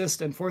did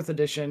exist in 4th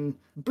edition,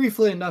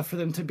 briefly enough for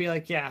them to be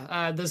like,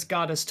 this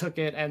goddess took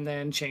it and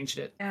then changed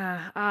it.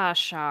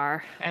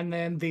 Shar. And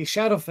then the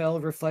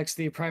Shadowfell reflects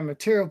the prime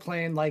material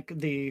plane like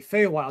the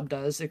Feywild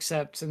does,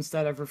 except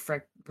instead of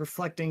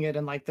reflecting it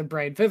in like the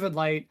bright, vivid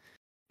light,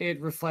 it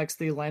reflects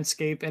the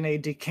landscape in a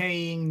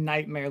decaying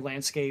nightmare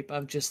landscape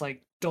of just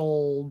like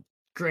dull,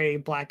 gray,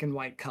 black, and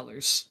white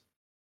colors.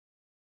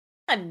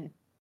 And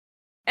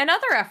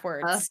other F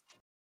words.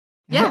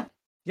 Yeah.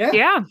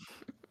 Yeah.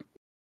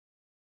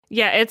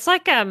 Yeah, it's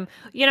like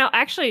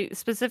actually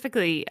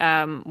specifically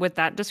with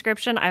that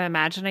description, I'm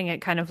imagining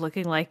it kind of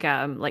looking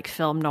like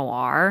film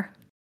noir.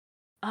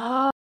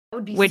 Oh, that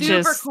would be which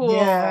super is cool.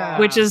 Yeah.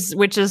 Which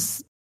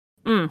is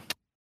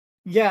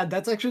Yeah,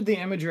 that's actually the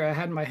imagery I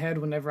had in my head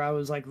whenever I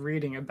was like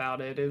reading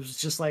about it. It was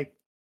just like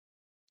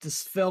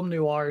this film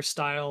noir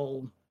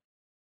style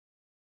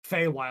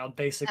Feywild,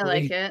 basically. I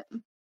like it.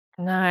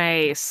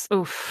 nice.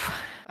 Oof.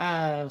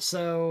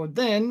 So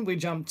then we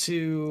jump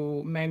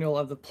to Manual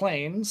of the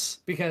Planes,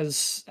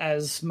 because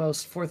as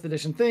most 4th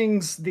edition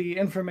things, the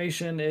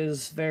information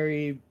is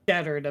very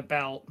scattered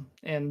about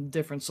in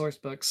different source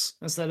books,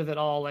 instead of it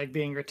all like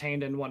being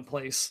retained in one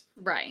place.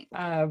 Right.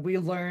 We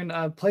learn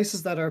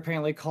places that are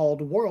apparently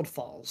called world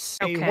falls.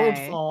 A Okay. world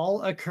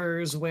fall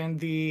occurs when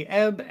the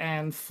ebb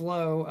and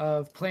flow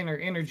of planar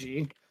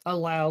energy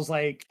allows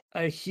like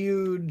a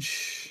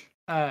huge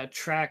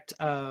tract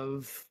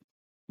of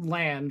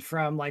land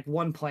from like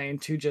one plane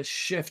to just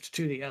shift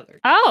to the other.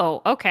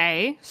 Oh,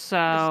 okay.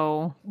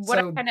 So What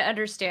I kind of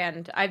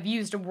understand, I've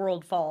used a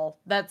world fall.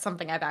 That's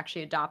something I've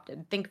actually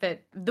adopted. Think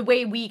that the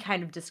way we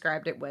kind of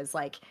described it was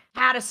like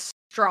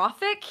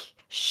catastrophic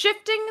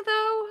shifting,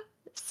 though.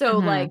 So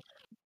like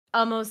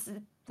almost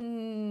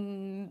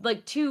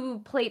like two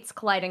plates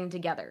colliding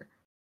together.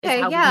 Is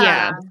how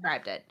we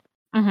described it.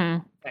 Okay.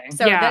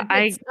 So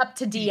that's up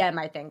to DM,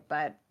 I think,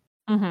 but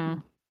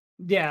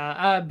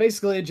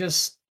basically it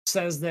just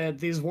says that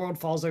these world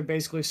falls are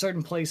basically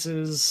certain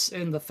places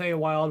in the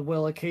Feywild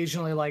will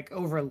occasionally like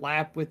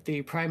overlap with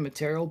the prime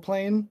material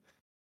plane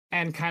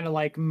and kind of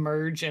like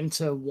merge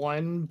into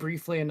one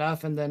briefly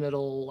enough, and then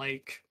it'll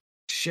like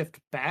shift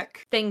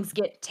back. Things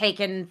get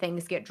taken,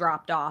 things get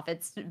dropped off.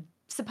 It's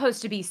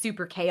supposed to be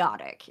super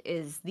chaotic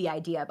is the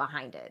idea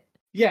behind it.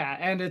 Yeah,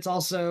 and it's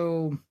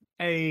also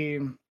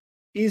a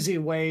easy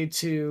way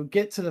to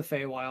get to the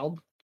Feywild.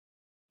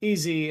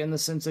 Easy in the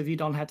sense of you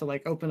don't have to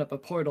like open up a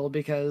portal,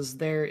 because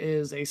there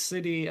is a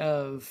city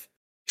of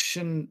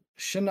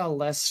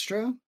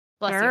Shinalestra.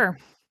 sure.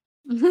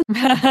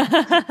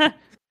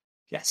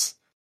 Yes.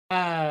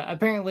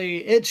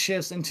 Apparently it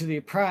shifts into the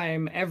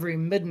Prime every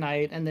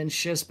midnight and then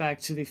shifts back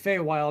to the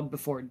Feywild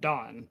before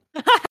dawn.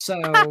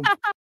 So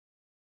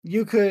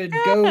you could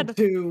go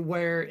to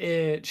where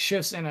it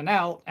shifts in and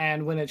out,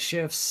 and when it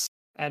shifts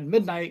at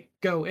midnight,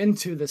 go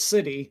into the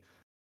city,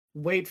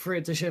 wait for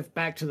it to shift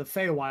back to the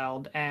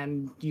Feywild,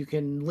 and you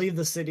can leave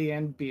the city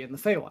and be in the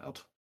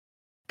Feywild.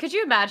 Could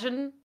you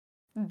imagine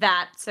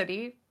that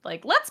city?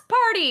 Like, let's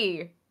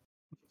party!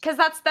 Because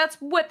that's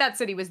what that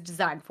city was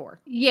designed for.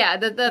 Yeah,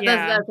 that's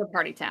a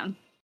party town.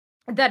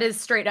 That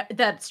straight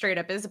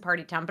up is a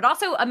party town. But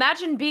also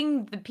imagine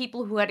being the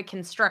people who had to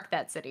construct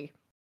that city.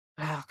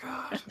 Oh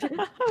god.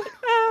 God.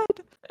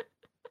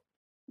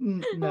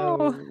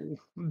 No,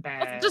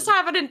 bad. Let's just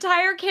have an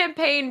entire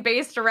campaign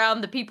based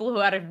around the people who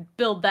had to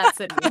build that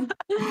city.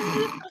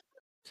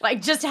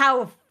 Like just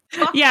how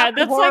that's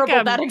horrible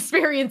like that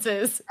experience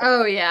is.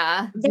 Oh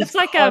yeah, it's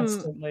like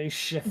constantly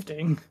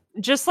shifting.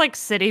 Just like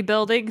city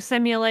building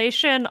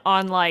simulation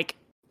on like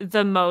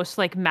the most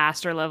like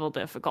master level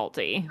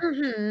difficulty.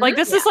 Like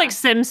this is like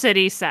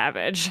SimCity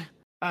Savage.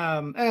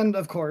 And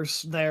of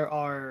course there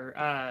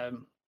are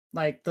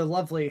like the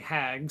lovely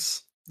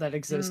hags that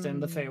exist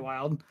in the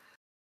Feywild.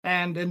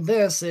 And in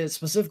this, it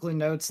specifically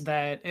notes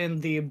that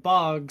in the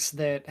bogs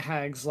that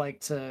hags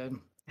like to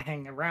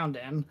hang around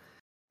in,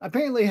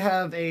 apparently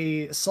have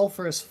a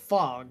sulfurous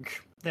fog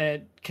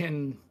that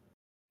can,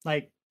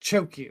 like,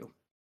 choke you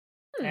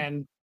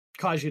and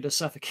cause you to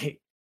suffocate.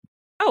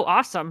 Oh,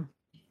 awesome.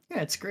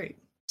 Yeah, it's great.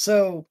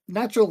 So,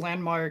 natural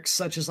landmarks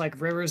such as like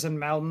rivers and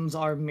mountains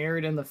are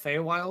mirrored in the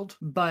Feywild,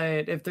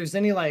 but if there's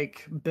any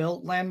like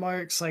built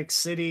landmarks like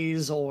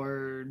cities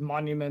or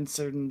monuments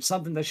or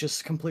something that's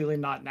just completely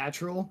not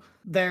natural,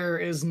 there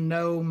is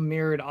no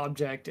mirrored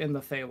object in the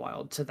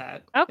Feywild to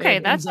that. Okay,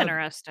 that's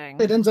interesting.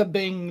 It ends up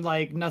being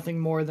like nothing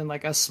more than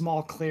like a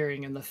small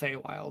clearing in the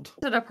Feywild.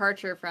 It's a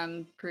departure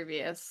from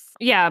previous.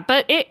 Yeah,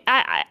 but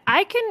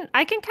I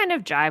can kind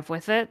of jive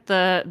with it.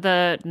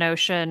 The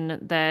notion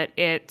that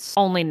it's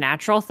only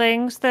natural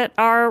things that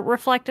are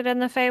reflected in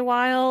the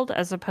Feywild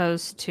as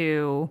opposed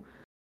to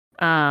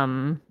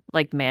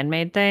like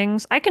man-made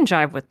things. I can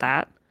jive with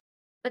that.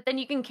 But then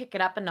you can kick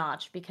it up a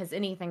notch, because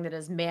anything that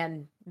is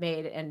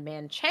man-made and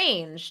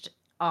man-changed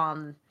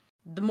on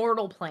the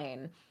mortal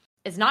plane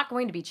is not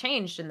going to be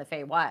changed in the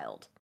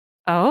Feywild.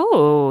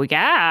 Oh,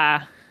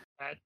 yeah.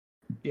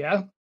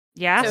 Yeah.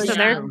 Yeah, so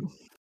there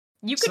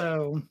you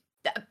could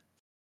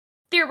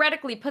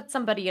theoretically put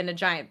somebody in a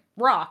giant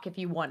rock if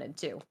you wanted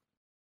to.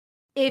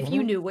 If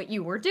you knew what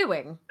you were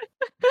doing.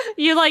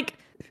 You like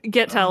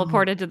get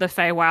teleported to the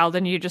Feywild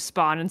and you just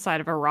spawn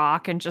inside of a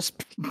rock and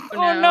just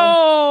oh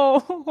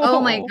no. Oh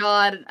my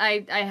god,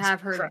 I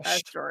have heard a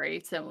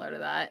story similar to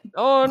that.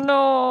 Oh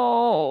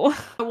no.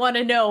 I want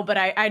to know, but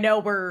I know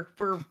we're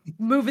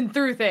moving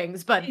through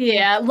things, but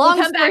yeah,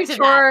 long story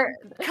short,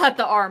 cut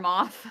the arm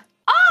off.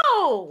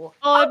 Oh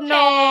okay.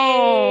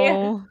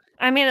 No.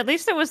 I mean, at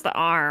least it was the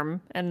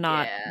arm and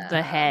not the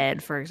Yeah.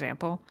 head, for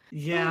example.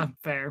 Yeah,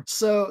 fair.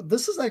 So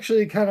this is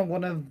actually kind of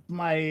one of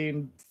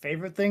my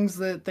favorite things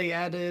that they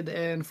added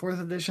in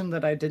 4th edition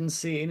that I didn't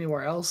see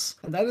anywhere else.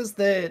 And that is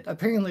that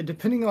apparently,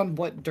 depending on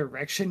what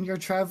direction you're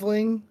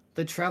traveling,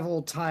 the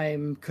travel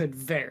time could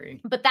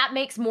vary. But that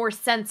makes more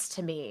sense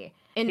to me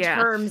in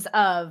terms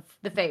of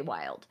the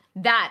Feywild.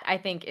 That, I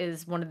think,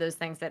 is one of those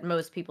things that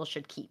most people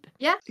should keep.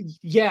 Yeah.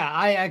 Yeah,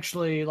 I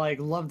actually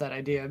love that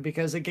idea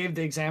because it gave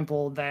the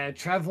example that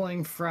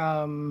traveling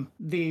from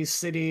the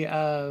city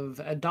of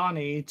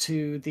Adani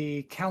to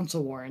the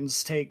Council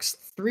Warrens takes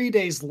 3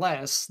 days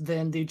less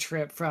than the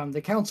trip from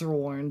the Council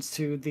Warrens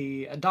to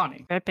the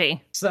Adani. Trippy.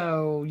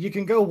 So you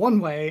can go one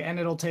way and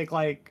it'll take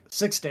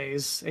 6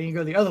 days, and you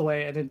go the other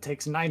way and it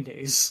takes 9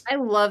 days. I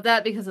love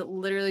that because it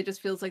literally just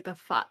feels like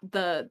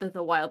the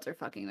wilds are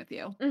fucking with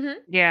you. Mm-hmm.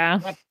 Yeah.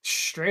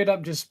 Straight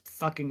up just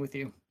fucking with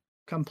you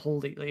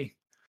completely.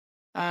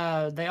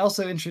 They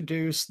also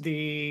introduced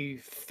the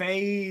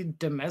Fey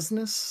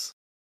Demesnes,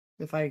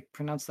 if I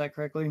pronounce that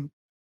correctly.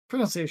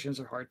 Pronunciations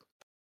are hard.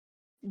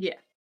 Yeah.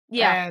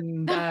 Yeah.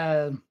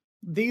 And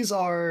these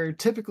are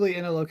typically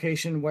in a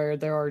location where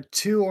there are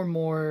 2 or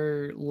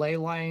more ley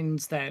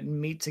lines that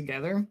meet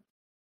together.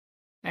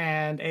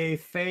 And a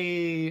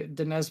Fey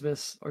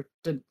Demesnes, or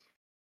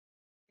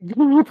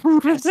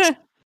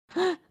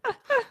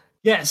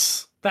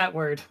yes, that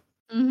word.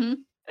 Mm-hmm.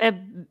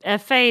 A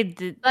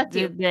fade. That's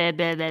you.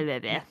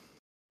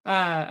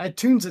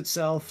 Attunes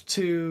itself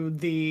to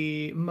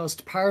the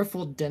most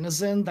powerful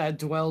denizen that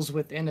dwells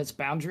within its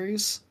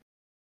boundaries.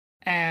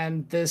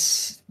 And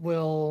this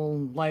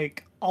will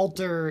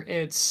alter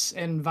its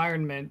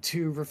environment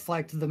to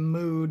reflect the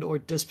mood or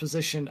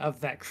disposition of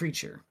that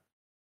creature.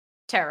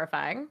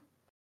 Terrifying.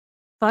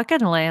 Fucking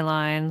ley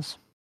lines.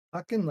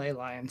 Fucking ley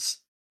lines.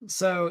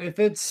 So if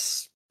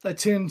it's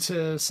attuned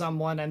to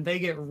someone and they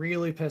get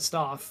really pissed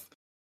off,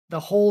 the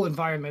whole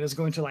environment is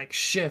going to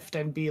shift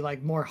and be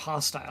more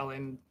hostile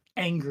and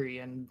angry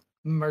and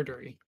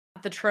murdery.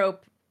 The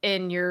trope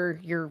in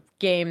your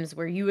games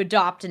where you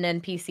adopt an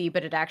NPC,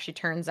 but it actually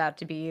turns out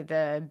to be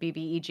the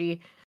BBEG.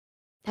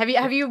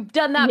 Have you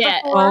done that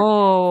before?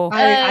 Oh,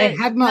 I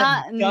had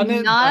not done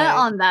it. Not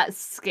on that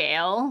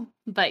scale,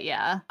 but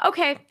yeah.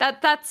 Okay,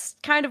 that's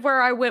kind of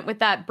where I went with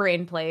that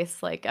brain place.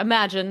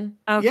 Imagine.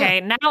 Okay,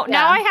 now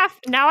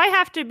I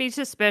have to be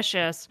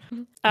suspicious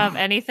of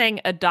anything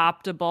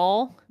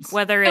adoptable,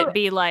 whether it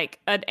be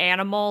an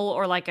animal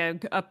or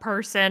a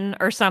person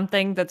or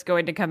something that's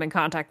going to come in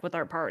contact with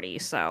our party.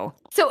 So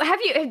have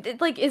you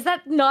is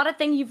that not a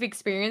thing you've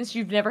experienced?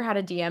 You've never had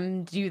a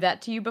DM do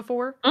that to you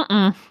before?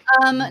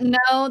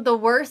 No, the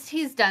worst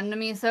he's done to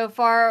me so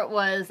far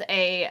was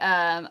a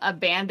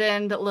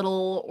abandoned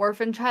little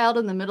orphan child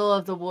in the middle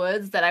of the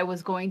woods that I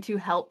was going to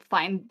help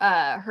find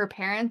her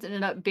parents.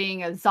 Ended up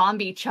being a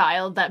zombie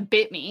child that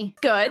bit me.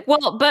 Good.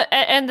 Well, but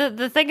and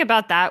the thing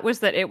about that was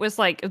that it was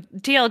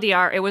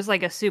TLDR, it was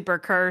a super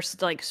cursed,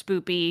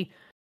 spoopy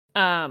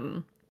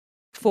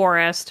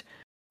forest.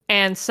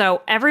 And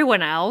so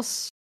everyone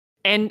else,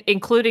 and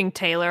including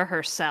Taylor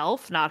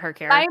herself, not her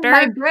character.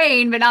 My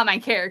brain, but not my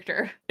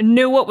character.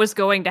 Knew what was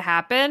going to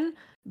happen,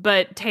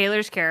 but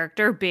Taylor's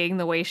character, being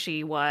the way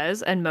she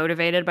was and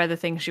motivated by the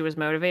things she was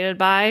motivated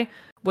by,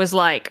 was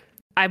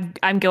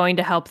I'm going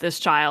to help this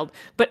child.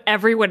 But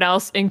everyone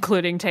else,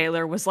 including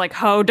Taylor, was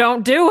ho,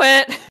 don't do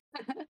it.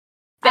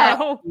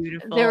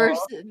 Beautiful. There were.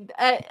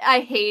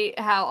 I hate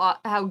how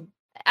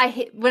I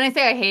hate when I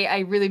say I hate, I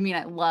really mean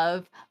I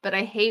love. But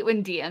I hate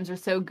when DMs are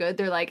so good.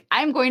 They're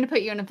I'm going to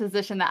put you in a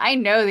position that I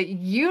know that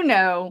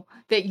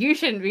you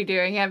shouldn't be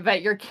doing it,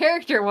 but your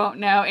character won't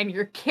know, and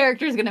your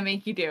character is going to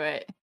make you do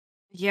it.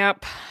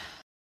 Yep.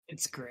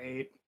 It's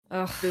great.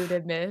 Ugh.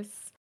 Goodness.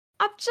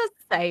 I'm just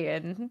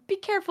saying, be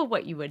careful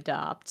what you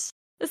adopt,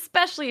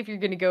 especially if you're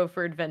going to go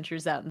for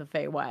adventures out in the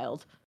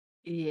Feywild.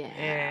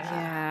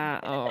 Yeah.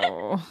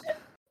 Oh.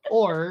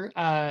 Or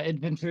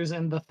adventures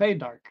in the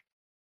Feydark.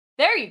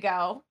 There you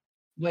go.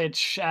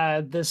 Which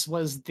this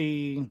was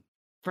the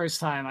first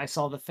time I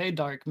saw the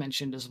Feydark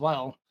mentioned as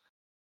well.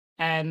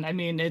 And I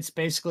mean, it's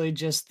basically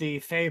just the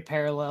Fey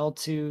parallel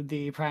to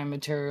the Prime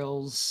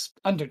Materials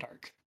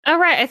Underdark. Oh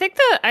right, I think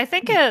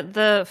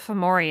the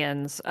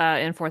Fomorians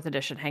in 4th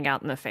edition hang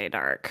out in the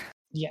Feydark.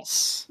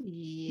 Yes,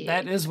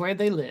 that is where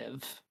they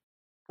live.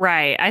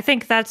 Right, I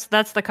think that's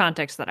the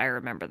context that I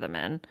remember them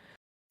in.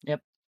 Yep.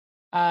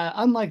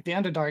 Unlike the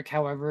Underdark,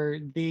 however,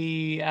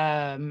 the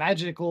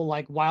magical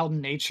wild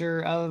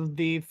nature of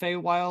the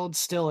Feywild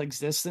still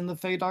exists in the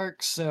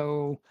Feydark.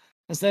 So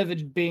instead of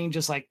it being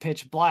just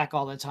pitch black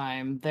all the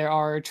time, there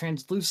are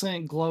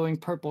translucent, glowing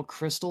purple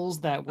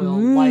crystals that will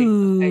light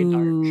the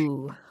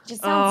Feydark.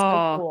 Just sounds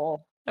so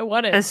cool. I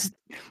want it.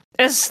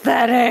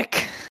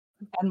 Aesthetic.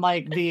 And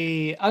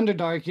the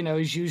Underdark,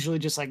 is usually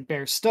just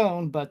bare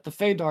stone, but the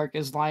Feydark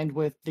is lined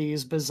with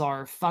these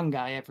bizarre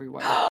fungi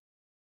everywhere.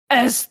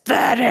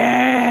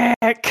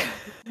 Aesthetic.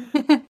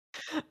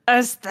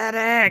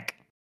 Aesthetic.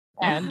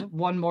 And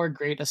one more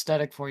great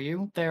aesthetic for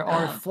you. There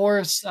are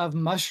forests of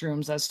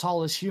mushrooms as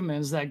tall as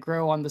humans that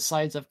grow on the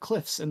sides of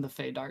cliffs in the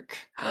Feydark.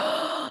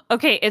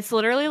 Okay, it's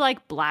literally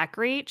like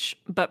Blackreach,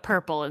 but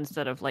purple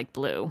instead of like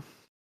blue.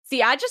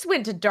 See, I just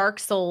went to Dark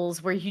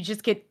Souls where you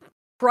just get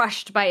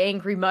crushed by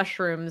angry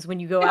mushrooms when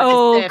you go out.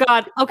 Oh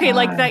god. Okay,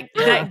 like that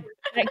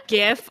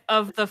gif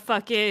of the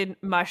fucking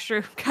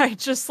mushroom guy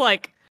just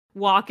like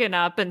walking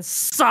up and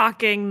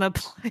socking the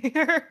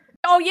player.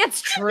 Oh, yeah,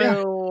 it's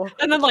true.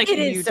 And then like It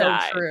you is so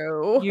died.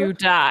 true. You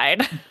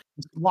died.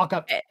 Walk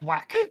up,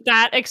 whack.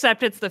 That,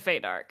 except it's the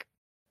Feydark.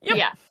 Yep.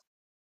 Yeah.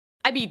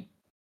 I mean,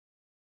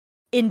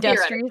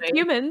 industrious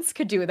humans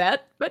could do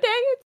that, but dang,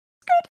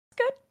 it's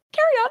good.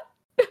 Carry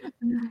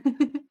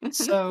on.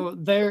 So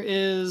there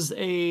is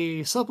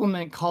a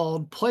supplement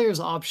called Players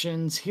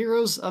Options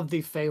Heroes of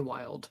the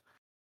Feywild.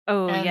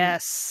 Oh, and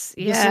yes.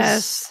 This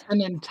is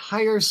an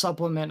entire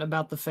supplement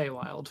about the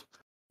Feywild.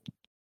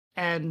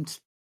 And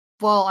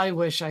while I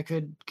wish I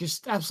could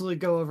just absolutely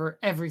go over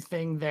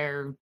everything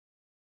there,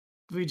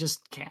 we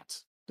just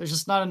can't. There's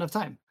just not enough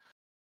time.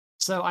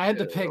 So I had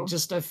to pick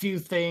just a few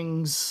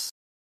things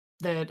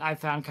that I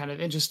found kind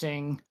of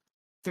interesting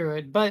through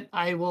it, but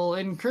I will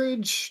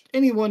encourage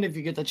anyone, if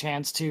you get the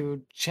chance,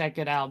 to check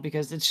it out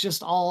because it's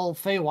just all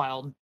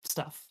Feywild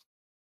stuff.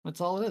 That's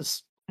all it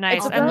is.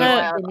 Nice. It's And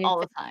Feywild all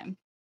the time.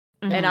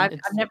 And I've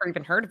never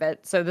even heard of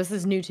it, so this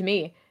is new to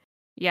me.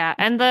 Yeah,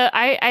 and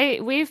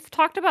we've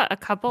talked about a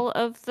couple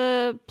of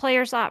the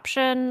players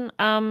option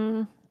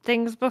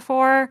things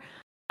before.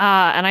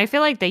 And I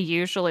feel like they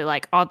usually,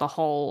 like, on the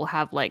whole,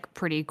 have like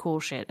pretty cool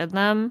shit in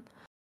them.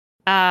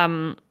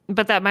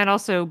 But that might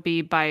also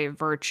be by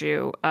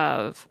virtue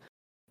of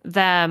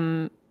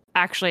them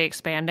actually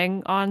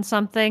expanding on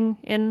something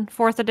in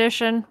 4th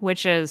edition,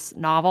 which is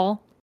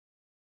novel.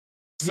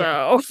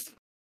 So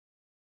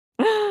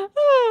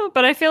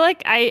but I feel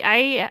like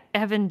I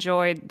have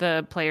enjoyed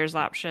the players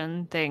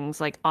option things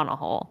like on a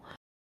whole.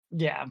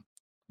 Yeah.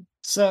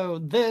 So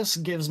this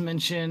gives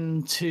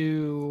mention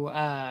to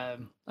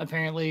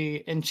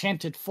apparently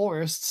enchanted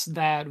forests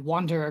that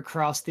wander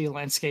across the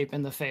landscape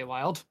in the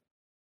Feywild.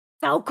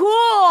 So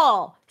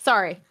cool!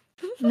 Sorry.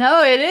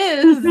 No, it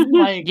is.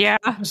 Like, yeah,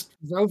 just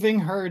roving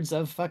herds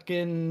of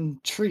fucking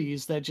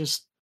trees that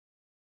just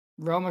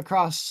roam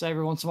across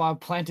every once in a while,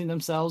 planting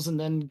themselves and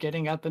then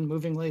getting up and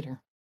moving later.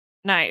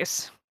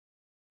 nice.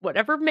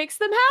 Whatever makes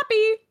them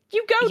happy.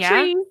 You go,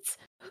 trees.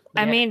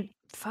 I mean,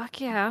 fuck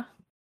yeah.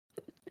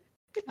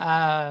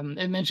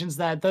 It mentions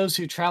that those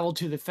who travel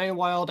to the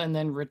Feywild and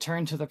then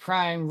return to the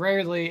Prime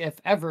rarely, if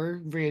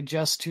ever,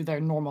 readjust to their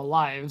normal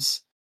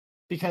lives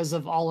because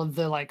of all of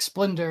the like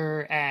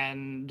splendor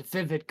and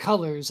vivid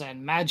colors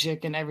and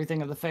magic and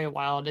everything of the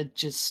Feywild.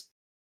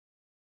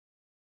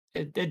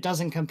 It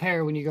doesn't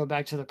compare when you go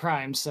back to the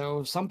Prime.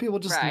 So some people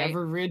just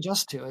never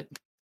readjust to it.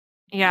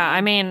 Yeah, I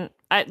mean,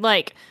 I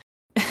like.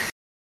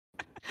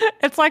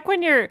 It's like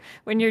when you're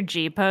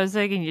G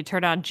posing and you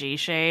turn on G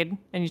shade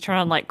and you turn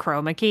on like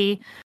chroma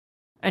key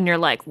and you're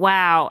like,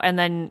 wow, and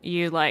then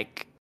you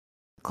like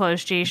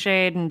close G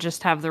shade and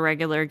just have the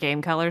regular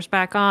game colors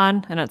back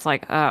on and it's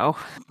like, oh.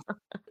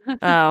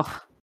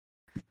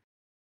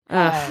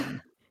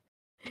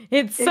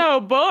 It's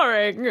so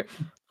boring.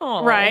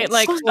 Oh, right,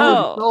 like so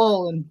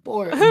dull and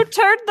boring. Who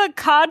turned the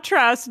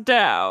contrast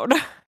down?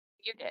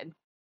 You did.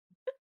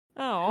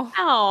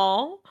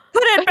 Oh.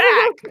 Put it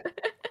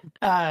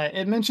back.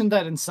 It mentioned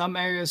that in some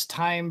areas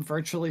time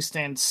virtually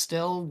stands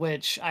still,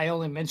 which I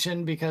only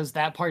mentioned because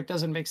that part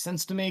doesn't make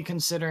sense to me,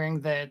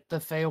 considering that the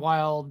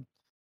Feywild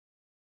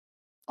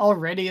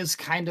already is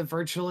kind of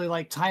virtually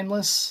like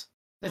timeless.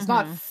 It's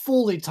not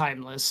fully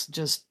timeless,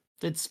 just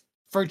it's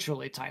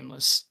virtually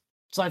timeless.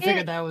 So I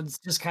figured that was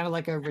just kind of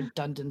like a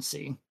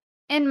redundancy.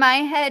 In my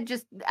head,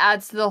 just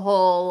adds to the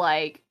whole,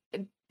 like,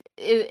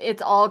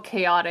 it's all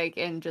chaotic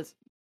and just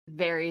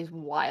varies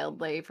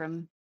wildly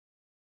from,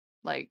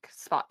 like,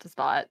 spot to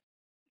spot.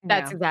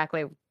 That's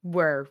exactly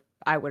where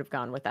I would have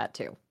gone with that,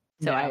 too.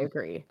 So I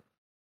agree.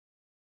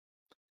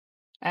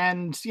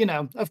 And, you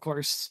know, of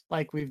course,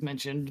 like we've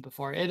mentioned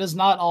before, it is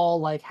not all,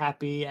 like,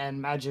 happy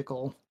and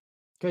magical.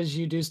 Because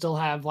you do still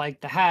have, like,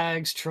 the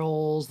hags,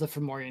 trolls, the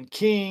Fomorian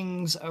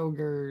kings,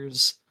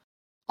 ogres,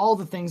 all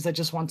the things that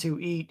just want to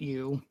eat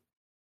you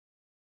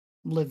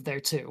live there,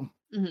 too.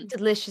 Mm-hmm.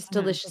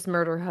 Delicious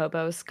murder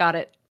hobos. Got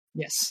it.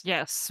 Yes.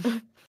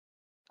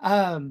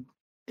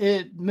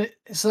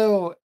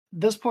 So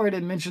this part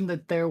it mentioned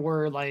that there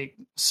were like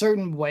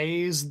certain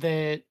ways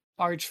that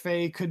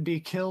Archfey could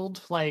be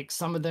killed. Like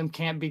some of them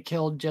can't be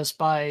killed just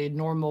by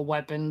normal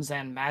weapons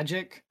and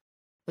magic.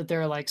 That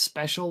there are like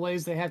special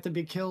ways they have to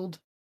be killed.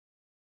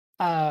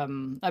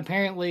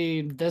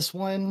 Apparently this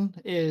one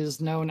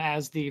is known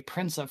as the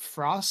Prince of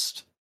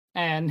Frost,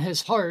 and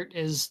his heart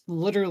is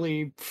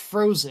literally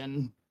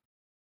frozen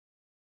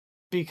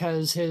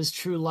because his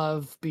true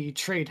love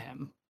betrayed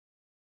him.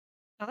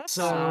 Oh, that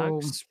so,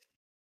 sucks.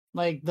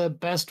 like, the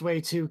best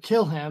way to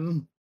kill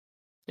him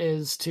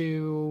is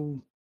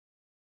to,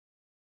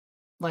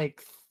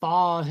 like,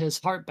 thaw his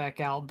heart back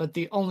out, but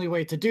the only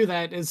way to do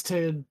that is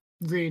to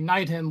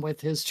reunite him with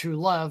his true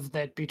love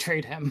that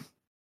betrayed him.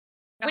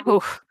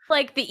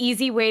 Like the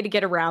easy way to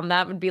get around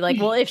that would be like,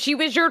 well, if she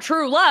was your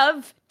true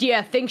love, do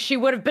you think she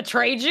would have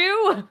betrayed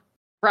you?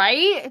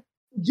 Right?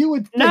 You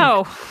would think.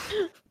 No.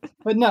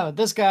 But no,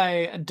 this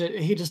guy,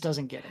 he just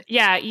doesn't get it.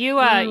 Yeah, you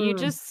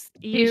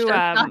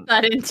not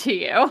that into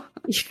you.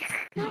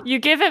 you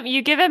give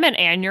him an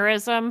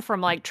aneurysm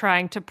from like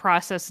trying to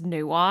process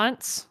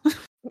nuance.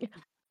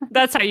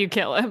 That's how you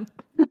kill him.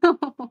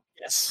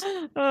 Yes.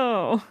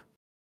 Oh.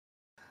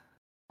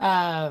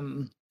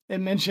 It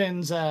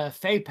mentions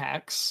Fae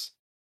pacts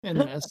in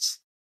this.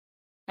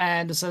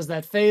 And it says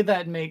that Fae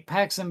that make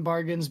pacts and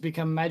bargains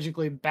become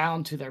magically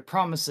bound to their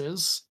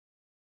promises.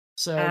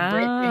 So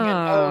breaking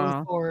an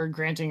oath or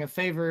granting a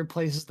favor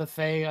places the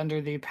Fae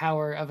under the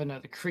power of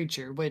another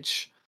creature,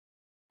 which...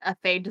 A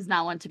Fae does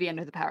not want to be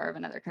under the power of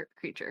another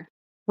creature.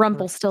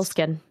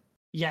 Rumpelstiltskin.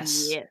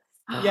 Yes. Yes.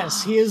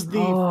 Yes, he is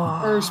the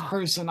first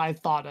person I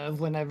thought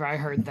of whenever I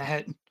heard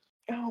that.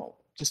 Oh.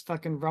 Just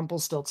fucking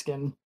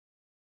Rumpelstiltskin.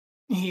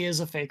 He is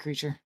a Fae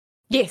creature.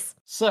 Yes.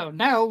 So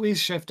now we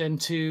shift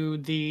into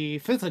the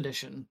 5th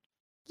edition.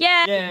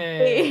 Yay!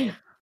 Yay!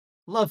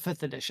 Love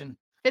 5th edition.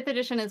 5th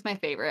edition is my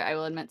favorite, I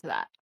will admit to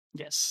that.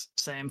 Yes,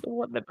 same. The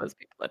one that most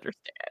people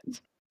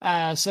understand.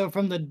 So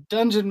from the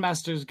Dungeon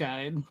Master's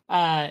Guide,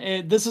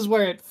 this is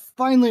where it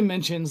finally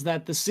mentions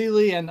that the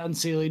Seelie and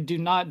Unseelie do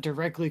not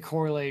directly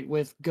correlate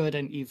with good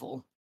and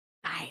evil.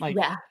 Like,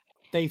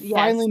 they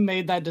finally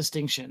made that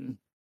distinction.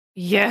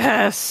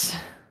 Yes.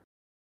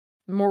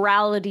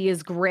 Morality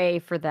is gray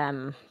for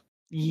them.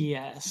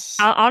 Yes.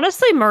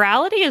 Honestly,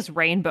 morality is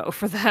rainbow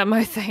for them,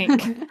 I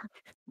think.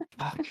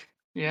 Fuck.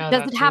 Yeah.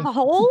 Does it have a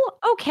hole?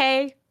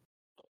 Okay.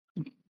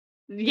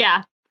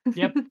 Yeah.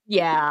 Yep.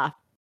 Yeah.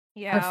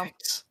 Yeah.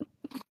 Perfect.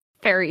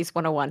 Fairies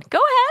 101. Go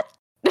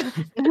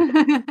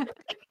ahead.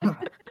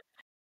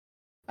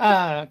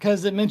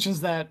 Because it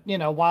mentions that,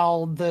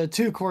 while the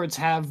two courts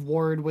have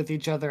warred with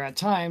each other at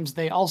times,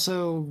 they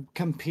also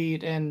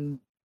compete in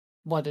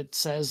what it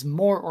says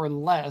more or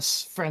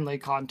less friendly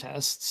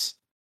contests,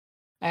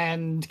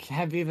 and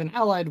have even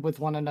allied with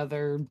one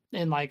another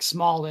in like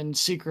small and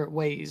secret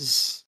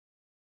ways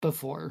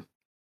before.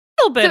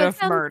 A little bit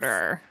of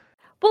murder.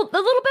 Well, a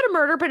little bit of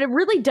murder, but it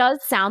really does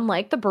sound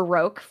like the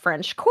Baroque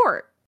French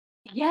court.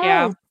 Yes.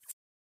 Yeah.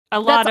 A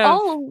lot That's of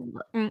all.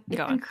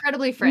 It's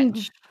incredibly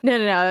French. No,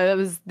 that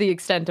was the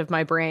extent of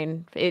my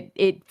brain.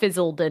 It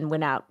fizzled and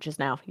went out just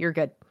now. You're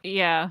good.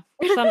 Yeah.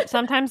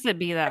 Sometimes it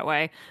be that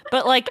way.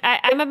 But like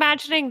I'm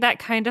imagining that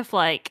kind of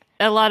like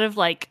a lot of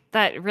like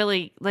that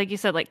really, like you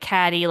said, like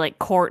catty, like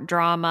court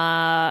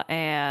drama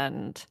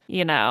and,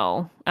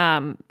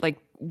 like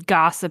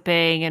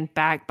gossiping and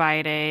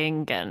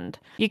backbiting, and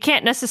you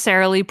can't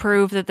necessarily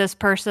prove that this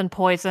person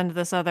poisoned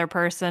this other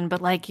person,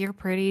 but like you're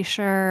pretty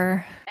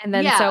sure. And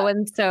then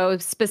so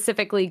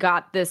specifically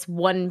got this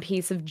one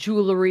piece of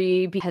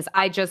jewelry because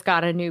I just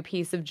got a new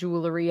piece of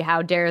jewelry.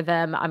 How dare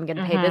them? I'm going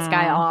to pay this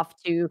guy off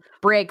to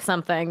break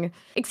something,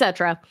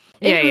 etc.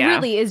 It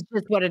really is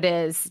just what it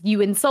is.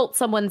 You insult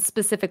someone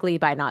specifically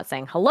by not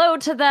saying hello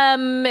to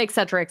them,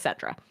 etc.,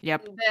 etc.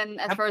 Yep. And then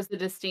as far as the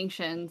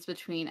distinctions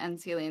between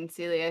Unseelie and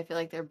Seelie, I feel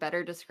like they're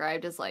better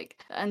described as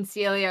like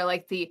Unseelie are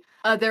like the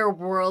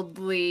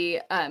otherworldly,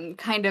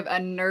 kind of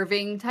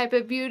unnerving type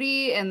of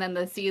beauty, and then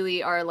the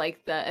Seelie are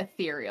like the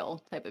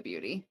ethereal type of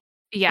beauty.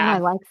 Yeah. I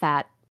like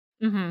that.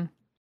 Mm-hmm.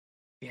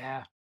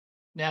 Yeah,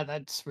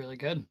 that's really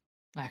good,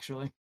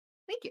 actually.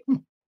 Thank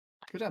you.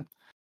 Good job.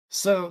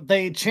 So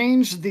they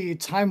changed the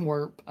time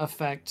warp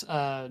effect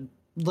a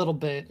little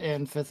bit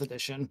in 5th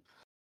edition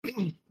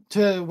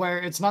to where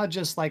it's not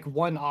just like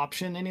one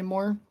option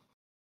anymore.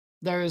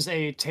 There's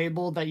a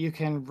table that you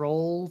can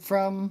roll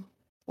from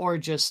or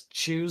just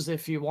choose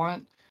if you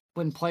want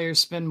when players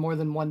spend more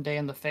than one day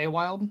in the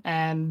Feywild.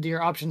 And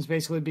your options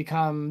basically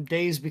become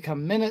days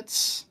become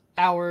minutes,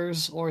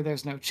 hours, or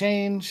there's no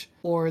change,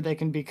 or they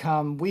can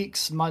become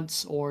weeks,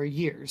 months, or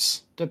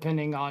years,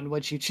 depending on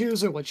what you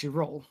choose or what you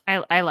roll.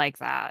 I like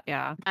that,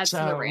 yeah. Adds to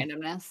the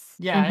randomness.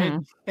 Yeah,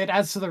 it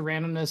adds to the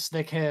randomness,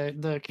 the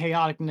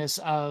chaoticness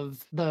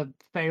of the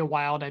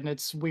Feywild and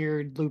its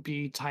weird,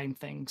 loopy time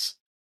things.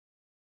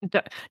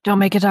 Don't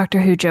make a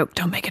Doctor Who joke.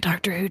 Don't make a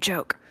Doctor Who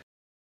joke.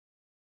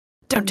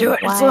 Don't do it.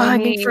 It's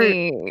low-hanging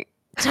fruit.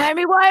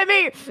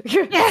 Timey-wimey!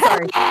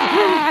 Sorry.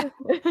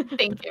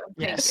 Thank you.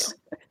 Yes.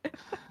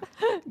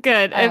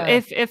 Good.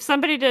 If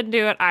somebody didn't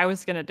do it, I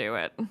was gonna do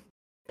it.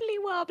 Wibbly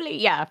wobbly.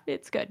 Yeah,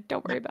 it's good.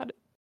 Don't worry about it.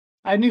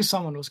 I knew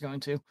someone was going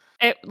to.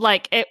 It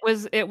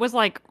was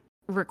like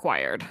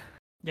required.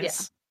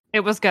 Yes. Yeah.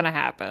 It was gonna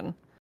happen.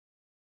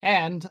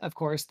 And of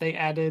course, they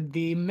added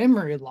the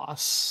memory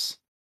loss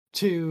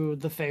to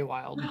the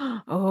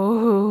Feywild.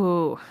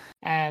 Oh.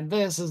 And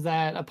this is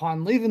that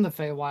upon leaving the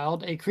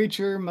Feywild, a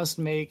creature must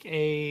make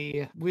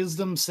a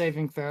wisdom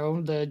saving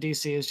throw. The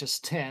DC is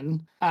just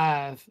 10.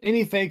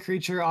 Any Fey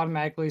creature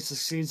automatically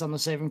succeeds on the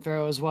saving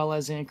throw, as well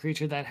as any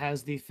creature that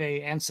has the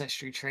Fey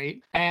ancestry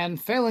trait.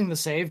 And failing the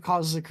save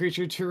causes a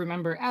creature to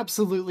remember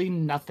absolutely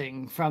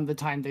nothing from the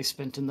time they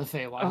spent in the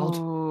Feywild.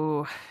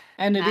 Oh.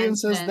 And it even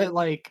says that,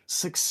 like,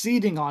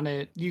 succeeding on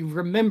it, you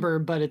remember,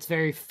 but it's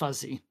very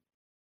fuzzy.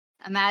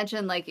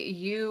 Imagine, like,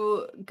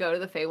 you go to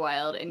the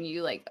Feywild and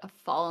you, like,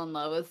 fall in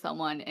love with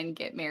someone and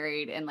get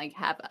married and, like,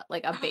 have,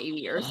 like, a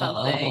baby or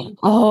something.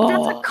 Oh,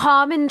 that's a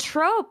common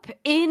trope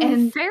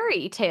in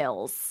fairy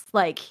tales.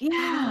 Like,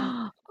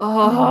 yeah.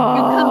 Oh.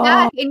 You come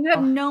back and you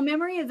have no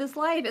memory of this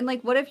life. And,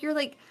 like, what if your,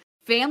 like,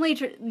 family,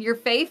 your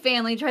Fey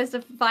family tries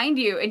to find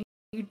you and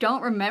you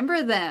don't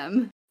remember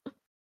them?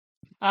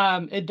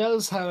 It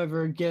does,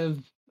 however,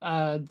 give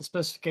the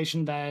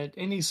specification that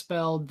any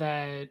spell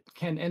that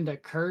can end a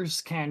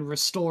curse can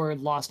restore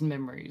lost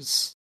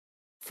memories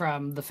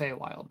from the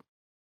Feywild.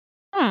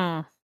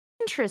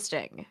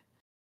 Interesting.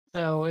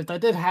 So if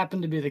that did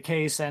happen to be the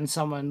case and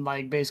someone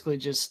like basically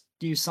just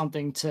used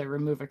something to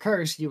remove a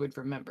curse, you would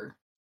remember.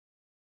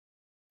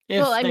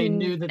 If they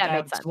knew that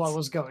that's what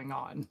was going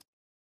on.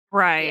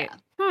 Right.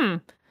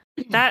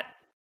 Yeah.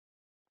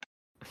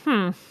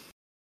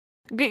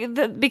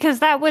 Because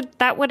that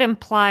would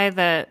imply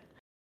that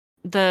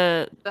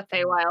the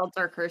Feywilds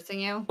are cursing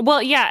you.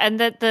 Well, yeah, and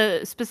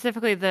that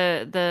specifically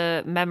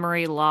the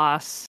memory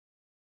loss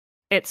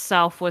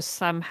itself was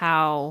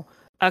somehow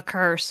a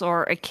curse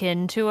or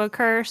akin to a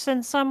curse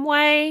in some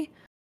way,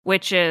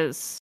 which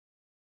is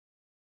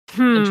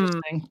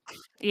interesting.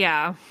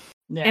 Yeah.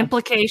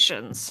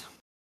 Implications.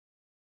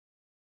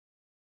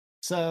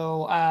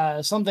 So,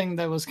 something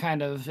that was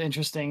kind of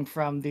interesting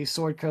from the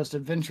Sword Coast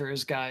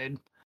Adventurer's Guide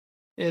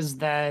is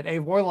that a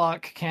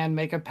warlock can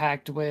make a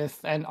pact with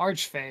an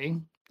archfey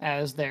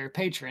as their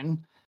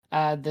patron.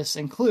 This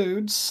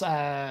includes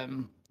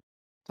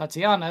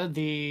Tatiana,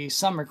 the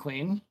Summer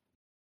Queen,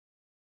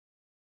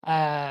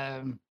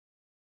 Oberon,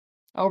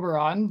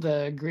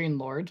 the Green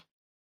Lord.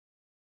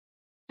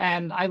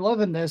 And I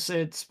love in this,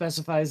 it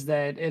specifies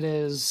that it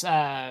is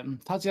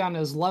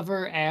Tatiana's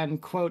lover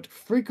and, quote,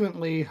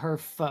 frequently her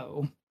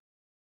foe.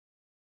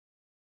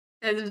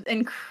 It is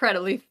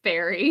incredibly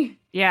fairy.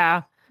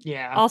 Yeah.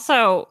 Yeah.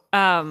 Also,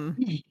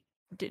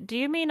 do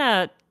you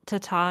mean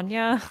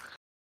Titania?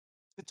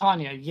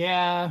 Titania,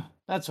 yeah,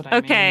 that's what I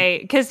mean. Okay,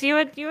 because you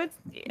would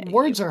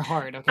words are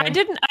hard. Okay, I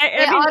didn't.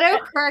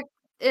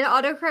 It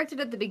auto-corrected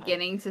at the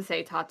beginning to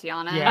say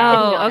Tatiana. Yeah.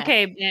 Oh,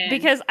 okay.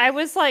 Because I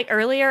was like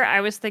earlier,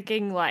 I was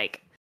thinking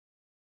like,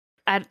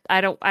 I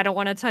don't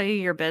want to tell you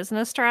your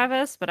business,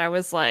 Travis, but I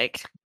was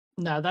like,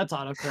 no, that's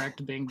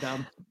autocorrect being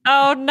dumb.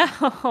 Oh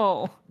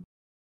no.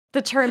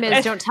 The term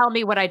is don't tell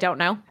me what I don't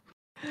know.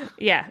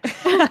 Yeah.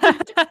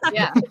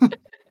 Yeah.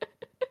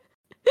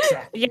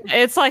 Yeah,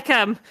 it's like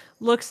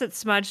looks at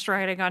smudged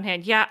writing on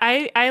hand. Yeah,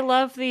 I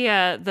love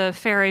the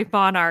fairy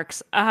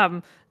monarchs,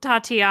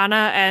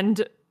 Tatiana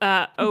and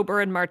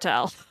Oberon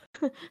Martell.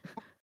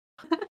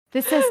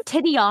 This says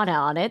Tidiana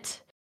on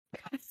it.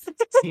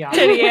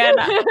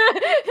 Tidiana.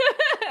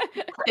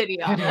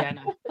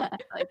 Tidiana. I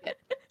like it.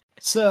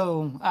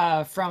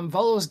 So, from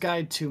Volo's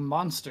Guide to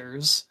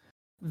Monsters,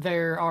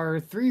 there are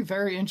 3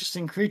 very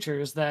interesting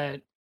creatures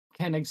that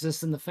can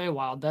exist in the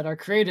Feywild that are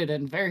created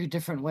in very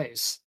different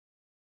ways.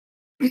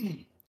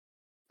 Okay.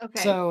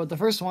 So the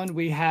first one,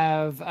 we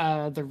have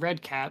the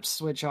red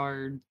caps, which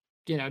are,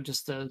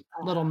 just the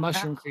little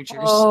mushroom creatures.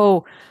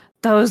 Oh,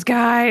 those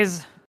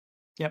guys.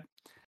 Yep.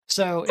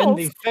 So in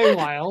the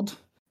Feywild,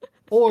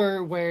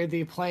 or where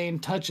the plane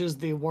touches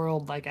the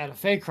world like at a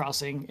Fey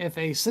crossing, if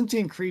a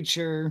sentient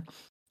creature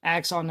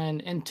acts on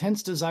an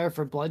intense desire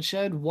for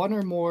bloodshed, 1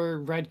 or more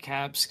red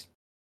caps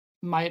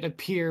might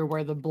appear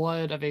where the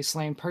blood of a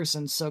slain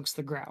person soaks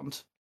the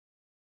ground.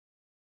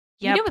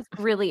 Yep. You know what's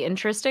really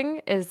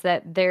interesting is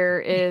that there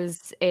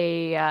is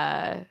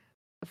a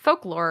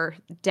folklore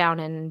down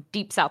in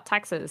deep South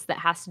Texas that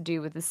has to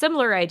do with a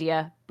similar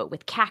idea, but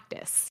with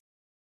cactus.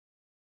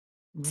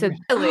 So,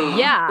 really?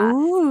 Yeah.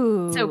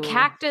 Ooh. So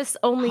cactus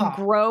only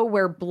grow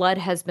where blood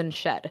has been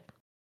shed.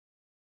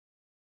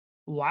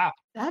 Wow.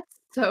 That's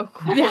so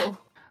cool. Yeah.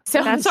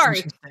 So that's sorry.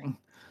 Interesting.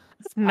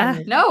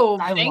 No,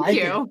 I thank like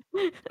you.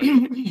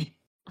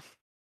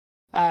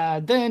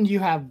 Then you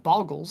have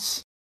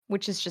Boggles.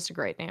 Which is just a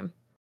great name.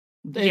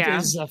 It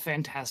is a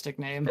fantastic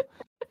name.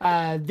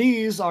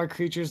 These are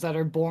creatures that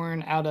are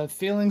born out of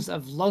feelings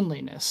of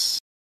loneliness.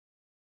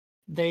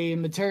 They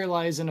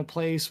materialize in a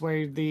place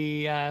where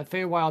the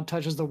Feywild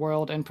touches the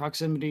world in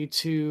proximity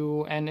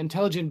to an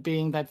intelligent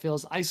being that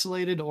feels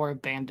isolated or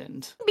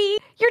abandoned.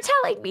 You're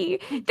telling me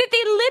that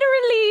they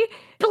literally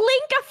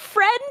blink a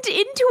friend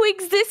into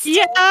existence?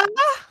 Yeah.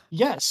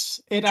 Yes,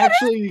 it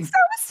actually. So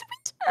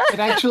sweet. It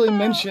actually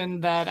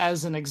mentioned that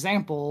as an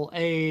example,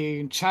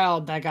 a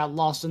child that got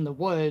lost in the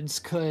woods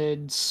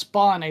could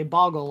spawn a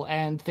Boggle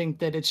and think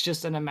that it's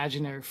just an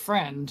imaginary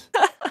friend.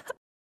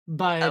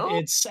 but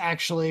it's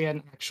actually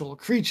an actual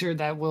creature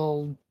that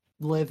will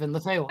live in the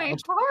Feywild. My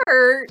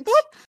heart.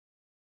 What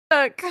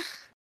the fuck?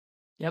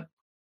 Yep.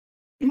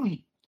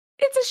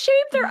 It's a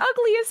shame they're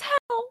ugly as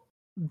hell.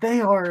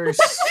 They are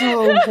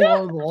so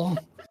horrible.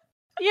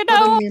 You But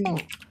know, I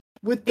mean,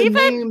 with the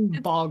name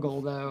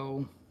Boggle,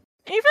 though.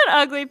 even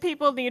ugly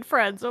people need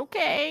friends,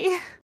 okay?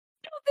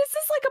 This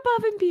is like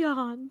above and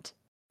beyond.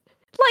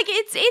 Like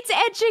it's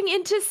edging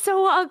into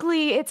so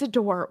ugly, it's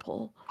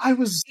adorable. I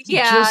was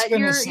just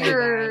gonna say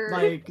that.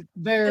 Like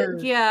they're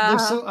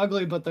so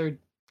ugly, but they're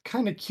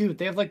kind of cute.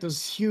 They have like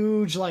those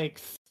huge, like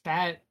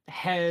fat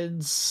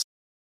heads.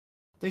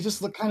 They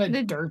just look kind of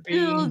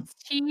derpy.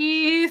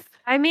 Teeth.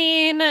 I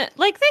mean,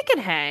 like they could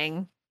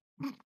hang.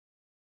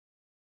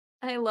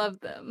 I love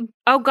them.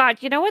 Oh God,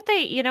 you know what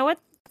they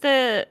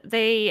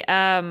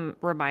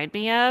remind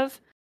me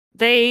of?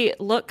 They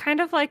look kind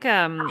of like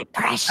My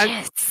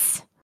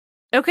precious.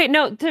 Okay,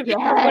 no, for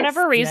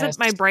whatever reason, Yes.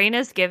 my brain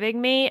is giving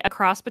me a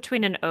cross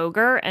between an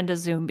ogre and a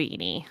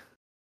Zumbini.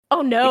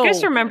 Oh no. You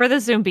guys remember the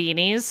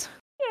Zumbinis?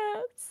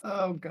 Yes.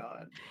 Oh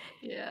God.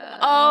 Yeah.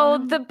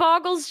 Oh, the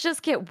boggles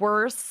just get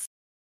worse.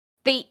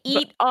 They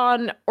eat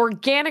on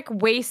organic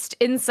waste,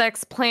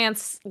 insects,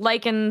 plants,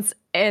 lichens,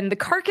 and the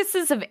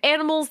carcasses of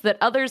animals that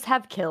others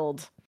have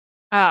killed.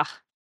 Ah,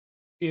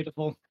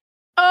 Beautiful.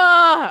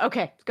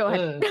 Okay, go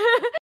ahead.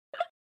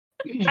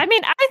 I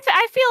mean,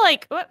 I feel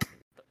like what,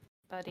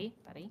 buddy.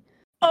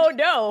 Oh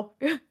no.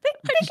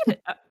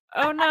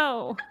 Oh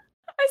no,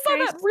 I saw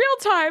that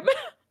real time.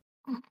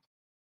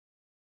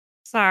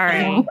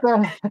 sorry.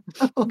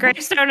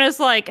 Greystone is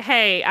like,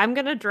 hey, I'm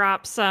gonna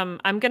drop some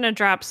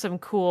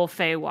cool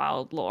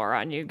Feywild lore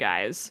on you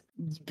guys,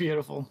 It's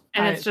beautiful.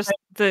 and it's just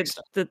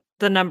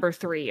the number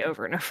 3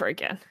 over and over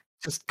again.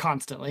 Just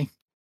constantly.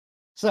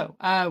 So,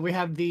 we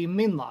have the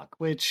Minlock,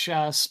 which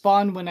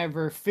spawn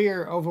whenever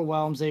fear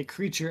overwhelms a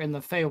creature in the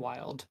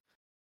Feywild,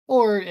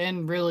 or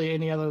in really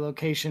any other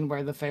location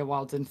where the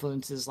Feywild's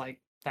influence is like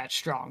that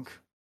strong.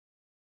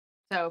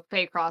 So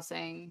Fey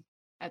crossing,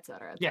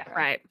 etc. Yeah.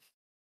 Right.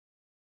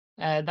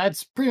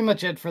 That's pretty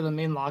much it for the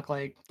Minlock.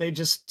 Like they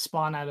just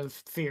spawn out of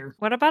fear.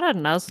 What about a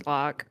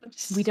Nuzlocke?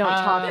 We don't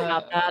talk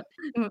about that.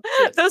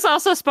 Those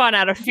also spawn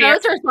out of fear.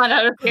 Those are spawn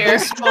out of They fear.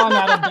 spawn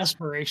out of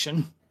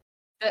desperation.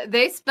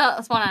 They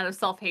spawn out of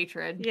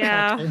self-hatred.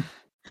 Yeah.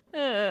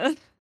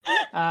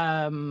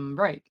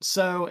 Right.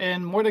 So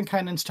in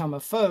Mordenkainen's Tome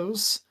of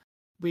Foes,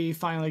 we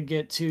finally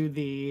get to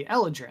the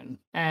Eladrin,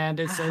 and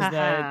it says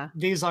that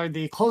these are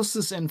the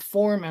closest in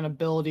form and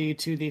ability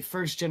to the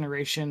first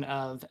generation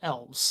of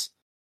elves.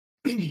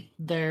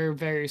 They're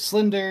very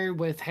slender,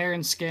 with hair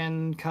and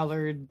skin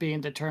colored being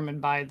determined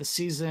by the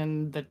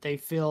season that they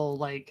feel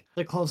like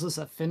the closest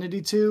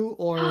affinity to,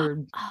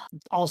 or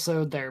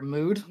also their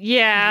mood.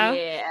 Yeah.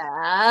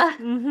 Yeah.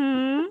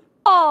 Mm-hmm.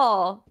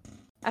 Oh.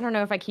 I don't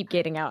know if I keep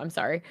gating out. I'm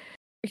sorry.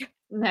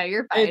 No,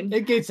 you're fine.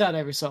 It gates out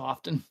every so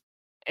often.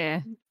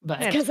 But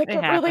Because I It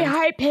get really happens.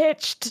 high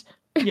pitched.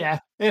 yeah,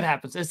 it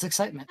happens. It's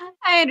excitement.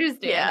 I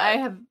understand. Yeah. I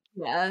have.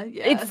 Yeah.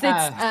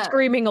 It's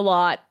screaming a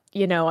lot.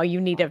 You know, you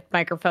need a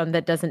microphone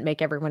that doesn't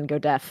make everyone go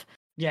deaf.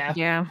 Yeah.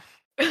 Yeah.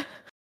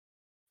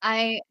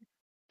 I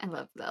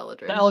love the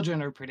Eldrin. The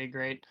Eldrin are pretty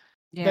great.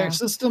 Yeah. Their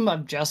system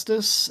of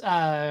justice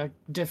can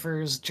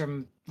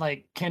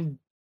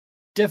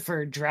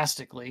differ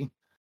drastically.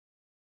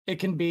 It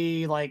can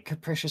be like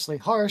capriciously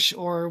harsh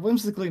or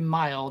whimsically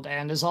mild,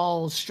 and is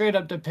all straight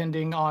up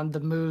depending on the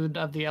mood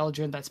of the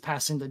Eldrin that's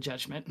passing the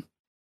judgment.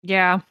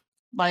 Yeah.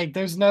 Like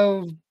there's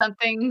no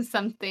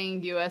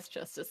something U.S.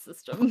 justice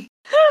system.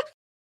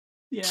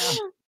 yeah.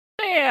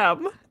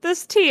 Damn.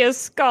 This tea is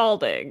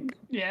scalding.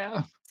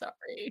 Yeah.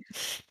 Sorry.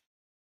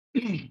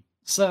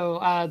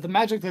 So, the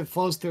magic that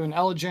flows through an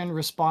Eldrin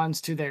responds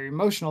to their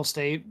emotional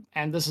state,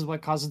 and this is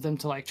what causes them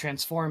to like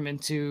transform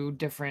into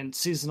different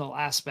seasonal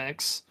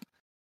aspects.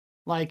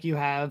 Like you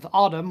have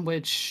autumn,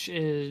 which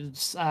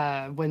is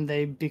when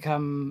they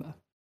become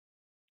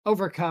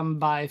overcome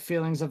by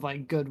feelings of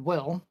like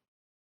goodwill.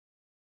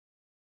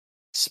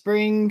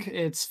 Spring,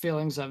 it's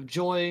feelings of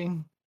joy.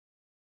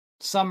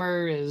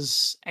 Summer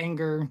is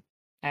anger,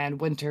 and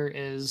winter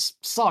is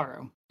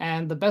sorrow.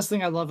 And the best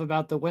thing I love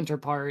about the winter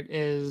part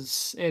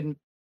is it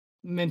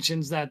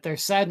mentions that their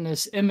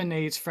sadness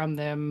emanates from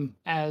them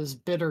as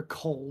bitter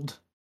cold.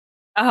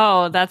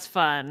 Oh, that's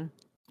fun.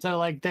 So,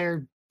 like,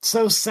 they're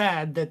so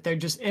sad that they're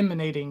just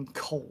emanating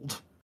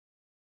cold.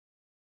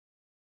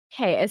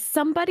 Hey, as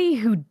somebody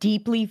who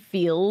deeply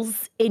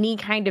feels any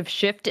kind of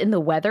shift in the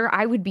weather,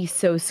 I would be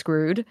so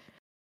screwed.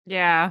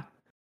 Yeah.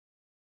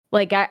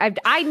 Like,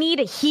 I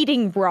need a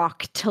heating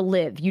rock to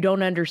live. You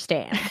don't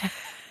understand.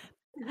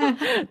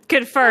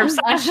 Confirms.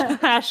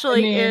 Ashley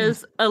I mean-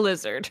 is a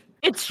lizard.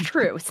 It's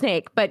true,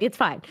 snake, but it's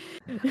fine.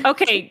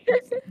 Okay.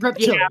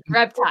 Reptilian.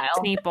 Reptile.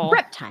 Sneeple.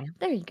 Reptile.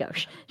 There you go.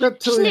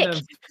 Reptilian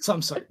Snake. of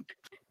some sort.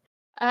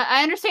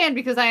 I understand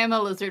because I am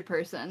a lizard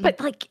person. But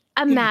like,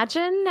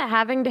 imagine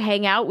having to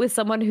hang out with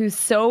someone who's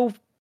so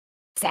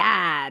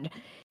sad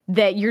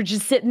that you're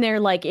just sitting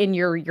there like in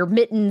your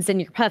mittens and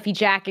your puffy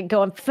jacket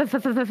going fuck.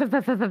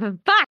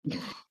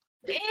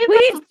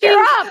 Please cheer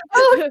up.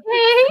 Okay.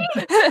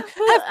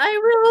 Well, I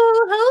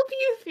will help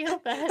you feel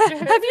better.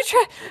 Have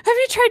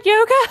you tried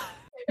yoga?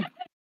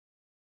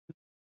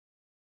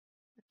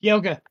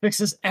 Yoga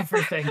fixes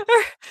everything.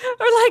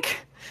 or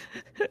like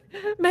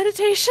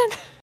meditation?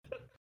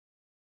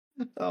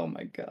 Oh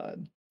my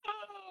god.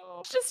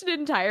 It's just an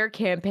entire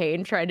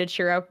campaign trying to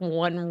cheer up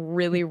one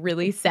really,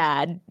 really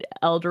sad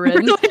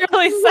Eldarin.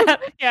 really sad.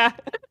 Yeah.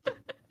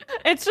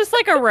 It's just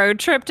like a road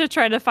trip to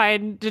try to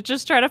find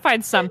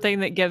something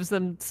that gives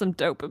them some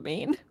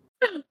dopamine.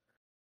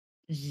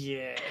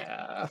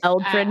 Yeah.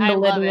 Eldrin I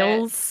love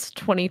Millennials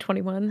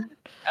 2021.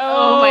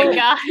 Oh my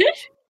gosh.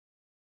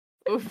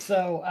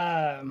 So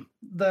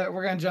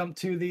we're gonna jump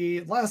to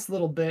the last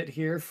little bit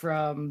here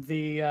from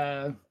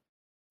the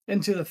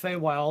Into the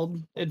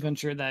Feywild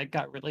adventure that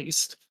got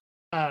released.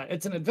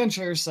 It's an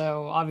adventure,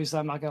 so obviously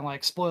I'm not gonna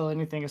like spoil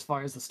anything as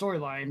far as the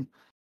storyline.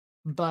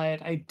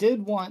 But I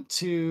did want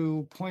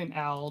to point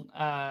out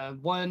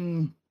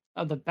one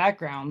of the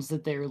backgrounds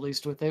that they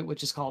released with it,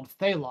 which is called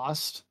Fey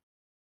Lost,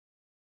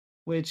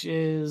 which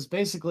is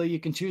basically you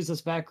can choose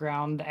this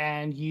background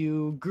and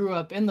you grew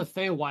up in the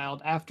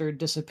Feywild after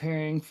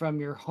disappearing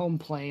from your home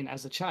plane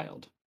as a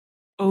child.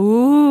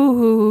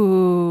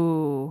 Ooh.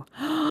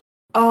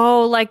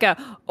 Oh, like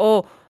a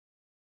oh.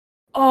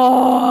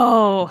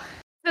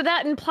 So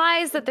that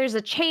implies that there's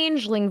a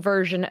changeling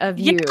version of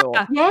you.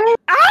 Yeah.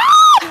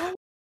 Ah!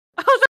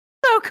 Oh, that's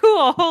so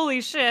cool.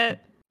 Holy shit.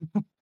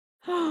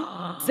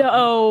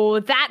 So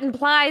that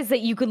implies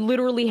that you could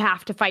literally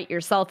have to fight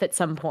yourself at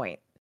some point.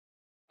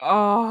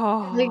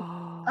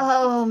 Oh.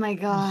 Oh my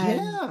god.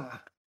 Yeah.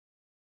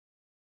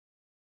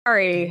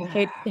 Sorry,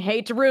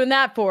 hate to ruin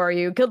that for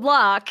you. Good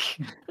luck.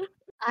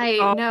 I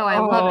know, I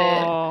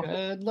love it.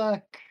 Good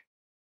luck.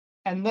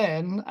 And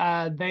then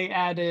they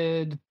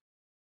added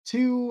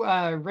 2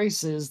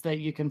 races that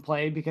you can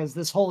play because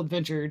this whole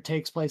adventure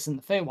takes place in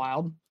the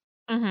Feywild.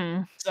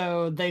 Mm-hmm.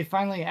 So they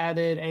finally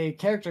added a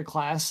character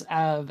class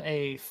of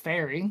a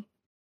fairy.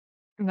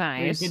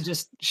 Nice. You can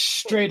just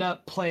straight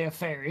up play a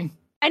fairy.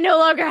 I no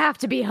longer have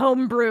to be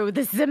homebrew.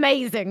 This is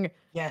amazing.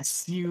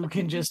 Yes, you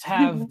can just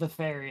have the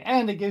fairy.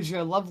 And it gives you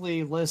a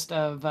lovely list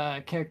of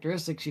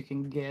characteristics you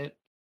can get.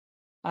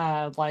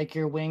 Like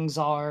your wings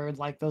are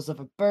like those of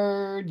a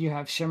bird. You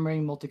have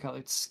shimmering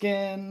multicolored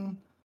skin.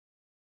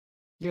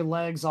 Your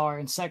legs are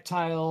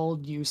insectile.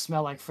 You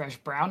smell like fresh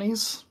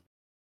brownies.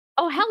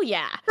 Oh, hell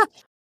yeah.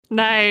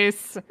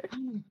 Nice.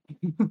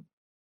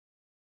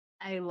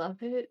 I love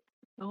it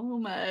so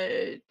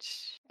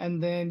much.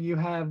 And then you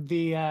have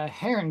the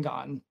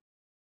Harengon,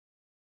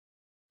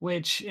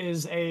 which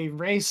is a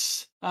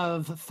race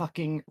of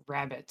fucking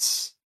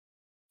rabbits.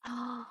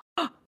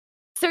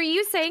 So are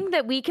you saying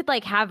that we could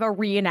like have a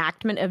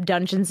reenactment of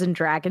Dungeons and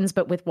Dragons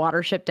but with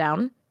Watership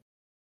Down?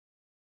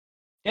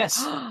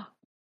 Yes.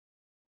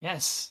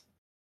 Yes.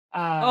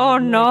 Oh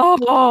no.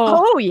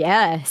 Oh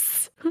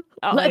yes.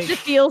 Oh, Let the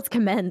fields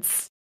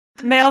commence.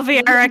 Male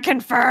Vieira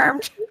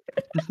confirmed.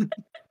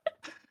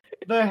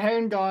 The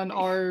Harengon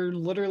are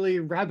literally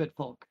rabbit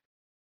folk.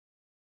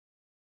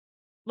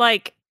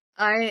 Like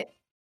They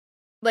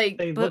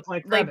look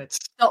like rabbits.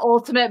 The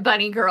ultimate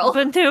bunny girl.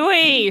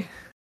 Banui.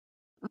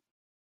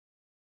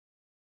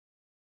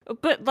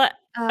 But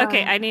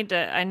okay, Uh, I need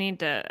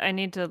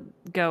to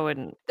go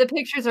and The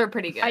pictures are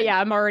pretty good.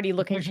 Yeah, I'm already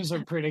looking. Pictures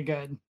are pretty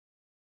good.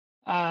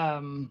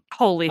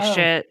 holy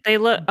shit. They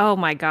look oh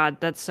my god,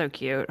 that's so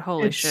cute.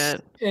 Holy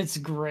shit. It's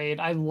great.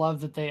 I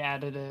love that they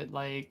added it.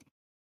 Like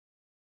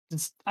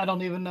I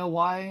don't even know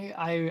why.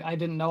 I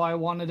didn't know I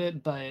wanted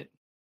it, but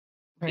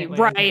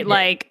Right,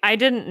 like I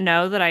didn't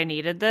know that I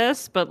needed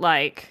this, but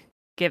like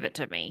give it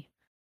to me.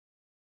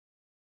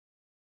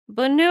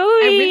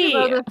 Banui. I really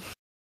love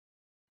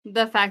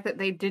the fact that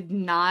they did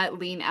not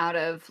lean out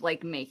of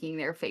like making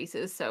their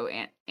faces so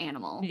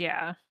animal.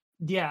 Yeah.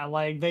 Yeah,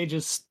 like they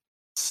just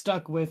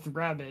stuck with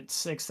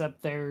rabbits,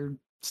 except they're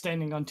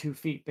standing on 2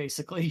 feet,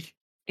 basically.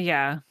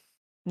 Yeah.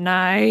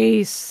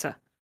 Nice.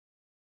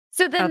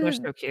 So then they're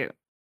so cute.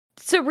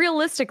 So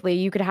realistically,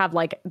 you could have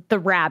like the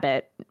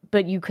rabbit,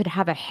 but you could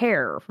have a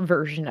hare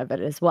version of it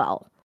as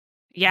well.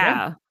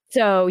 Yeah.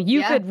 So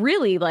you could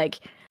really like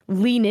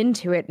lean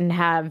into it and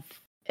have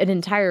an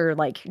entire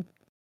like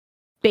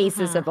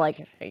basis of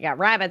like you got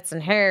rabbits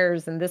and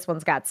hares, and this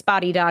one's got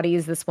spotty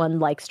dotties. This one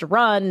likes to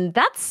run.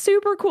 That's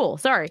super cool.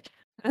 Sorry,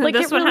 like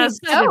this one has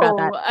about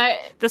that.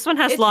 This one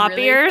has lop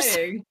ears.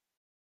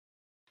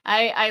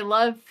 I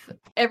love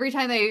every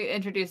time they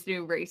introduce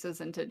new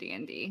races into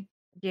D&D.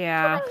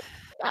 Yeah.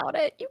 About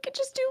it, you can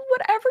just do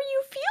whatever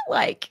you feel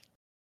like.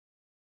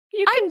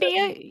 You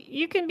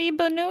can be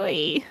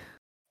Banui.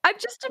 I'm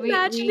just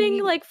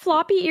imagining like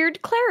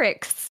floppy-eared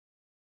clerics.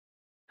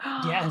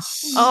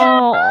 Yes.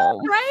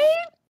 Oh,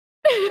 right.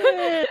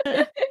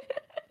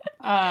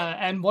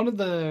 And one of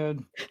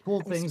the cool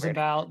things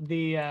about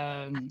the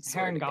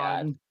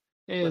Harengon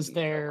is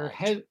their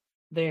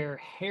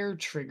hair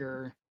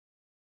trigger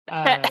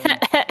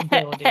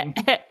ability,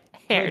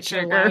 which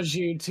allows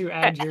you to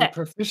add your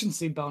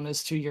proficiency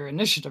bonus to your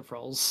initiative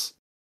rolls.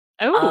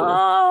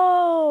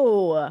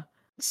 Oh.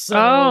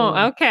 So,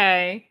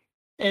 okay.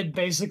 It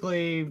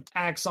basically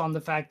acts on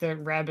the fact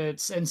that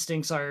rabbits'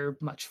 instincts are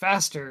much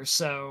faster,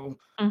 so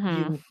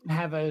you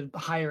have a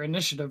higher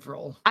initiative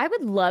roll. I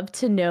would love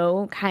to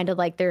know kind of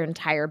like their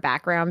entire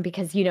background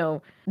because,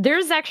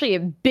 there's actually a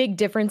big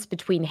difference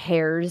between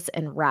hares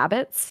and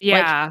rabbits.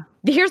 Yeah.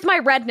 Like, here's my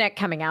redneck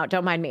coming out.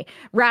 Don't mind me.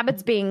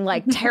 Rabbits being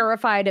like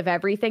terrified of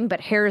everything,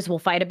 but hares will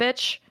fight a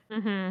bitch.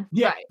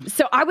 Yeah. Right.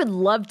 So I would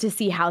love to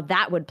see how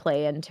that would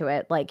play into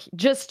it. Like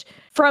just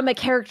from a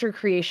character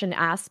creation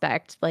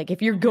aspect, like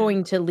if you're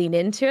going to lean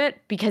into it,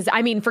 because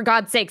I mean, for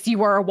God's sakes,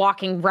 you are a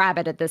walking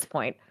rabbit at this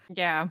point.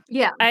 Yeah.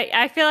 Yeah.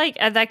 I feel like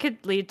that could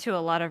lead to a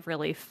lot of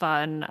really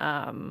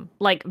fun,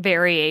 like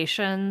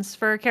variations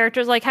for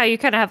characters, like how you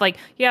kind of have like,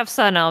 you have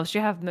sun elves,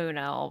 you have moon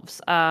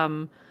elves,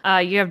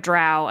 you have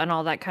drow and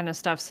all that kind of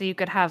stuff. So you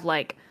could have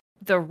like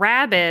the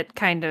rabbit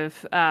kind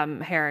of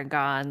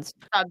herringons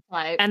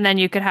Subtype. and then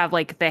you could have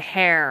like the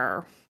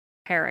hare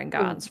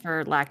herringons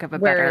for lack of a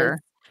better.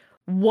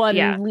 One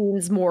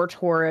leans more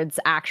towards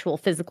actual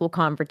physical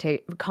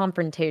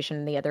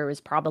confrontation. The other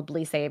is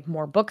probably say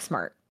more book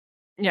smart.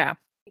 Yeah.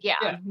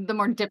 Yeah, the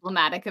more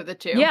diplomatic of the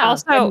two. Yeah.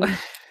 Also,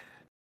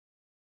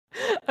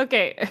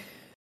 okay,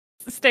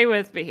 stay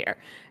with me here.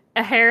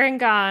 A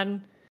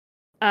herringon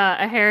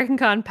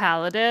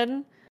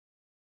paladin.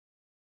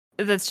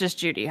 That's just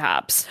Judy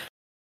Hopps.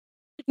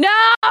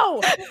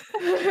 No.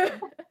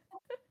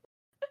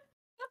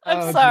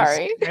 I'm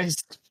sorry.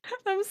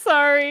 I'm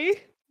sorry.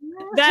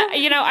 That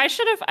I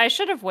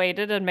should have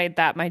waited and made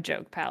that my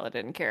joke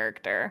paladin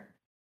character.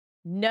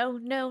 No.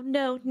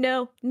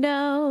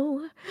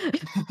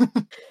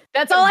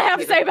 That's all I have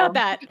to say about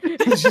that.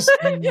 It's just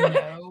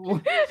no.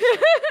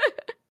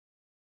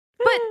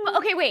 But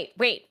okay,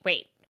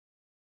 wait.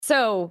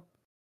 So,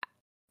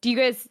 do you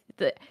guys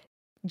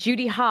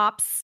Judy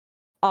Hopps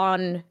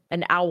on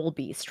an owl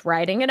beast,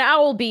 riding an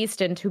owl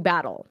beast into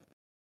battle?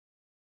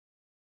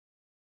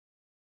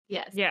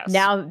 Yes.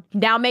 Now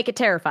make it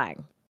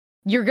terrifying.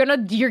 You're gonna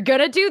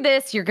do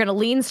this. You're gonna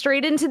lean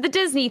straight into the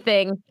Disney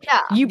thing. Yeah.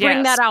 You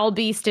bring that owl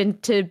beast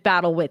into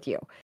battle with you.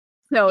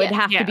 So it'd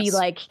have to be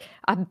like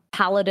a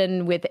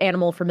paladin with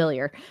animal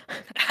familiar.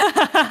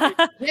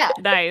 Yeah.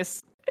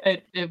 Nice.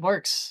 It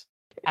works.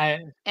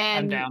 I'm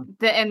down.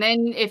 And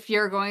then if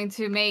you're going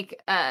to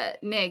make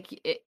Nick,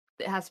 it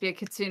has to be a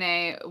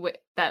kitsune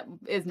that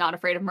is not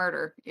afraid of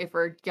murder. If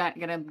we're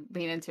gonna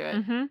lean into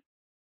it.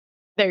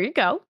 There you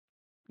go.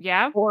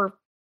 Yeah. Or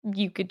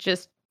you could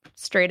just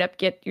straight up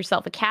get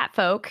yourself a cat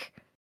folk.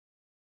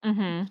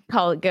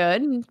 Call it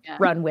good and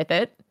run with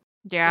it.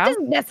 Yeah. It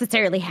doesn't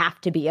necessarily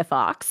have to be a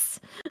fox.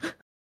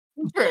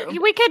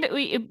 True. We could. I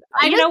you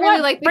just know really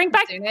what? like Bring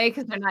back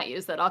because they're not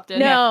used that often.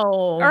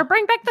 No. Or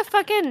bring back the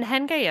fucking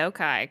Henge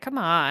Yokai. Come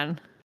on.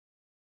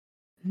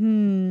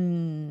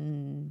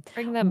 Bring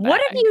them back.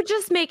 What if you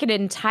just make an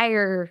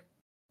entire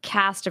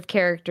cast of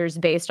characters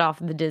based off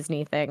of the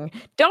Disney thing?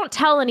 Don't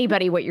tell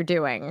anybody what you're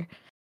doing.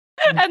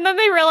 And then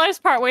they realize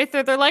partway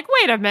through, they're like,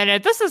 wait a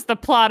minute, this is the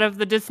plot of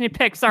the Disney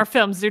Pixar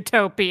film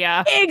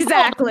Zootopia.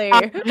 Exactly.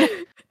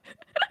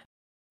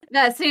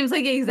 That seems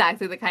like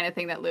exactly the kind of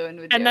thing that Lewin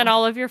would do. And then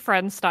all of your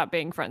friends stop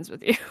being friends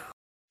with you.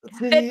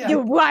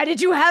 Why did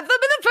you have them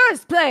in the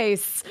first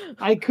place?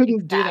 I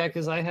couldn't do that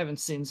because I haven't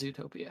seen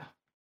Zootopia.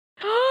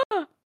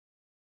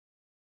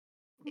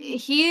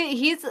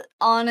 He's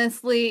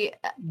honestly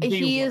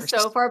he is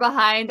so far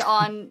behind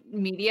on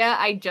media.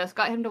 I just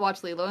got him to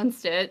watch Lilo and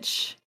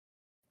Stitch.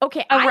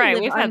 Okay, I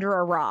live under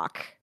a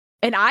rock,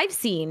 and I've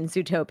seen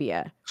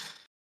Zootopia.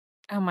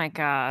 Oh my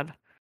god!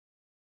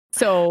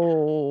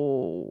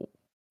 So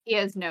he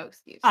has no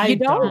excuse. I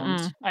don't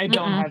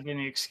have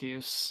any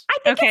excuse. I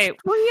think it's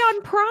free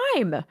on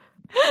Prime.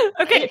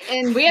 Okay,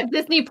 and we have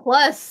Disney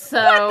Plus.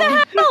 So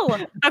what the hell?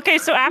 Okay,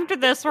 so after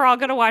this, we're all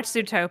gonna watch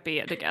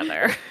Zootopia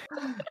together.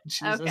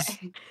 Jesus.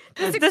 Okay.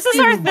 This is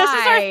our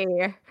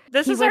thing.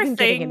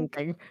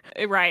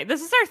 Right.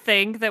 This is our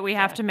thing that we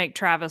have to make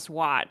Travis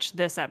watch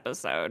this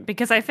episode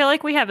because I feel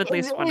like we have at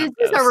least one of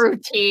those. It's a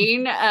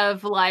routine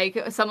of like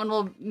someone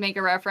will make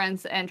a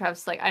reference and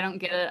Travis is like, I don't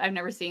get it. I've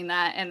never seen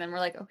that. And then we're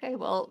like, okay,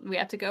 well, we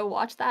have to go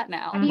watch that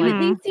now. Have you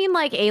at least seen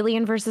like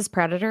Alien versus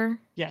Predator?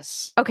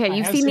 Yes. Okay,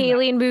 you've seen the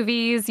Alien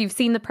movies. You've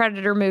seen the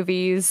Predator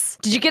movies.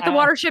 Did you get the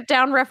Watership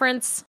Down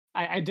reference?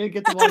 I did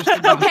get the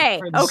Watership Down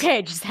reference.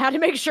 Okay, just had to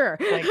make sure.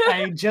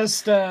 I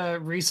just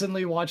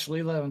recently watched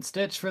Lilo and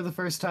Stitch for the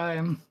first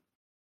time.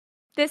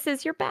 This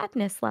is your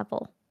badness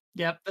level.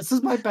 Yep, this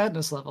is my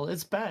badness level.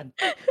 It's bad.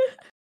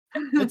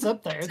 It's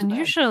up there. It's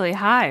unusually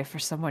high for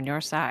someone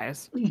your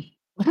size.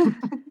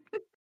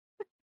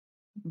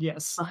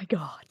 Yes. My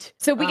God.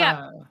 So we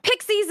got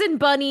pixies and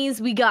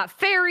bunnies, we got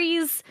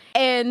fairies,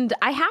 and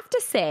I have to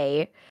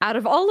say, out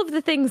of all of the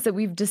things that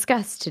we've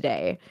discussed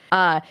today,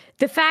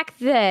 the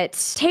fact that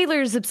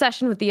Taylor's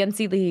obsession with the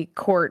unseelie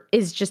court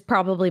is just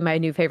probably my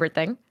new favorite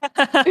thing.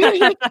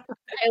 I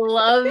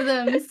love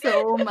them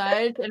so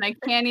much, and I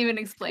can't even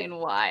explain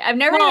why. I've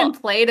never even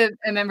played a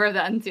member of the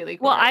unseelie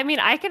court. Well, I mean,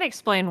 I can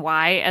explain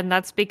why, and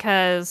that's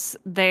because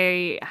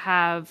they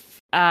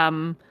have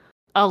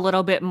a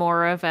little bit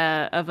more of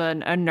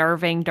an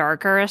unnerving,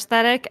 darker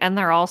aesthetic, and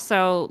they're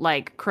also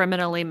like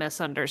criminally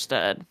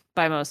misunderstood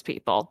by most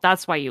people.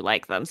 That's why you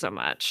like them so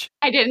much.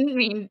 I didn't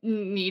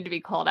need to be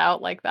called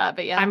out like that,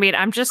 but yeah. I mean,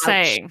 I'm just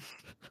saying.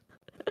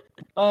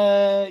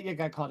 You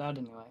got called out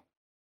anyway.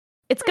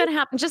 It's gonna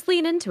happen. Just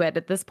lean into it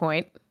at this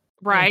point.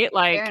 Right?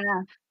 Fair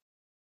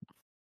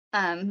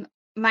enough.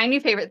 My new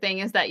favorite thing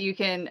is that you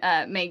can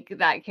make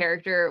that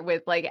character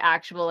with like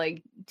actual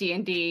like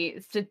D&D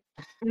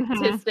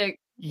statistic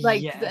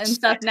and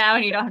stuff now,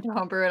 and you don't have to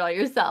homebrew it all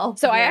yourself.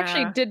 So I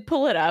actually did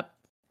pull it up.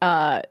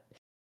 Oh,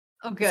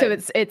 good. So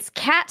it's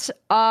Cat,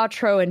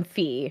 Tro, and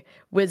Fee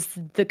was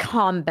the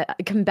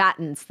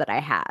combatants that I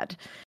had.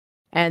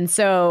 And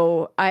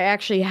so I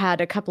actually had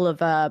a couple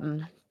of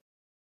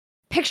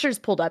pictures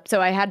pulled up,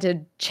 so I had to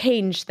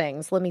change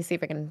things. Let me see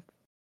if I can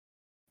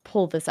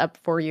pull this up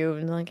for you.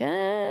 And like,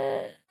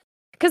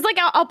 because like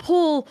I'll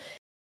pull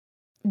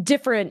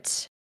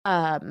different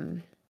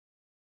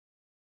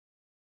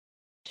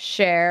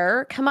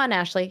share. Come on,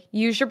 Ashley,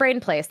 use your brain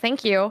plays.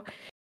 Thank you.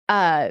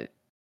 Where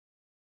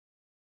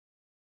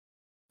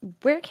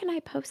can I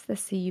post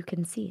this so you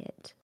can see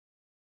it?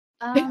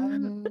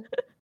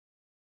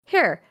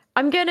 Here,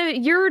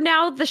 you're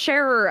now the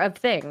sharer of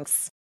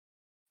things.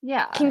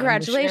 Yeah.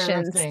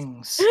 Congratulations. The sharer of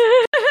things.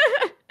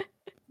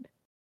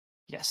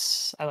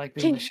 Yes, I like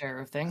being the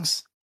sharer of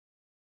things.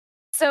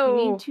 So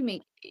you need to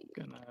make.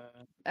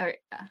 All right.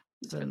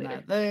 Send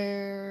that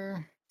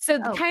there. So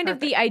of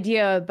the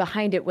idea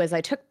behind it was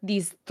I took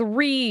these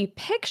 3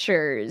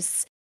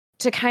 pictures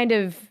to kind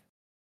of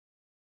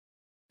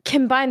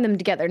combine them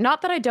together.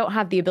 Not that I don't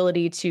have the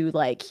ability to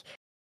like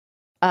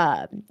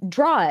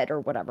draw it or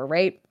whatever,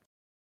 right?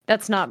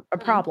 That's not a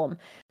problem.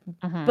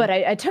 But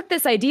I took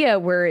this idea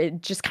where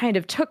it just kind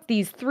of took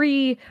these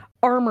 3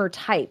 armor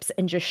types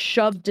and just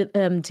shoved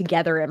them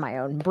together in my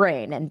own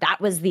brain. And that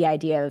was the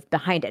idea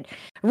behind it.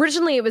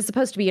 Originally, it was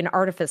supposed to be an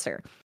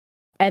artificer.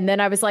 And then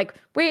I was like,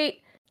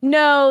 wait,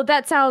 no,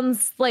 that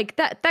sounds like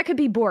that could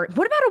be boring.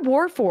 What about a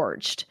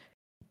warforged?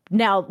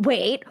 Now,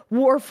 wait,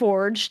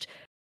 warforged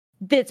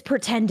that's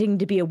pretending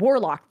to be a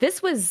warlock.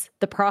 This was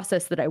the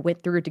process that I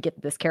went through to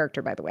get this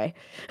character, by the way.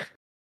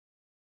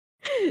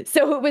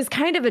 So it was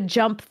kind of a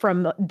jump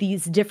from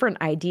these different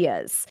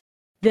ideas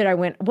that I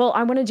went, well,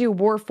 I want to do a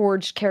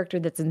warforged character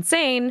that's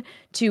insane,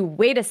 to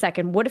wait a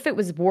second, what if it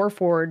was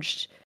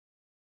warforged,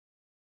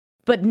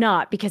 but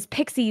not, because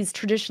pixies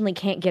traditionally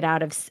can't get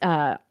out of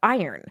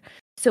iron.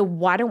 So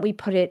why don't we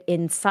put it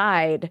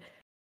inside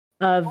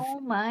of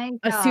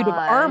a suit of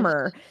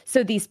armor?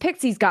 So these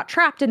pixies got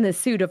trapped in this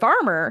suit of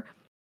armor,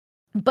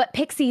 but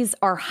pixies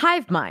are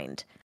hive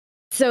mind.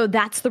 So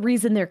that's the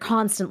reason they're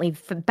constantly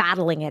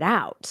battling it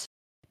out,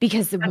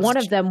 because one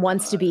of them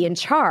wants to be in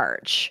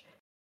charge.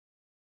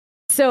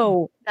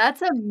 So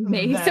that's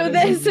amazing.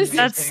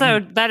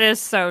 That is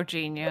so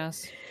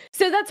genius.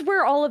 So that's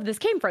where all of this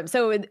came from.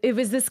 So it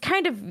was this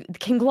kind of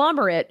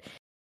conglomerate.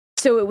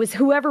 So it was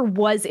whoever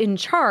was in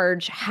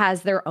charge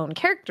has their own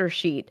character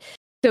sheet.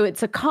 So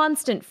it's a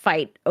constant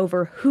fight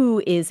over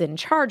who is in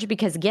charge,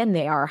 because again,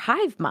 they are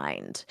hive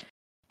mind.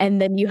 And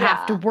then you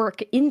have to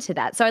work into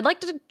that. So I'd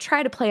like to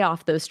try to play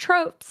off those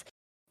tropes.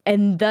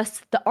 And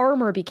thus the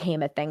armor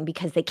became a thing,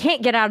 because they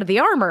can't get out of the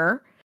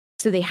armor.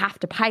 So they have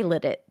to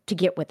pilot it to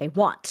get what they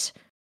want.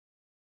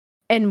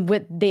 And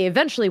what they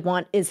eventually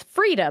want is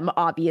freedom,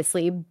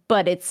 obviously,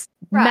 but it's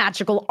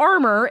magical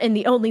armor. And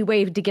the only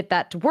way to get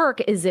that to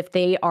work is if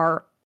they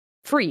are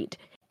freed.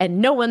 And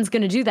no one's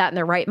going to do that in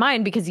their right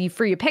mind, because you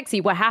free a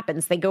pixie, what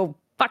happens? They go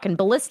fucking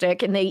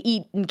ballistic and they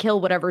eat and kill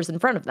whatever's in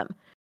front of them.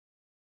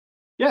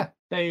 Yeah,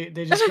 they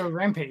just go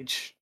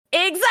rampage.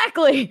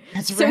 Exactly.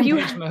 It's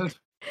rampage mode.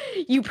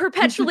 You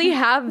perpetually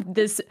have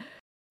this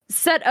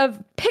set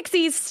of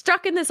pixies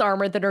stuck in this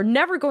armor that are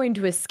never going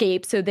to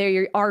escape, so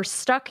they are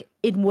stuck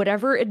in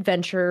whatever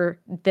adventure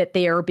that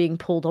they are being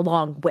pulled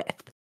along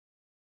with.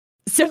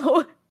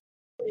 So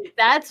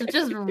that's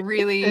just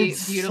really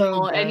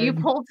beautiful, and you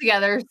pull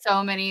together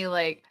so many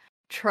like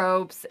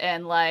tropes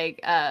and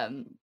like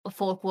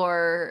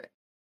folklore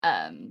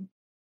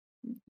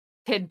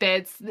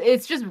tidbits.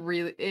 It's just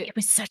really it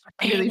was such a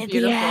pain in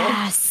the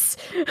ass.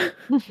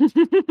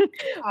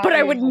 But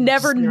I would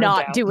never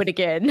not do it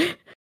again.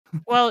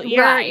 Well,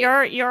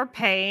 your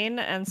pain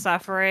and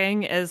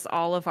suffering is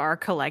all of our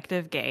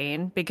collective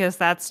gain, because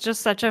that's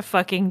just such a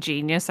fucking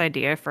genius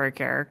idea for a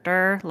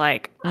character.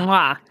 Like,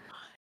 mwah.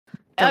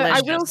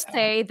 I will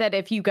say that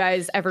if you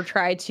guys ever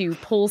try to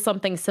pull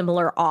something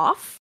similar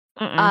off,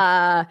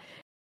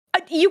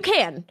 you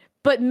can,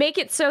 but make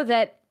it so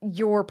that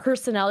your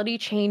personality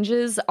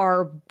changes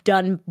are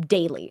done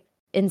daily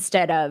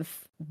instead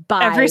of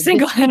by every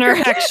single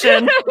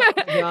interaction. Oh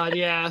my God,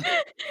 yeah.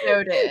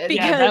 Noted.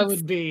 Because that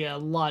would be a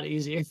lot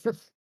easier.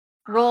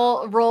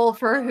 Roll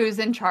for who's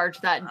in charge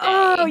that day.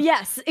 Oh,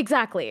 yes,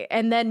 exactly.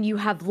 And then you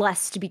have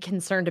less to be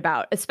concerned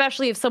about,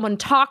 especially if someone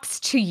talks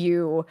to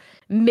you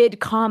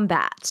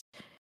mid-combat.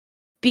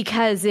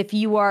 Because if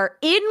you are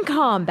in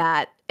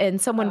combat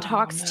and someone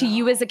talks to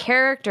you as a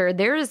character,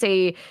 there is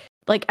a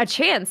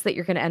chance that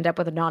you're going to end up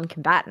with a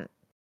non-combatant.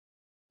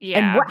 Yeah.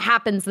 And what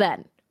happens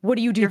then? What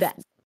do you do then?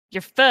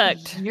 You're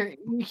fucked.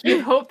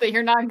 You hope that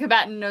your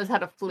non-combatant knows how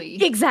to flee.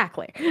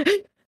 Exactly. So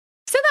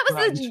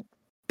that was a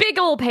big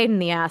old pain in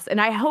the ass. And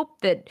I hope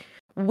that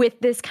with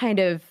this kind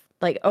of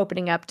like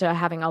opening up to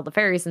having all the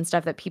fairies and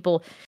stuff, that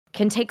people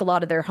can take a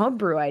lot of their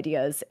homebrew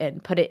ideas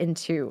and put it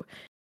into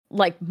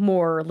like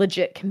more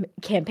legit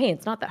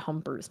campaigns. Not that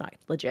homebrew is not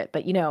legit,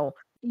 but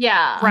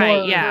Yeah.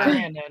 Right, yeah.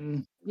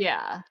 Canon.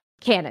 Yeah.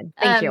 Canon.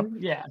 Thank you.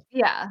 Yeah.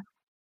 Yeah.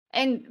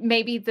 And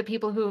maybe the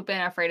people who have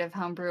been afraid of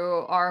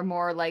homebrew are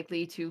more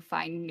likely to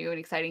find new and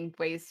exciting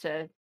ways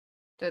to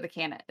throw the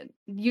canon.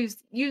 Use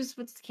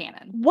what's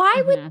canon.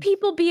 Why would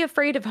people be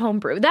afraid of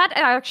homebrew? That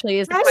actually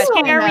is That's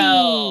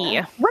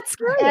scary. What's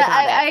scary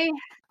about it?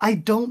 I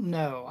don't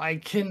know. I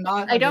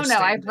cannot. I don't know.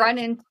 I've understand run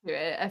it. into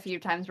it a few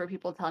times where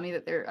people tell me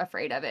that they're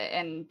afraid of it,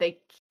 and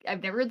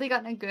I've never really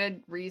gotten a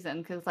good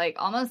reason, because like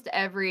almost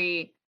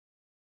every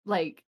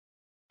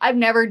I've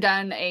never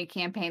done a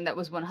campaign that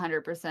was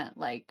 100%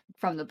 like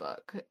from the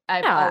book.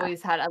 I've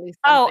always had at least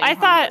something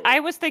I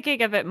was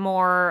thinking of it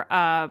more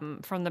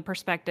from the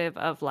perspective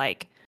of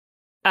like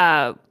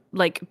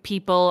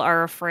people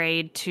are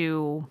afraid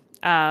to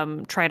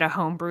try to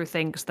homebrew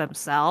things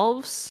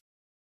themselves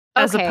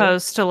as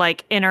opposed to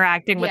like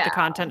interacting with the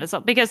content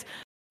itself, because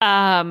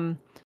I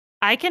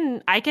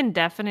can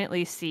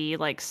definitely see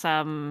like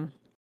some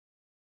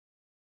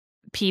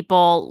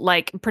people,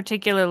 like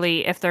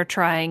particularly if they're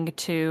trying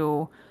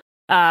to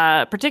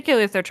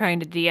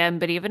DM,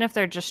 but even if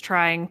they're just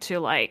trying to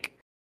like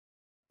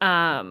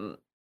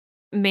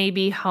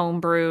maybe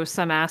homebrew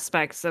some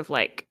aspects of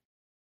like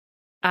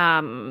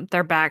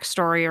their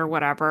backstory or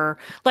whatever.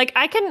 Like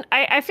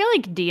I feel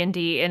like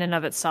D&D in and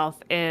of itself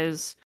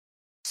is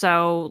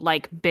so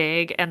like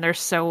big, and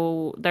there's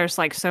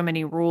like so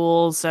many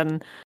rules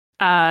and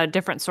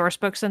different source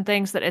books and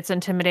things that it's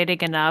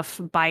intimidating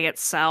enough by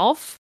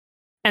itself.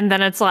 And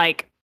then it's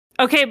like,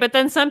 okay, but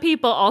then some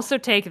people also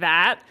take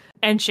that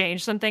and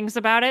change some things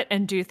about it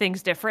and do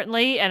things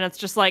differently, and it's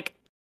just like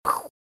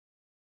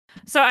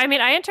so I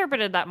mean, I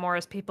interpreted that more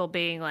as people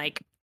being like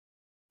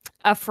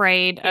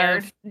afraid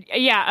of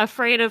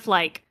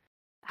like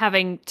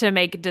having to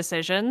make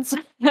decisions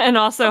and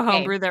also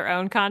homebrew their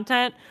own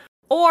content,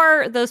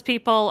 or those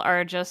people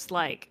are just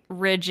like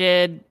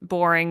rigid,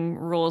 boring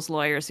rules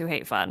lawyers who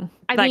hate fun.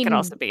 That could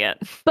also be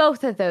it.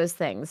 Both of those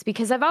things,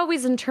 because I've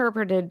always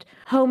interpreted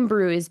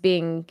homebrew as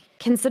being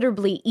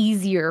considerably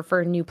easier for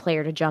a new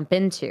player to jump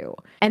into.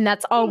 And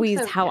that's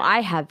always how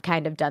I have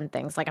kind of done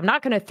things. Like, I'm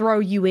not going to throw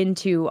you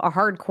into a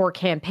hardcore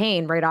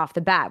campaign right off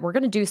the bat. We're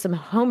going to do some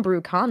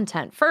homebrew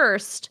content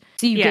first,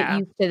 so you get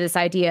used to this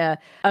idea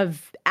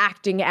of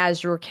acting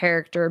as your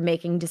character,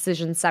 making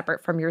decisions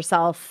separate from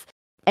yourself,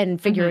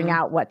 and figuring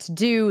out what to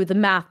do, the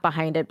math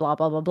behind it, blah,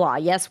 blah, blah, blah.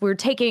 Yes, we're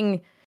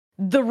taking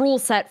the rule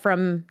set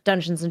from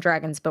Dungeons &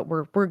 Dragons, but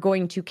we're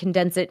going to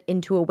condense it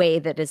into a way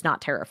that is not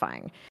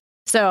terrifying.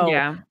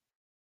 So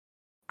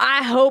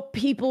I hope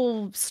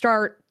people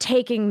start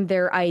taking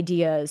their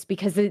ideas,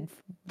 because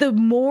the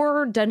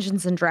more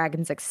Dungeons &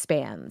 Dragons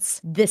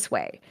expands this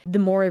way, the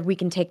more we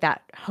can take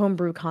that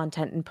homebrew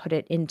content and put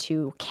it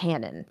into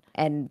canon.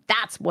 And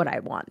that's what I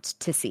want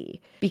to see,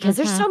 because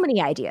there's so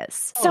many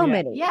ideas.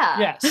 Many. Yeah.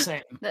 Yeah,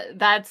 same.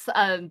 That's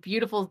a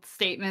beautiful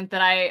statement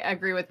that I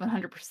agree with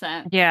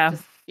 100%.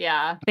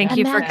 Yeah. Thank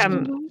you for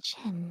coming.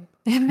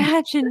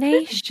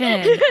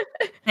 Imagination.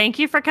 Thank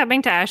you for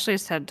coming to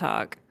Ashley's TED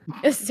Talk.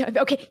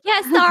 Okay.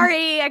 Yeah,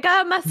 sorry. I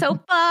got my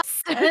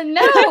soapbox.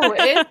 No,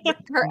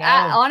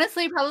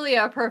 honestly probably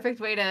a perfect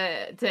way to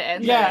end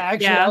it.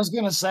 Actually, I was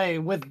going to say,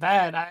 with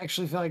that, I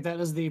actually feel like that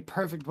is the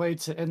perfect way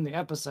to end the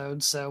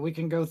episode. So we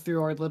can go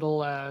through our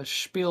little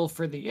spiel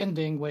for the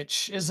ending,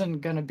 which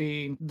isn't going to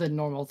be the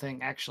normal thing,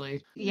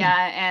 actually.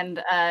 Yeah,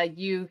 and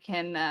you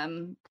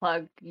can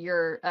plug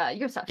your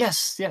stuff.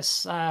 Yes.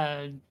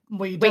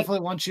 We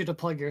definitely want you to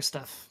plug your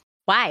stuff.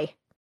 Why?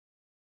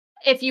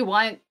 If you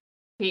want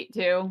Pete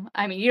too.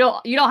 I mean, you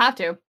don't have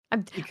to.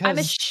 I'm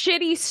a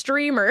shitty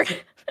streamer.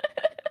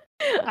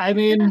 I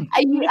mean,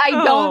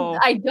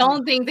 I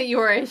don't think that you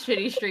are a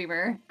shitty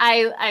streamer.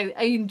 I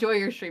enjoy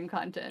your stream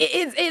content.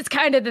 It's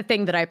kind of the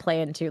thing that I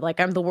play into. Like,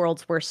 I'm the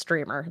world's worst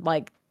streamer.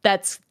 Like,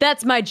 that's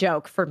my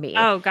joke for me.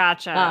 Oh,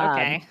 gotcha.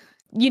 Okay.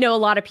 A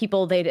lot of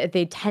people,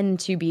 they tend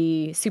to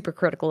be super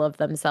critical of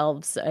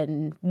themselves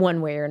in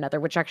one way or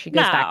another, which actually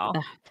goes back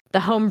to the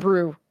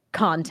homebrew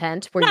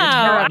content where you're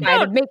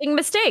terrified of making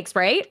mistakes,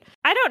 right?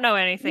 I don't know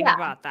anything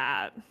about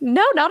that.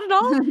 No, not at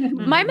all.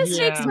 My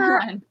mistakes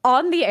are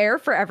on the air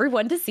for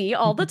everyone to see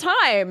all the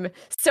time.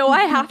 So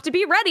I have to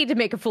be ready to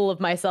make a fool of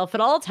myself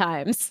at all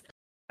times.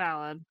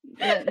 Valid.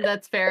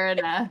 That's fair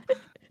enough.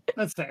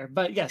 That's fair.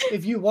 But yes,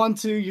 if you want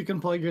to, you can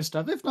plug your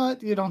stuff. If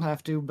not, you don't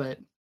have to, but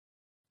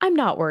I'm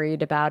not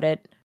worried about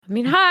it. I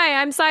mean, hi,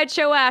 I'm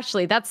Sideshow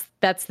Ashley. That's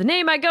the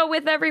name I go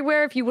with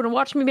everywhere. If you want to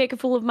watch me make a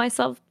fool of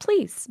myself,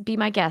 please be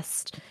my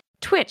guest.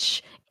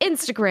 Twitch,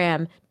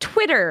 Instagram,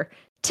 Twitter,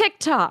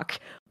 TikTok.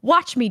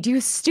 Watch me do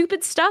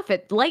stupid stuff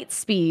at light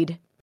speed.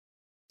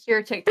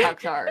 Your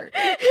TikToks are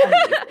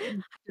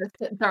amazing. Just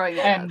throwing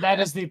it And out that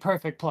there. is the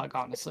perfect plug,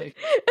 honestly.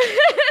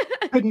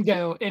 Couldn't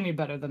go any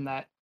better than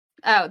that.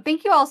 Oh,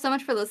 thank you all so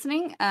much for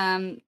listening.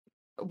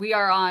 We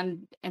are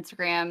on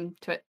Instagram,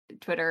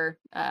 Twitter,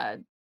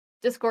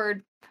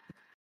 Discord,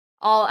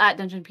 all at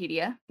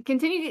Dungeonpedia.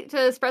 Continue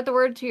to spread the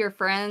word to your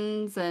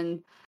friends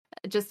and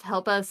just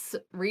help us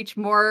reach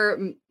more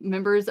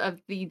members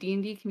of the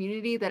D&D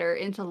community that are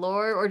into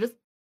lore or just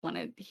want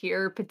to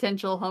hear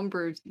potential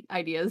homebrew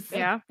ideas.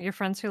 Yeah, your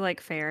friends who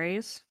like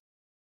fairies.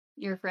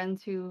 Your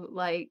friends who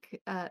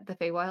like the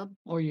Feywild.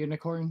 Or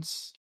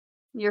unicorns.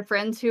 Your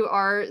friends who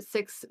are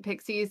 6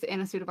 pixies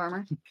in a suit of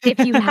armor. If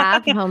you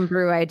have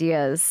homebrew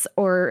ideas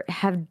or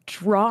have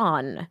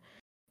drawn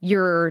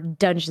your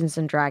Dungeons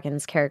and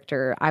Dragons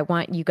character, I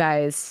want you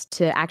guys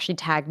to actually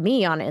tag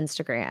me on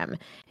Instagram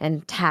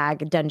and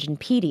tag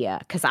Dungeonpedia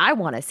because I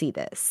want to see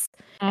this.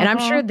 And I'm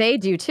sure they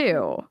do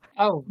too.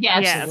 Oh,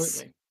 Yes.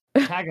 absolutely.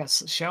 Tag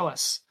us, show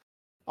us.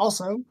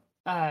 Also,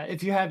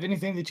 if you have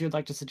anything that you would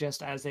like to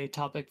suggest as a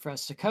topic for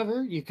us to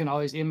cover, you can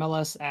always email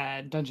us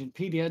at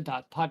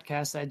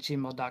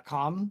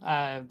dungeonpedia.podcast@gmail.com.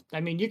 I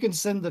mean, you can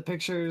send the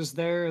pictures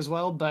there as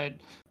well, but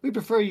we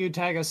prefer you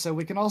tag us so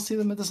we can all see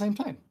them at the same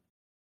time.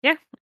 Yeah.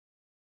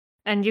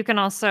 And you can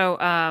also,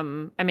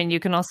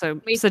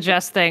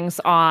 suggest things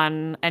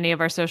on any of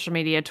our social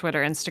media,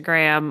 Twitter,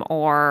 Instagram,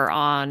 or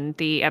on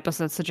the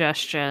episode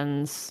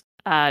suggestions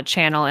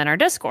channel in our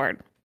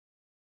Discord.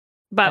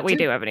 But we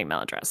do have an email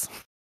address.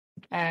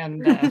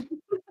 And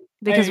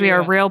because we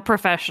are real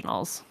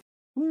professionals.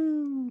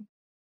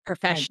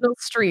 Professional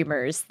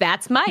streamers.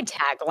 That's my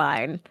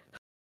tagline.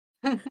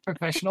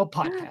 Professional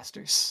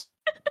podcasters.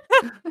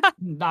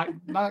 not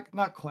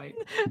quite.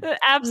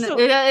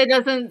 Absolutely. It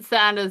doesn't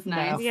sound as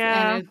nice. No.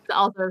 Yeah. And it's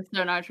also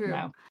so not true.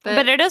 No.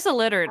 But it is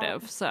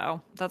alliterative, so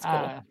that's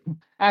cool.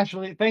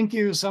 Ashley, thank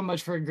you so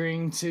much for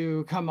agreeing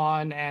to come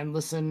on and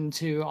listen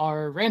to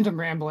our random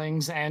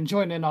ramblings and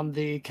join in on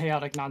the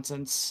chaotic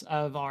nonsense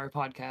of our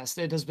podcast.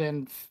 It has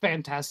been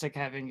fantastic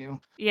having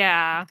you.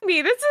 Yeah.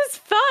 This is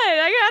fun.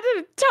 I got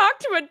to talk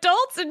to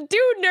adults and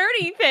do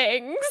nerdy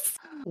things.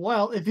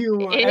 Well, if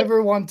you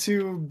ever want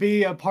to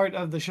be a part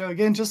of the show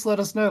again, just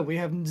let us know. We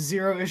have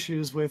zero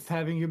issues with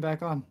having you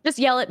back on. Just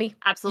yell at me.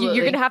 Absolutely.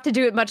 You're going to have to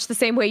do it much the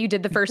same way you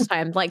did the first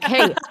time. Like,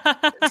 hey,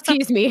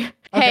 excuse me.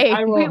 Okay,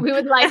 Hey, we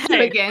would like to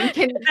again.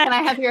 Can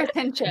I have your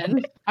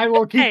attention? I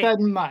will keep that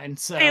in mind.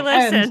 So, Hey,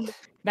 listen. And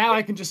now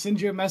I can just send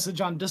you a message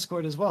on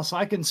Discord as well, so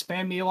I can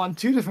spam you on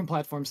 2 different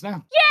platforms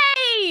now.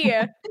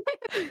 Yay!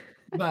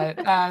 But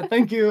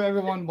thank you,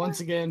 everyone, once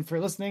again for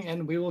listening,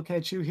 and we will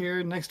catch you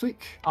here next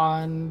week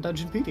on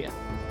Dungeonpedia.